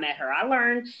I met her. I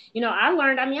learned,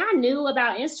 I knew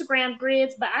about Instagram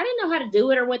grids, but I didn't know how to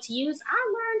do it or what to use. I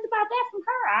learned about that from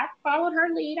her. I followed her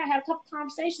lead. I had a couple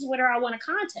conversations with her. I won a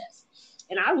contest,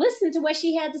 and I listened to what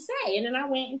she had to say, and then I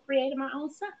went and created my own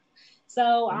stuff.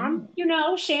 So I'm,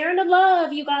 sharing the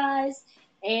love, you guys.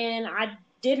 And I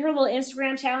did her little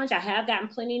Instagram challenge. I have gotten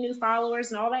plenty of new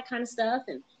followers and all that kind of stuff.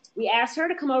 And we asked her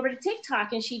to come over to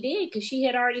TikTok, and she did, because she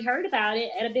had already heard about it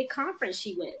at a big conference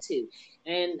she went to.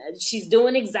 And she's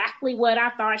doing exactly what I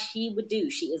thought she would do.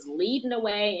 She is leading the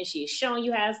way, and she is showing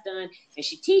you how it's done. And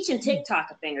she's teaching TikTok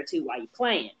a thing or two while you're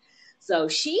playing. So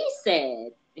she said,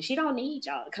 and she don't need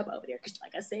y'all to come over there, because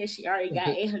like I said, she already got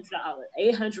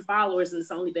 800 followers, and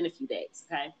it's only been a few days,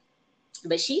 okay?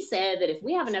 But she said that if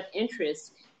we have enough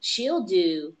interest, she'll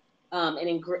do an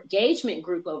engagement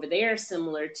group over there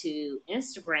similar to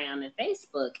Instagram and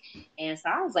Facebook. And so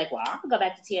I was like, well, I'll go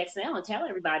back to TXNL and tell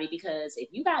everybody, because if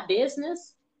you got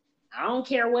business, I don't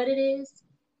care what it is,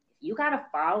 if you got a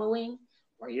following,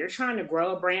 or you're trying to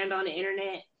grow a brand on the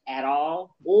internet at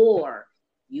all, or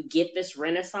you get this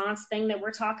Renaissance thing that we're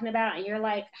talking about, and you're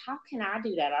like, how can I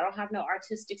do that? I don't have no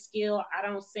artistic skill. I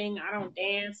don't sing. I don't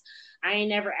dance. I ain't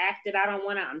never acted. I don't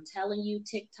want to. I'm telling you,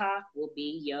 TikTok will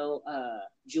be your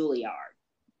Juilliard.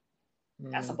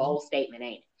 That's a bold statement,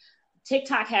 ain't it?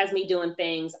 TikTok has me doing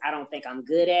things I don't think I'm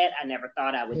good at. I never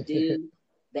thought I would do.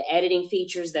 The editing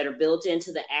features that are built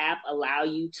into the app allow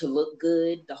you to look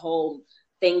good. The whole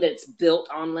thing that's built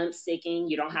on lip syncing.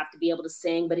 You don't have to be able to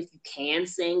sing, but if you can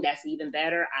sing, that's even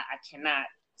better. I cannot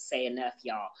say enough,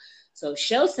 y'all. So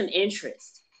show some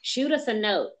interest. Shoot us a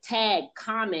note, tag,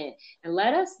 comment, and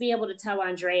let us be able to tell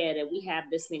Andrea that we have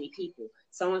this many people.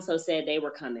 So-and-so said they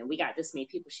were coming. We got this many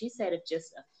people. She said if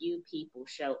just a few people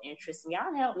show interest, and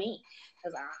y'all help me.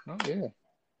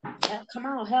 Come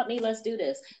on, help me. Let's do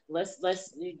this. Let's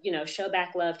show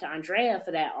back love to Andrea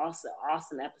for that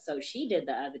awesome episode she did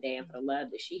the other day, and for the love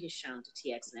that she has shown to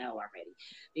TXNL already.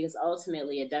 Because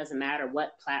ultimately, it doesn't matter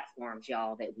what platforms,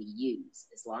 y'all, that we use,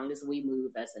 as long as we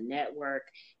move as a network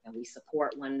and we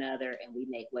support one another and we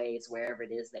make waves wherever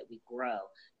it is that we grow.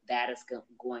 That is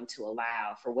going to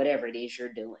allow for whatever it is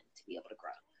you're doing to be able to grow.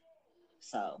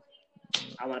 So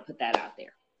I want to put that out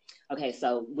there. Okay,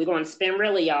 so we're going to spin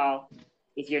really, y'all,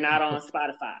 if you're not on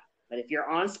Spotify. But if you're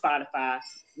on Spotify,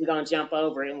 we're going to jump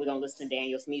over and we're going to listen to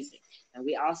Daniel's music. And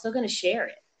we're also going to share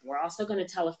it. We're also going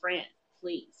to tell a friend,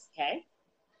 please, okay?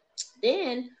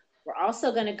 Then we're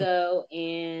also going to go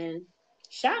and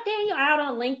shout Daniel out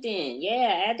on LinkedIn.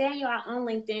 Yeah, add Daniel out on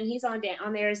LinkedIn. He's on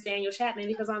there as Daniel Chapman,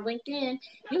 because on LinkedIn,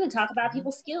 you can talk about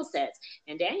people's skill sets.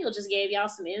 And Daniel just gave y'all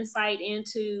some insight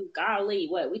into, golly,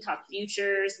 we talked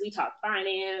futures, we talked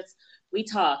finance, we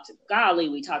talked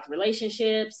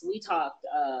relationships, we talked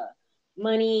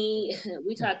money,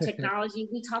 we talked technology,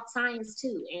 we talked science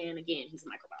too. And again, he's a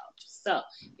microbiologist. So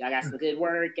y'all got some good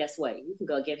word. Guess what? You can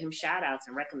go give him shout outs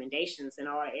and recommendations in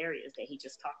all the areas that he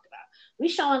just talked about. We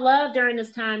showing love during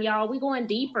this time, y'all. We going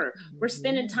deeper. We're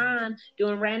spending time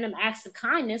doing random acts of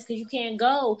kindness, because you can't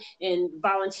go and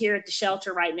volunteer at the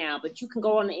shelter right now, but you can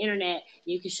go on the internet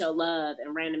and you can show love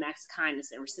and random acts of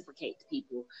kindness and reciprocate to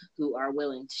people who are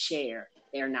willing to share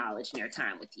their knowledge and their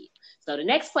time with you. So the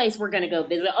next place we're going to go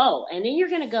visit, and then you're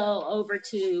going to go over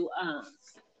to,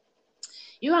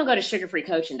 you're going to go to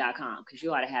sugarfreecoaching.com, because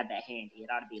you ought to have that handy. It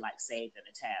ought to be like saved in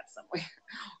a tab somewhere.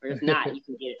 Or if not, you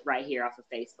can get it right here off of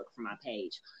Facebook from my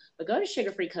page. But go to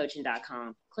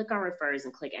sugarfreecoaching.com, click on refers,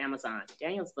 and click Amazon.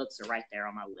 Daniel's books are right there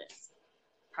on my list,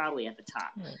 probably at the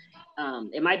top.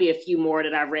 It might be a few more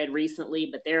that I've read recently,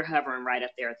 but they're hovering right up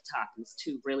there at the top. There's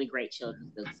 2 really great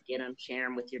children's books. Get them, share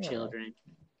them with your children.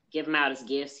 Give them out as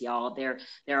gifts, y'all. They're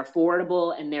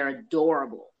affordable and they're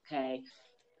adorable, okay?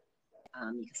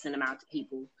 You can send them out to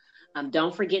people.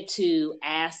 Don't forget to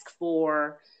ask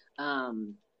for,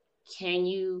 can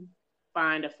you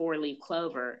find a 4-leaf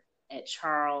clover at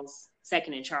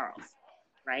 2nd and Charles,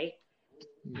 right?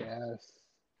 Yes.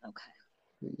 Okay.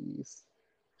 Please.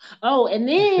 Oh, and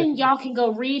then y'all can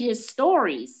go read his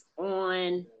stories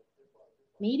on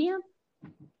Medium?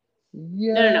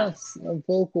 Yes,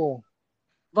 no.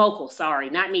 Vocal, sorry,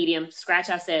 not Medium. Scratch,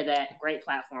 I said that. Great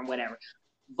platform, whatever.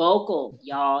 Vocal,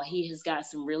 y'all. He has got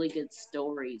some really good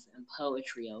stories and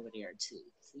poetry over there too.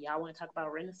 So y'all want to talk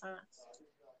about Renaissance?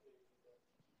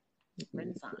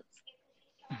 Renaissance.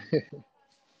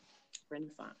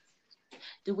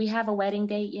 Do we have a wedding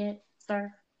date yet,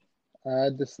 sir?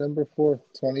 December 4th,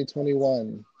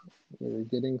 2021. We're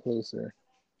getting closer.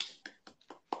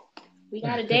 We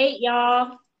got a date,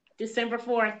 y'all. December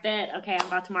 4th. Okay, I'm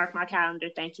about to mark my calendar.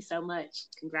 Thank you so much.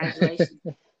 Congratulations.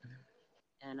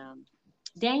 And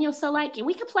Daniel, so like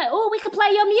we could play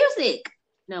your music.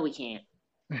 No, we can't.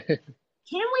 Can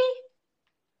we?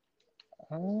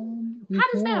 How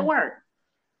does that work?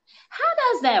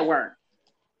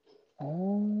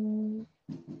 I'm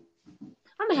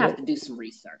gonna have to do some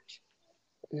research.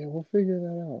 Yeah, we'll figure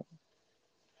that out.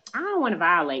 I don't want to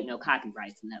violate no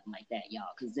copyrights and nothing like that, y'all,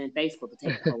 because then Facebook will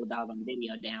take the whole doggone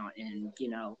video down, and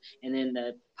and then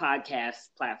the podcast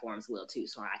platforms will too,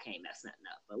 so I can't mess nothing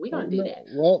up. But we're gonna do that.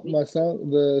 Well,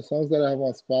 the songs that I have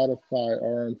on Spotify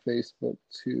are on Facebook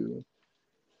too.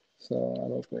 So I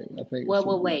think it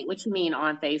should wait. What you mean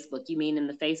on Facebook? You mean in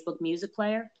the Facebook music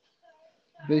player?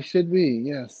 They should be,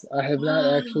 yes. I have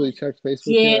not actually checked Facebook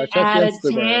yet. I Get checked out of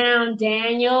Instagram. town,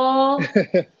 Daniel.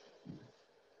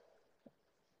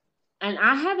 And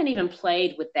I haven't even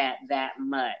played with that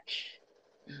much.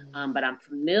 But I'm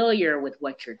familiar with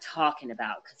what you're talking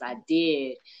about, because I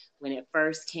did, when it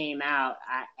first came out,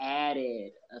 I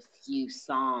added a few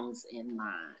songs in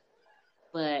mine.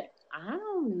 But I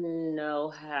don't know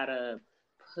how to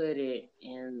put it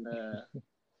in the...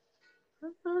 I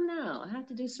don't know. I have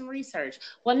to do some research.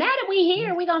 Well, now that we're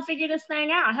here, we're going to figure this thing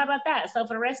out. How about that? So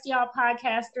for the rest of y'all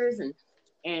podcasters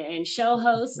and show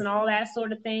hosts and all that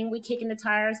sort of thing, we kicking the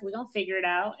tires. We're going to figure it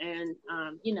out. And,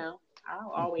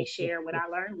 I'll always share what I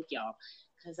learned with y'all,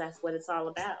 because that's what it's all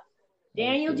about.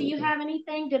 Daniel, do you have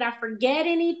anything? Did I forget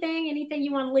anything? Anything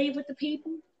you want to leave with the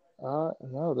people?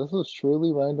 No, this was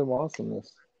truly random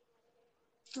awesomeness.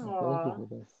 Aww. Thank you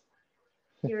for this.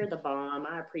 You're the bomb.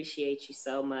 I appreciate you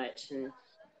so much. And,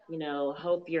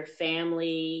 hope your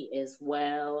family is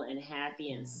well and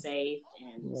happy and safe,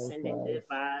 and sending good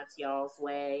vibes y'all's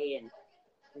way. And,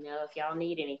 if y'all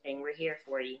need anything, we're here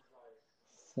for you.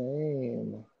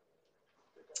 Same.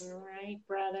 All right,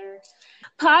 brother.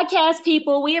 Podcast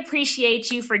people, we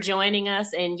appreciate you for joining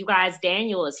us. And you guys,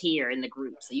 Daniel is here in the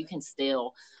group, so you can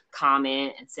still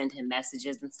comment and send him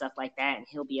messages and stuff like that, and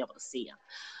he'll be able to see them.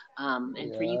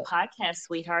 For you podcast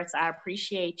sweethearts, I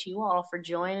appreciate you all for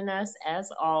joining us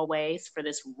as always for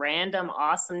this random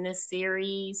awesomeness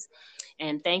series.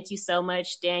 And thank you so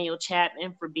much, Daniel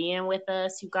Chapman, for being with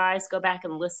us. You guys go back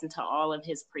and listen to all of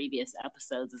his previous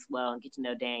episodes as well, and get to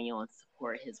know Daniel and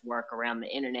support his work around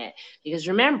the internet. Because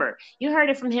remember, you heard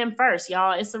it from him first,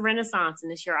 y'all. It's a renaissance,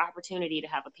 and it's your opportunity to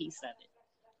have a piece of it.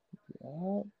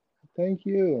 Yeah. Thank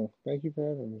you. Thank you for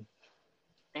having me.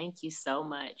 Thank you so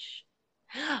much.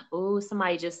 Oh,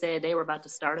 somebody just said they were about to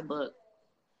start a book.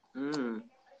 Nice.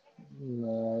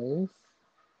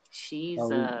 She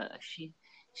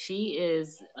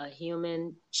is a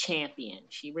human champion.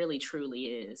 She really truly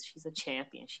is. She's a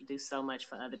champion. She do so much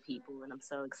for other people, and I'm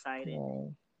so excited.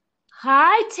 Aww.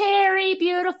 Hi, Terry,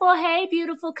 beautiful. Hey,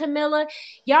 beautiful Camilla.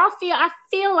 I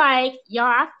feel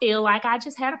like I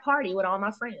just had a party with all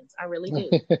my friends. I really do.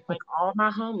 Like, all my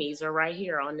homies are right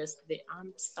here on this.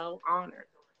 I'm so honored.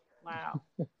 Wow.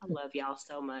 I love y'all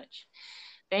so much.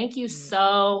 Thank you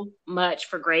so much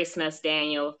for gracing us,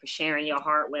 Daniel, for sharing your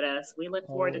heart with us. We look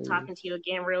forward to talking to you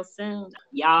again real soon.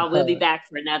 Y'all, we'll be back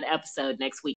for another episode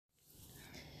next week.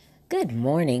 Good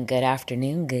morning, good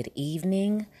afternoon, good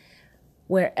evening.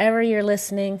 Wherever you're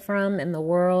listening from in the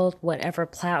world, whatever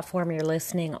platform you're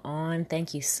listening on,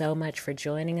 thank you so much for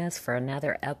joining us for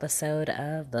another episode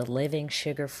of the Living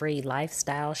Sugar-Free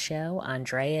Lifestyle Show,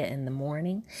 Andrea in the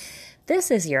Morning. This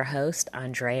is your host,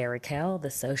 Andrea Raquel,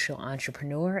 the social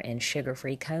entrepreneur and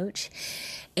sugar-free coach.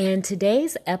 And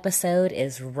today's episode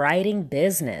is Writing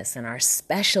Business, and our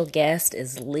special guest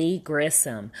is Lee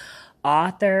Grissom,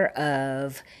 author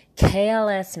of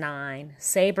KLS 9,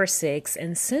 Saber 6,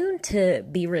 and soon to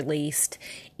be released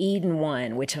Eden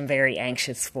 1, which I'm very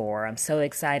anxious for. I'm so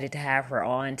excited to have her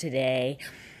on today.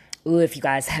 If you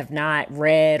guys have not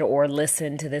read or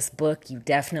listened to this book, you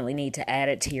definitely need to add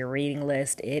it to your reading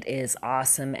list. It is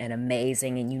awesome and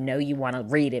amazing, and you want to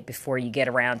read it before you get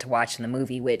around to watching the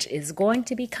movie, which is going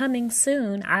to be coming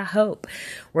soon, I hope.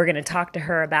 We're going to talk to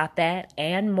her about that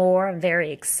and more. I'm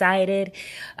very excited.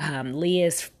 Lee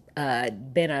has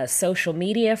been a social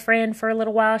media friend for a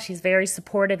little while. She's very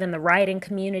supportive in the writing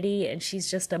community, and she's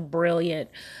just a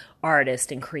brilliant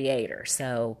artist and creator.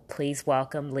 So please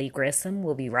welcome Lee Grissom.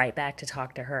 We'll be right back to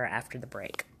talk to her after the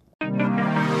break.